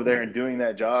 going over there and doing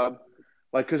that job,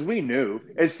 like, because we knew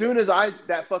as soon as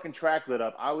that fucking track lit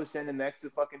up, I was standing next to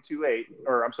fucking 2.8,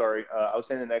 or I'm sorry, I was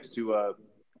standing next to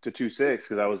 2.6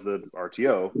 because I was the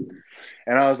RTO,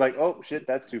 and I was like, oh shit,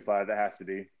 that's 2.5, that has to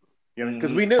be,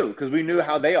 because we knew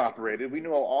how they operated, we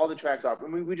knew how all the tracks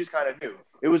operate. We just kind of knew.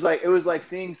 It was like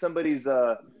seeing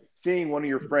seeing one of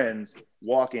your friends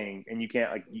walking, and you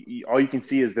can't all you can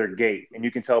see is their gait, and you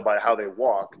can tell by how they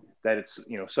walk that it's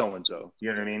so and so.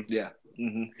 You know what I mean? Yeah.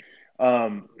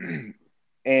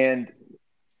 And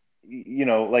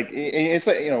it's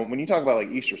like when you talk about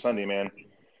like Easter Sunday, man,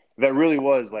 that really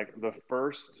was like the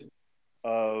first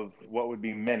of what would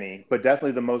be many, but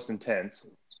definitely the most intense.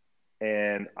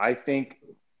 And I think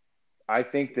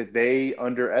that they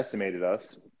underestimated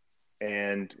us,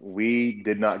 and we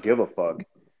did not give a fuck.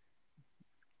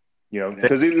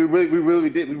 Because we really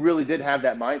did have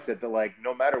that mindset that, like,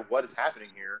 no matter what is happening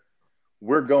here,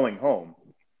 we're going home.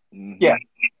 Yeah.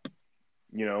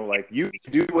 Like, you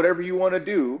do whatever you want to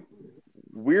do.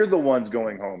 We're the ones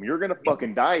going home. You're gonna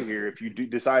fucking die here if you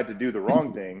decide to do the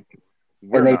wrong thing.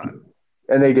 We're not.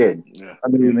 And they did. Yeah. I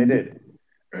mean, and they did.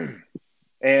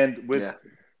 And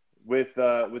with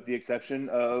the exception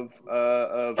of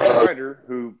Ryder,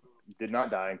 who did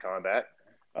not die in combat,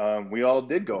 we all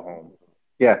did go home.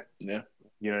 Yeah. Yeah.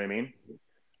 You know what I mean?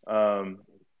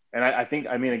 And I think,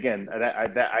 again,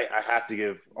 I have to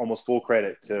give almost full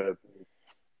credit to,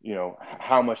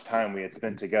 how much time we had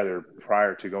spent together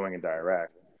prior to going into Iraq.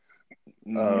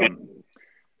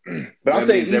 But I'll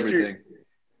say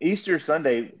Easter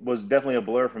Sunday was definitely a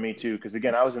blur for me too, because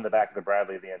again, I was in the back of the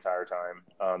Bradley the entire time.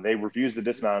 They refused to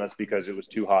dismount us because it was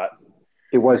too hot.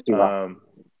 It was too hot.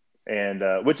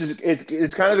 And which is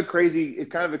it's kind of a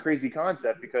crazy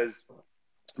concept, because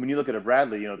when you look at a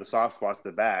Bradley, the soft spot's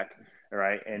the back,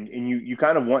 right? And you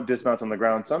kind of want dismounts on the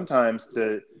ground sometimes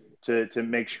to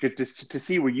make sure to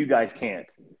see where you guys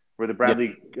can't, where the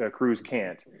Bradley crews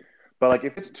can't. But like,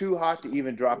 if it's too hot to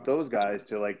even drop those guys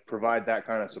to like provide that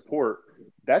kind of support,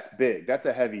 that's big. That's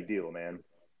a heavy deal, man.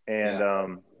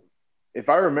 And if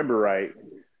I remember right,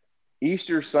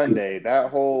 Easter Sunday, that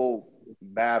whole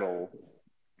battle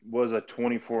was a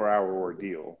 24-hour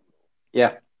ordeal.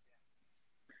 Yeah.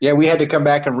 Yeah, we had to come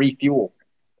back and refuel.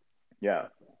 Yeah.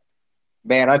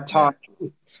 Man, I taught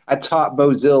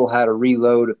Bozil how to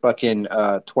reload a fucking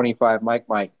 25 Mike,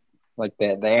 like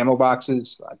the ammo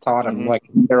boxes. I taught him like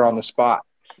there on the spot.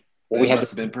 Well,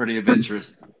 must have been pretty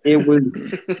adventurous. It was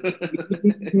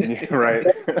right.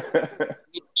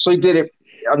 He actually did it.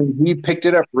 I mean, he picked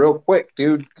it up real quick,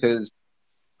 dude. Because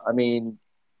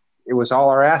it was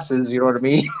all our asses. You know what I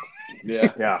mean?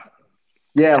 Yeah. Yeah.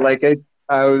 Yeah. Like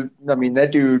that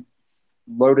dude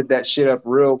loaded that shit up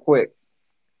real quick.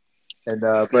 And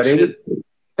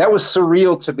that was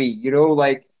surreal to me.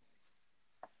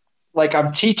 Like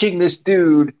I'm teaching this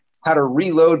dude how to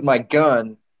reload my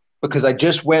gun because I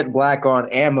just went black on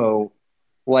ammo,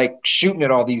 like shooting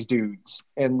at all these dudes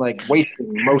and like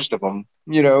wasting most of them,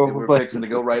 We're fixing to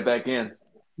go right back in.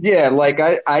 Yeah, like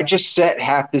I just set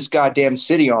half this goddamn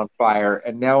city on fire,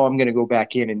 and now I'm going to go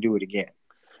back in and do it again.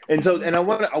 And I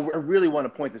really want to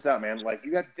point this out, man. Like,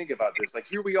 you have to think about this. Like,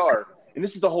 here we are, and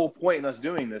this is the whole point in us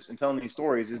doing this and telling these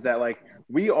stories, is that like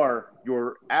we are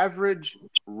your average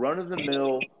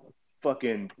run-of-the-mill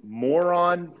fucking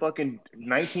moron, fucking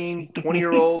 19,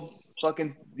 20-year-old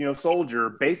fucking soldier,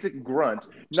 basic grunt.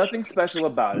 Nothing special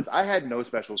about us. I had no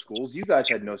special schools. You guys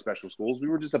had no special schools. We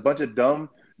were just a bunch of dumb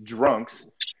drunks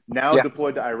now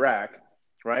deployed to Iraq,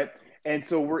 right? And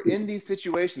so we're in these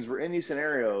situations, we're in these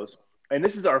scenarios, and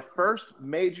this is our first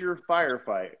major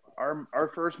firefight,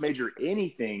 our first major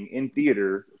anything in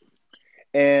theater.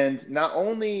 And not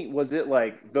only was it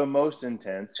like the most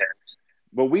intense,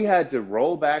 but we had to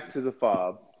roll back to the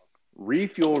FOB,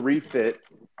 refuel, refit,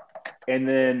 and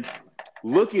then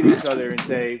look at each other and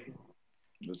say,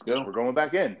 let's go. We're going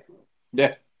back in.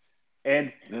 Yeah.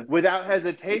 And without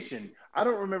hesitation, I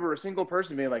don't remember a single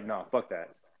person being like, "No, fuck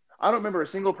that." I don't remember a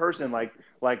single person like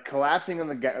collapsing on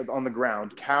the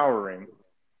ground, cowering.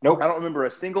 Nope. I don't remember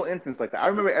a single instance like that. I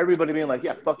remember everybody being like,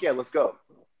 "Yeah, fuck yeah, let's go."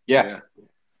 Yeah.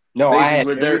 No,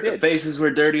 faces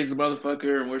were dirty as a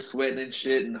motherfucker, and we're sweating and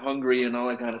shit and hungry and all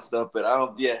that kind of stuff. But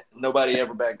nobody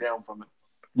ever backed down from it.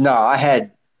 No, I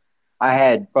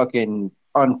had fucking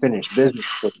unfinished business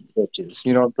with the bitches.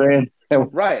 You know what I'm saying?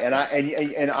 Right, and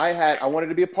I wanted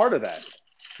to be a part of that.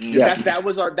 Yeah. That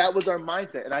was our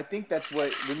mindset, and I think that's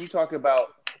what, when you talk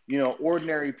about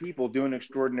ordinary people doing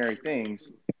extraordinary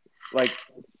things. Like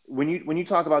when you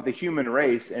talk about the human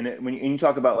race, and when you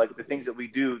talk about like the things that we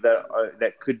do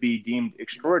that could be deemed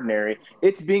extraordinary,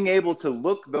 it's being able to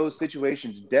look those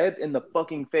situations dead in the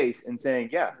fucking face and saying,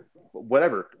 yeah,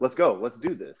 whatever, let's go, let's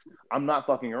do this. I'm not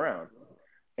fucking around.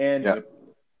 And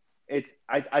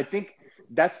I think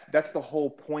that's the whole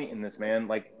point in this, man.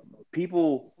 Like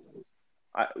people,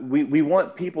 we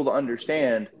want people to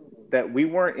understand that we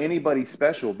weren't anybody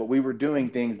special, but we were doing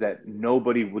things that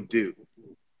nobody would do.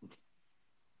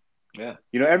 Yeah.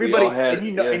 Everybody,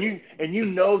 and you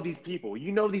know these people,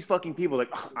 these fucking people, like,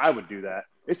 oh, I would do that.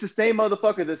 It's the same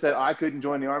motherfucker that said I couldn't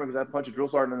join the army because I punched a drill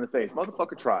sergeant in the face.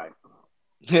 Motherfucker, try.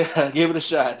 Yeah, give it a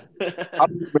shot.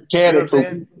 I'm a mechanic, but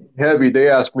heavy. They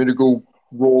asked me to go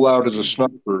roll out as a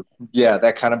sniper. Yeah,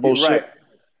 that kind of bullshit. Right.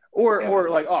 Or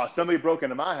like, oh, somebody broke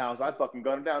into my house, I fucking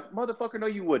gun him down. Motherfucker, no,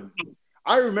 you wouldn't.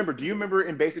 Do you remember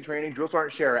in basic training, Drill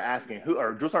Sergeant Shara asking,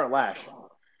 or Drill Sergeant Lash,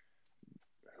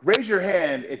 raise your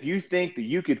hand if you think that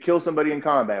you could kill somebody in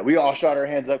combat. We all shot our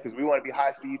hands up because we want to be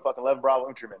high-speed fucking 11 Bravo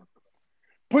infantrymen.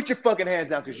 Put your fucking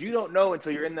hands down because you don't know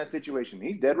until you're in that situation.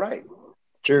 He's dead right.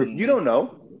 True. You don't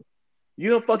know. You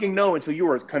don't fucking know until you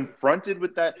are confronted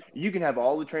with that. You can have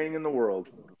all the training in the world,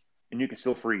 and you can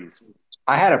still freeze.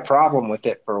 I had a problem with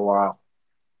it for a while.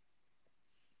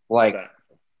 Like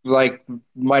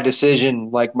my decision,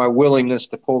 like my willingness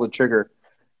to pull the trigger.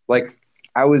 Like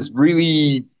I was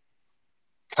really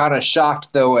kind of shocked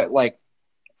though at like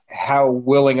how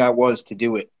willing I was to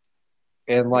do it.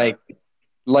 And like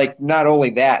not only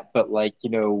that, but like,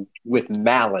 with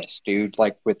malice, dude,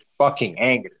 like with fucking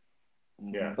anger.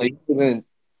 Yeah. Like even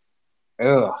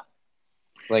like,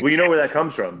 well, you know where that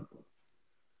comes from.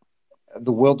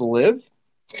 The will to live?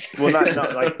 Well,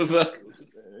 not like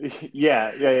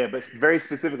yeah, but very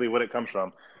specifically what it comes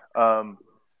from.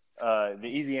 The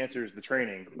easy answer is the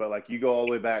training, but like you go all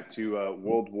the way back to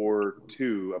World War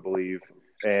II, I believe,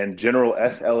 and General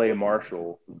S.L.A.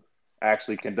 Marshall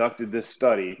actually conducted this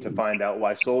study to find out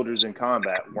why soldiers in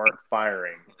combat weren't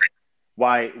firing,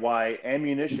 why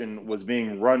ammunition was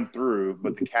being run through,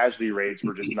 but the casualty rates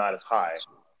were just not as high.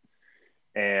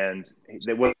 And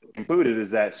what concluded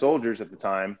is that soldiers at the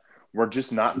time were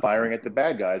just not firing at the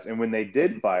bad guys. And when they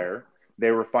did fire,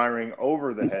 they were firing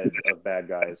over the heads of bad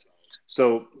guys.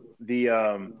 So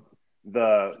the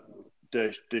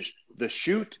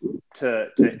shoot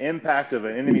to impact of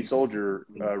an enemy soldier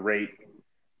rate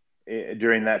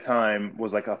during that time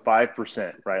was like a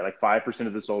 5%, right? Like 5%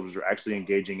 of the soldiers are actually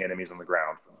engaging enemies on the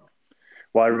ground,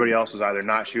 while everybody else was either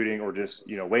not shooting or just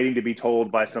waiting to be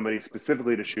told by somebody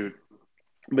specifically to shoot.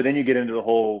 But then you get into the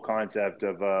whole concept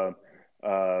of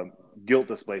guilt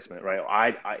displacement,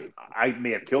 right? I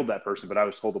may have killed that person, but I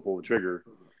was told to pull the trigger,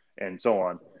 and so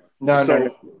on. No.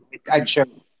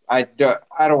 I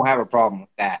don't have a problem with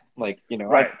that. Like,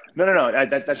 right? No. I'm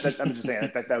just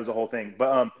saying that was the whole thing.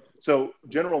 But so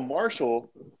General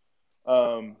Marshall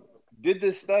did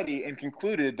this study and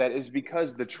concluded that is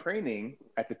because the training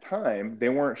at the time they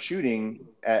weren't shooting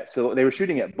they were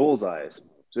shooting at bullseyes.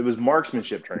 So it was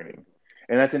marksmanship training.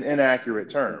 And that's an inaccurate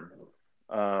term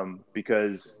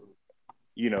because,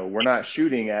 we're not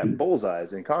shooting at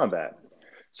bullseyes in combat.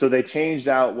 So they changed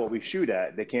out what we shoot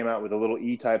at. They came out with the little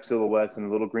E-type silhouettes and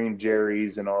the little green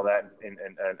Jerry's and all that, and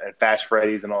Fast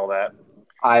Freddy's and all that.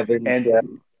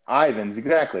 Ivans,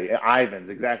 exactly.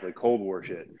 Cold War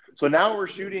shit. So now we're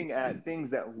shooting at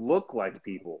things that look like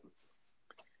people.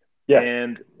 Yeah.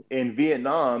 And in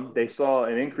Vietnam, they saw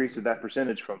an increase of that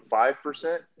percentage from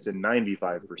 5% to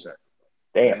 95%.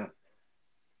 Damn.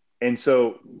 And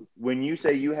so when you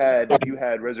say you had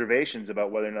reservations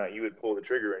about whether or not you would pull the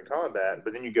trigger in combat,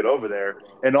 but then you get over there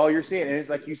and all you're seeing, and it's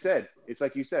like you said,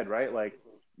 right? Like,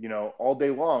 all day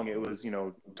long it was,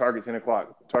 target 10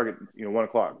 o'clock, target, 1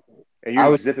 o'clock. And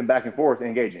you're zipping back and forth,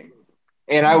 engaging.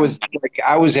 And I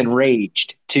was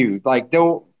enraged too. Like,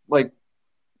 don't like.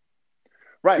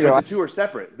 Right, but the two are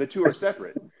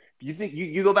separate. You think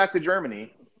you go back to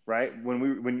Germany, right?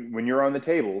 When you're on the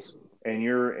tables and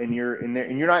you're in there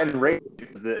and you're not enraged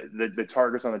because the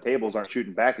targets on the tables aren't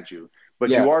shooting back at you, but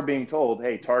you are being told,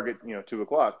 hey, target 2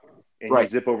 o'clock, and you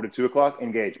zip over to 2 o'clock,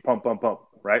 engage, pump,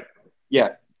 right?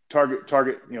 Yeah. Target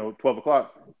 12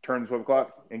 o'clock, turn 12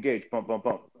 o'clock, engage, pump,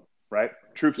 right?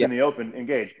 Troops in the open,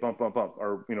 engage, pump,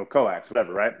 or coax,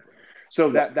 whatever, right?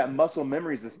 So that muscle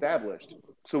memory is established.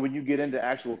 So when you get into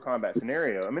actual combat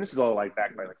scenario, I mean, this is all like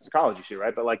backed by like psychology shit,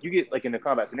 right? But like you get like in the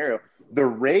combat scenario, the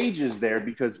rage is there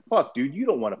because fuck, dude, you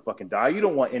don't want to fucking die. You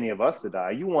don't want any of us to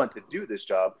die. You want to do this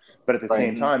job, but at the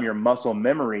same time, your muscle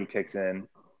memory kicks in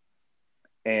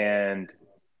and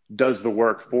does the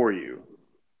work for you.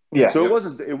 Yeah. So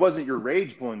it wasn't your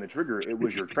rage pulling the trigger. It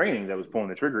was your training that was pulling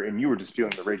the trigger, and you were just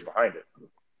feeling the rage behind it.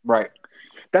 Right.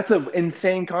 That's an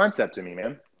insane concept to me,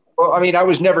 man. Well, I mean, I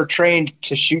was never trained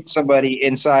to shoot somebody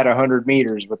inside 100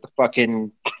 meters with the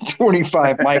fucking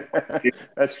 25 micro.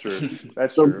 That's true.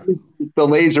 That's So true. the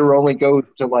laser only goes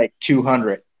to like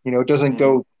 200. It doesn't Mm-hmm.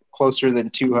 go closer than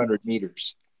 200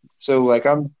 meters. So like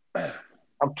I'm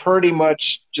pretty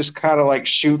much just kind of like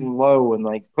shooting low and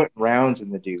like putting rounds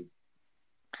in the dude.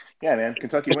 Yeah, man.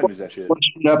 Kentucky Wind does that shit.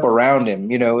 Pushing up around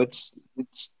him. It's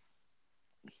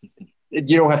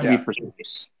you don't have to be precise.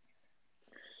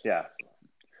 Yeah.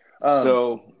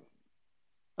 So,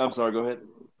 I'm sorry. Go ahead.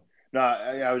 No,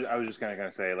 I was just kind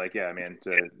of say like, yeah, man,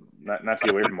 to not to get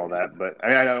away from all that, but I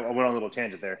mean, I went on a little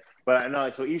tangent there, but I know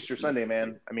like so Easter Sunday,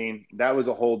 man. I mean, that was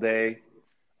a whole day.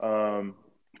 I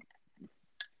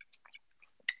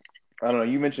don't know.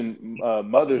 You mentioned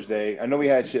Mother's Day. I know we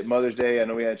had shit Mother's Day. I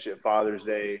know we had shit Father's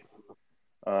Day.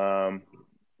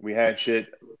 We had shit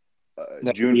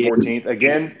June 14th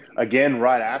again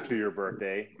right after your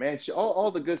birthday, man.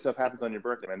 All the good stuff happens on your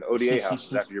birthday, man. The ODA house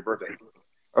was after your birthday.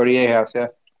 ODA house, yeah.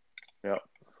 Yeah,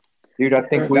 dude. I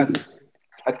think we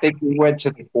went to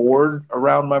the board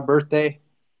around my birthday.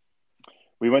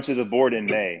 We went to the board in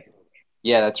May.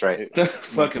 Yeah, that's right.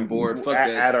 Fucking board. Fuck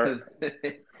at our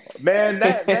man,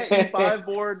 that E5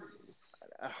 board.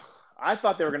 I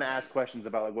thought they were going to ask questions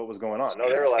about like what was going on. No,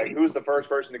 they were like, "Who's the first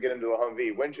person to get into a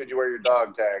Humvee? When should you wear your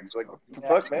dog tags?" Like,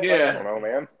 fuck, man. Yeah. Like, I don't know,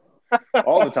 man.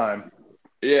 All the time.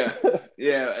 Yeah.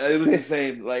 It was the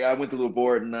same. Like I went to the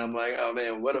board and I'm like, oh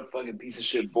man, what a fucking piece of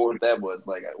shit board that was.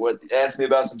 Like, what? Ask me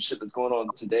about some shit that's going on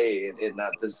today, and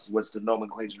not this. What's the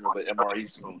nomenclature of an MRE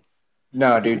spoon?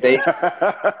 No, dude, they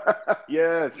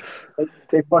yes.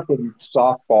 they fucking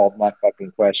softballed my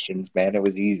fucking questions, man. It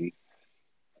was easy.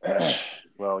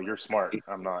 Well, you're smart.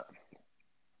 I'm not.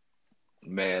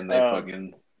 Man, they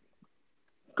fucking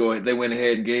go ahead. They went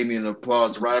ahead and gave me an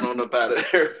applause right on up out of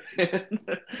there.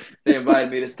 They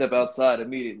invited me to step outside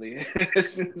immediately.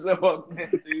 As soon as I walked in,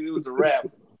 dude, it was a wrap.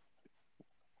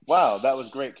 Wow, that was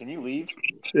great. Can you leave?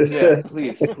 Yeah,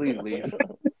 please leave.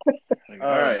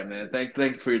 All right, man.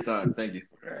 Thanks for your time. Thank you.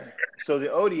 So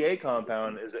the ODA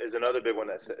compound is another big one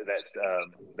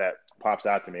that pops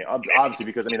out to me. Obviously,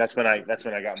 because I mean that's when I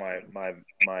got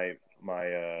my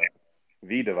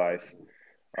V device,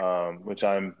 which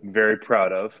I'm very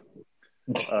proud of.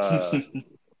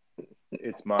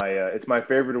 It's my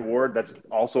favorite award. That's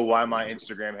also why my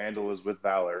Instagram handle is with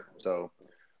Valor. So,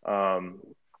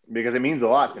 because it means a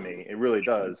lot to me. It really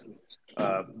does.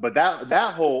 But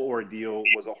that whole ordeal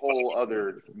was a whole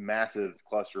other massive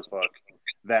clusterfuck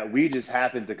that we just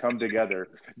happened to come together.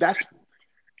 That's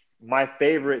my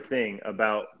favorite thing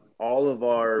about all of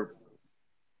our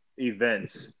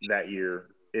events that year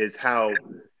is how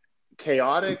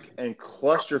chaotic and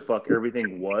clusterfuck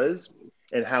everything was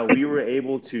and how we were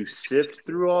able to sift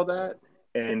through all that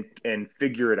and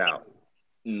figure it out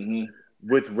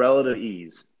with relative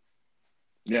ease.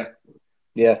 Yeah.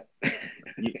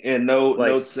 And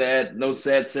no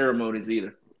sad ceremonies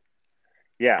either.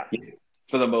 Yeah.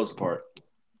 For the most part.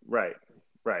 Right.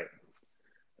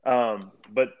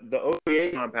 But the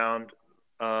ODA compound,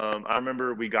 I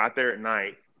remember we got there at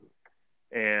night,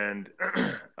 and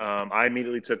I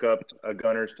immediately took up a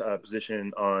gunner's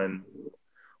position on,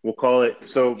 we'll call it,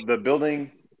 so the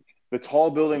tall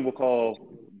building we'll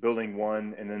call building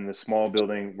 1, and then the small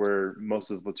building where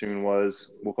most of the platoon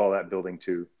was, we'll call that building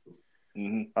 2.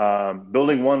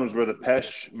 Building 1 was where the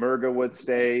Pesh Murga would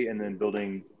stay, and then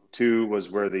building 2 was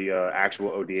where the actual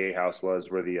ODA house was,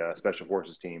 where the Special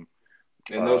Forces team.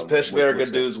 And those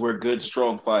Peshmerga dudes were good,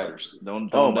 strong fighters.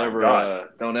 Don't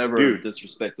ever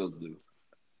disrespect those dudes.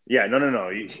 Yeah, no.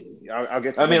 I'll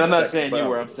get to I'm not saying you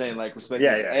were. I'm saying like respect.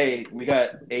 Yeah. Hey, we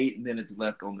got 8 minutes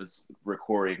left on this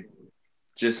recording.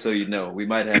 Just so you know, we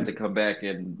might have to come back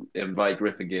and invite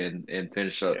Griff again and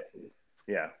finish up.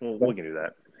 Yeah, we can do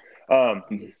that.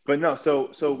 But no,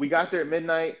 so we got there at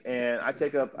midnight, and I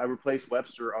replaced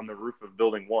Webster on the roof of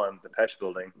building 1, the Pesh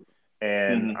building,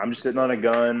 and I'm just sitting on a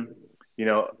gun.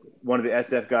 One of the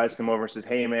SF guys come over and says,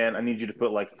 "Hey man, I need you to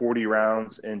put like 40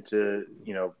 rounds into,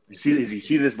 you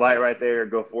see this light right there,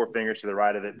 go 4 fingers to the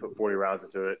right of it, put 40 rounds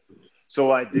into it."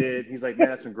 So I did. He's like, "Man,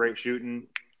 that's some great shooting."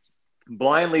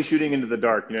 Blindly shooting into the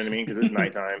dark, you know what I mean? Because it's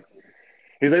nighttime.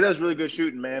 He's like, "That was really good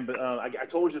shooting, man, but I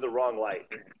told you the wrong light."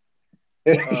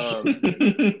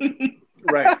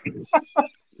 Right.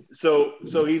 So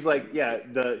he's like, "Yeah,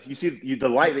 you see the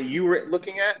light that you were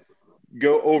looking at,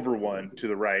 go over 1 to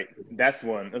the right. That's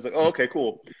 1." I was like, "Oh, okay,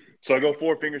 cool." So I go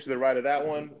 4 fingers to the right of that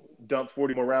one, dump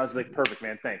 40 more rounds. He's like, "Perfect,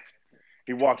 man, thanks."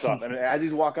 He walks off, and as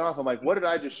he's walking off, I'm like, "What did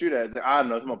I just shoot at?" He's like, I don't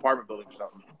know, some apartment building or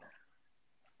something.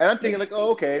 And I'm thinking like,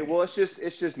 "Oh, okay, well, it's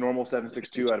just normal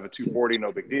 7.62 out of a 240,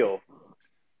 no big deal."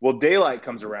 Well, daylight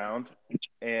comes around,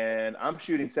 and I'm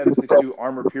shooting 7.62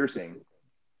 armor piercing.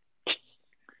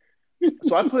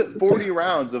 So I put 40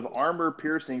 rounds of armor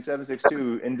piercing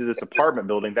 7.62 into this apartment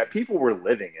building that people were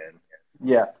living in.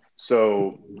 Yeah.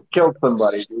 So Killed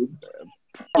somebody, dude.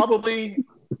 probably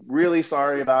really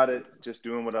sorry about it, just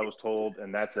doing what I was told,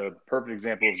 and that's a perfect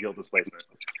example of guilt displacement.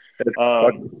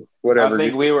 Whatever. I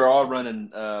think dude. we were all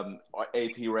running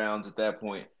AP rounds at that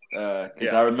point. Because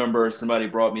Yeah. I remember somebody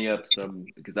brought me up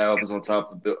because I was on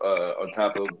top of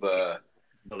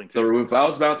Building the two. roof. I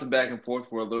was bouncing back and forth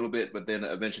for a little bit, but then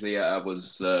eventually I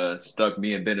was stuck.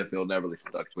 Me and Benefield never really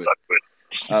stuck, but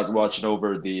I was watching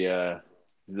over the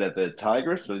is that the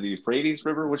Tigris or the Euphrates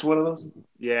River? Which one of those?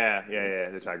 Yeah,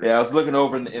 the Tigris. Yeah, I was looking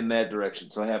over in that direction,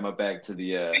 so I had my back to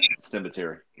the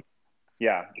cemetery.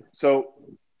 Yeah. So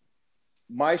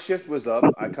my shift was up.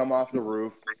 I come off the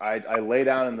roof. I lay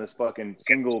down in this fucking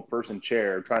single person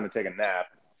chair trying to take a nap.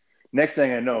 Next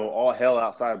thing I know, all hell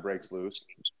outside breaks loose.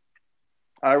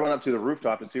 I run up to the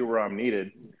rooftop and see where I'm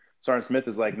needed. Sergeant Smith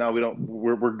is like, "No, we don't.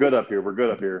 We're good up here. We're good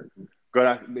up here.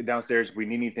 Go downstairs. If we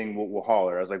need anything, we'll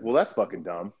holler." I was like, "Well, that's fucking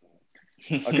dumb."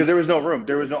 Because there was no room.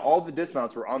 All the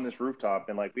dismounts were on this rooftop,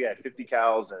 and like we had 50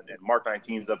 cals and Mark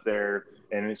 19s up there,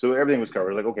 and so everything was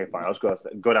covered. Like, okay, fine, let's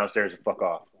go downstairs and fuck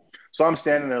off. So I'm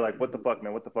standing there like, what the fuck,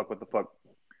 man? What the fuck?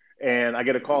 And I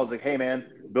get a call. It's like, hey, man,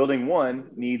 building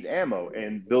 1 needs ammo,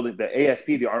 and building the ASP,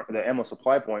 the ammo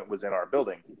supply point, was in our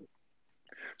building.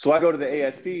 So I go to the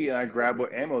ASP and I grab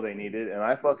what ammo they needed, and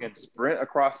I fucking sprint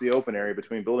across the open area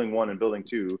between building 1 and building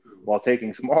 2 while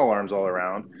taking small arms all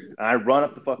around. And I run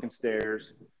up the fucking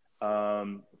stairs,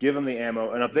 give them the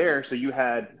ammo. And up there, so you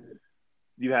had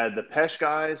the PESH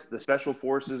guys, the Special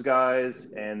Forces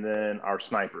guys, and then our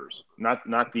snipers. Not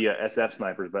the SF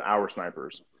snipers, but our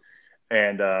snipers.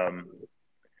 And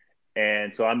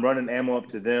so I'm running ammo up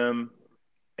to them.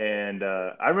 And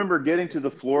I remember getting to the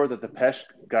floor that the PESH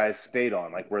guys stayed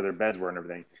on, like where their beds were and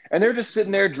everything. And they're just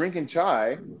sitting there drinking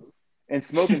chai and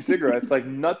smoking cigarettes like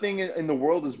nothing in the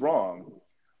world is wrong.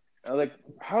 And I was like,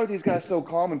 how are these guys so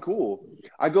calm and cool?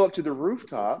 I go up to the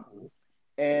rooftop,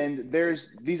 and there's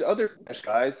these other PESH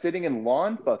guys sitting in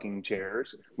lawn fucking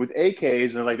chairs with AKs,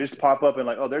 and they're like, just pop up and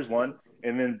like, oh, there's one.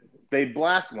 And then they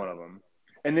blast one of them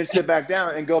and then sit back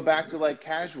down and go back to like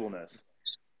casualness.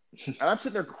 And I'm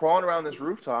sitting there crawling around this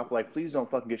rooftop like, please don't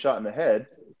fucking get shot in the head.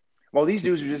 While these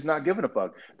dudes are just not giving a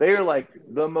fuck. They are like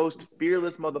the most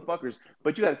fearless motherfuckers.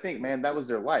 But you got to think, man, that was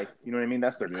their life. You know what I mean?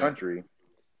 That's their country.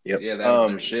 Yep. Yeah, that was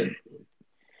their shit.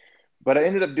 But I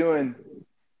ended up doing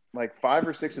like 5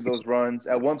 or 6 of those runs.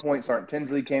 At one point, Sergeant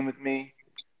Tinsley came with me.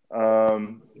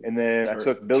 And then I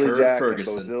took Billy Jack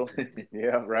Ferguson. and Bozil.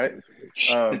 Yeah, right.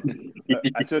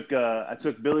 I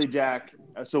took Billy Jack.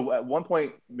 So at one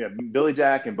point, Billy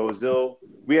Jack and Bozil,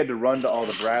 we had to run to all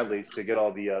the Bradleys to get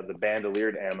all the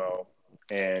bandoliered ammo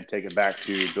and take it back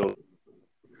to Bill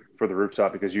for the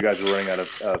rooftop because you guys were running out of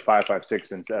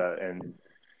 5.56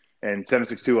 and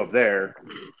 7.62 up there.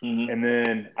 Mm-hmm. And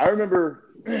then I remember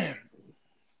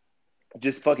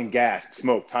just fucking gassed,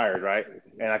 smoked, tired, right?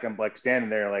 And I'm like standing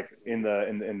there like in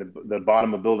the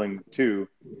bottom of building 2,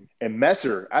 and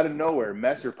Messer out of nowhere,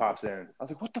 Messer pops in. I was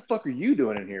like, "What the fuck are you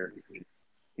doing in here?"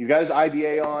 He's got his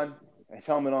IDA on, his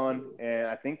helmet on, and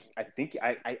I think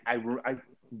I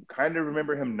kind of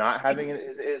remember him not having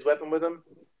his weapon with him.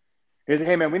 He's like,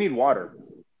 "Hey man, we need water."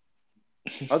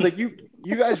 I was like, "You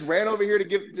guys ran over here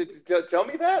to tell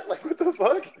me that? Like, what the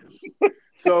fuck?"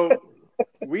 So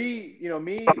we,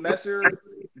 me, Messer,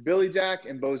 Billy Jack,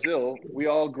 and Bozil, we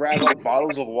all grab up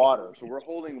bottles of water. So we're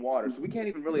holding water. So we can't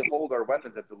even really hold our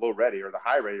weapons at the low ready or the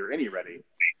high ready or any ready.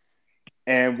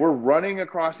 And we're running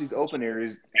across these open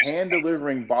areas, hand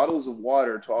delivering bottles of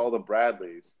water to all the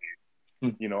Bradleys,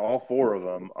 all 4 of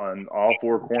them on all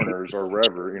 4 corners or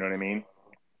wherever, you know what I mean?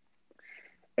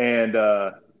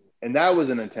 And that was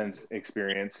an intense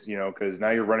experience, because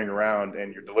now you're running around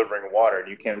and you're delivering water and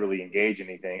you can't really engage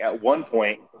anything. At one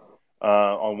point,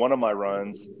 on one of my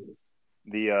runs,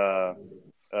 a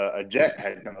jet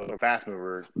had come, a fast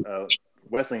mover.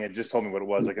 Wesling had just told me what it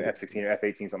was, like an F-16 or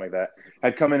F-18, something like that,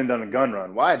 had come in and done a gun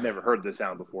run. Well, I had never heard this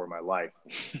sound before in my life.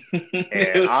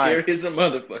 It was scary as a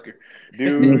motherfucker.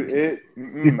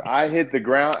 Dude, I hit the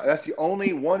ground. That's the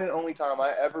one and only time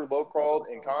I ever low crawled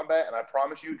in combat, and I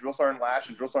promise you, Drill Sergeant Lash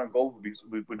and Drill Sergeant Gold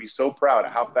would be so proud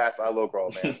of how fast I low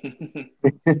crawled, man.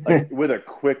 Like, with a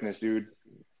quickness, dude.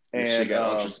 And shit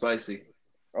got ultra spicy.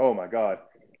 Oh my god!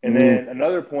 And then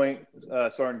another point,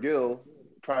 Sergeant Gill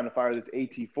trying to fire this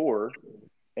AT-4,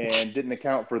 and didn't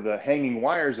account for the hanging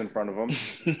wires in front of them.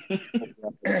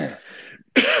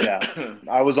 Yeah,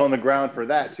 I was on the ground for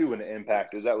that too when it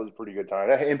impacted. That was a pretty good time.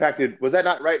 That impacted. Was that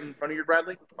not right in front of you,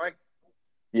 Bradley, Mike?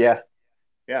 Yeah,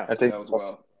 Yeah. I think That was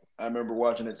wild. I remember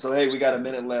watching it. So hey, we got a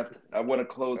minute left. I want to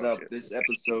close out shit. this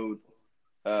episode.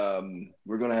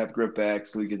 We're gonna have Grip back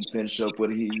so he can finish up what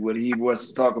he wants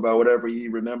to talk about, whatever he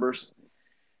remembers.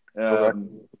 Okay.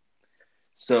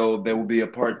 So there will be a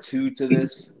part 2 to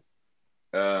this.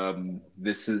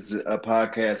 This is a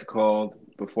podcast called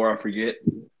Before I Forget.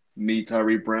 Me,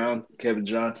 Tyree Brown, Kevin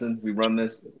Johnson. We run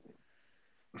this.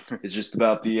 It's just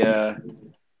about the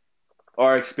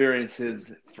our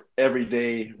experiences for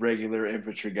everyday, regular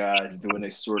infantry guys doing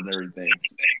extraordinary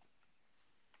things.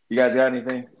 You guys got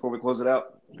anything before we close it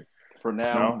out? For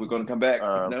now, No. we're going to come back.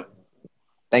 No.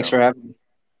 Thanks for having me.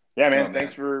 Yeah, man. Oh, man.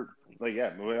 Thanks for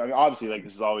yeah. I mean, obviously,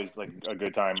 this is always a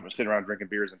good time. We're sitting around drinking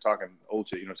beers and talking old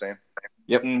shit. You know what I'm saying?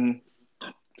 Yep. Mm-hmm.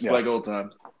 It's Yeah. like old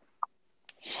times.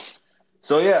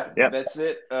 So yeah, Yep. that's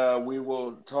it. We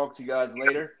will talk to you guys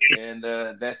later, and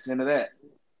that's the end of that.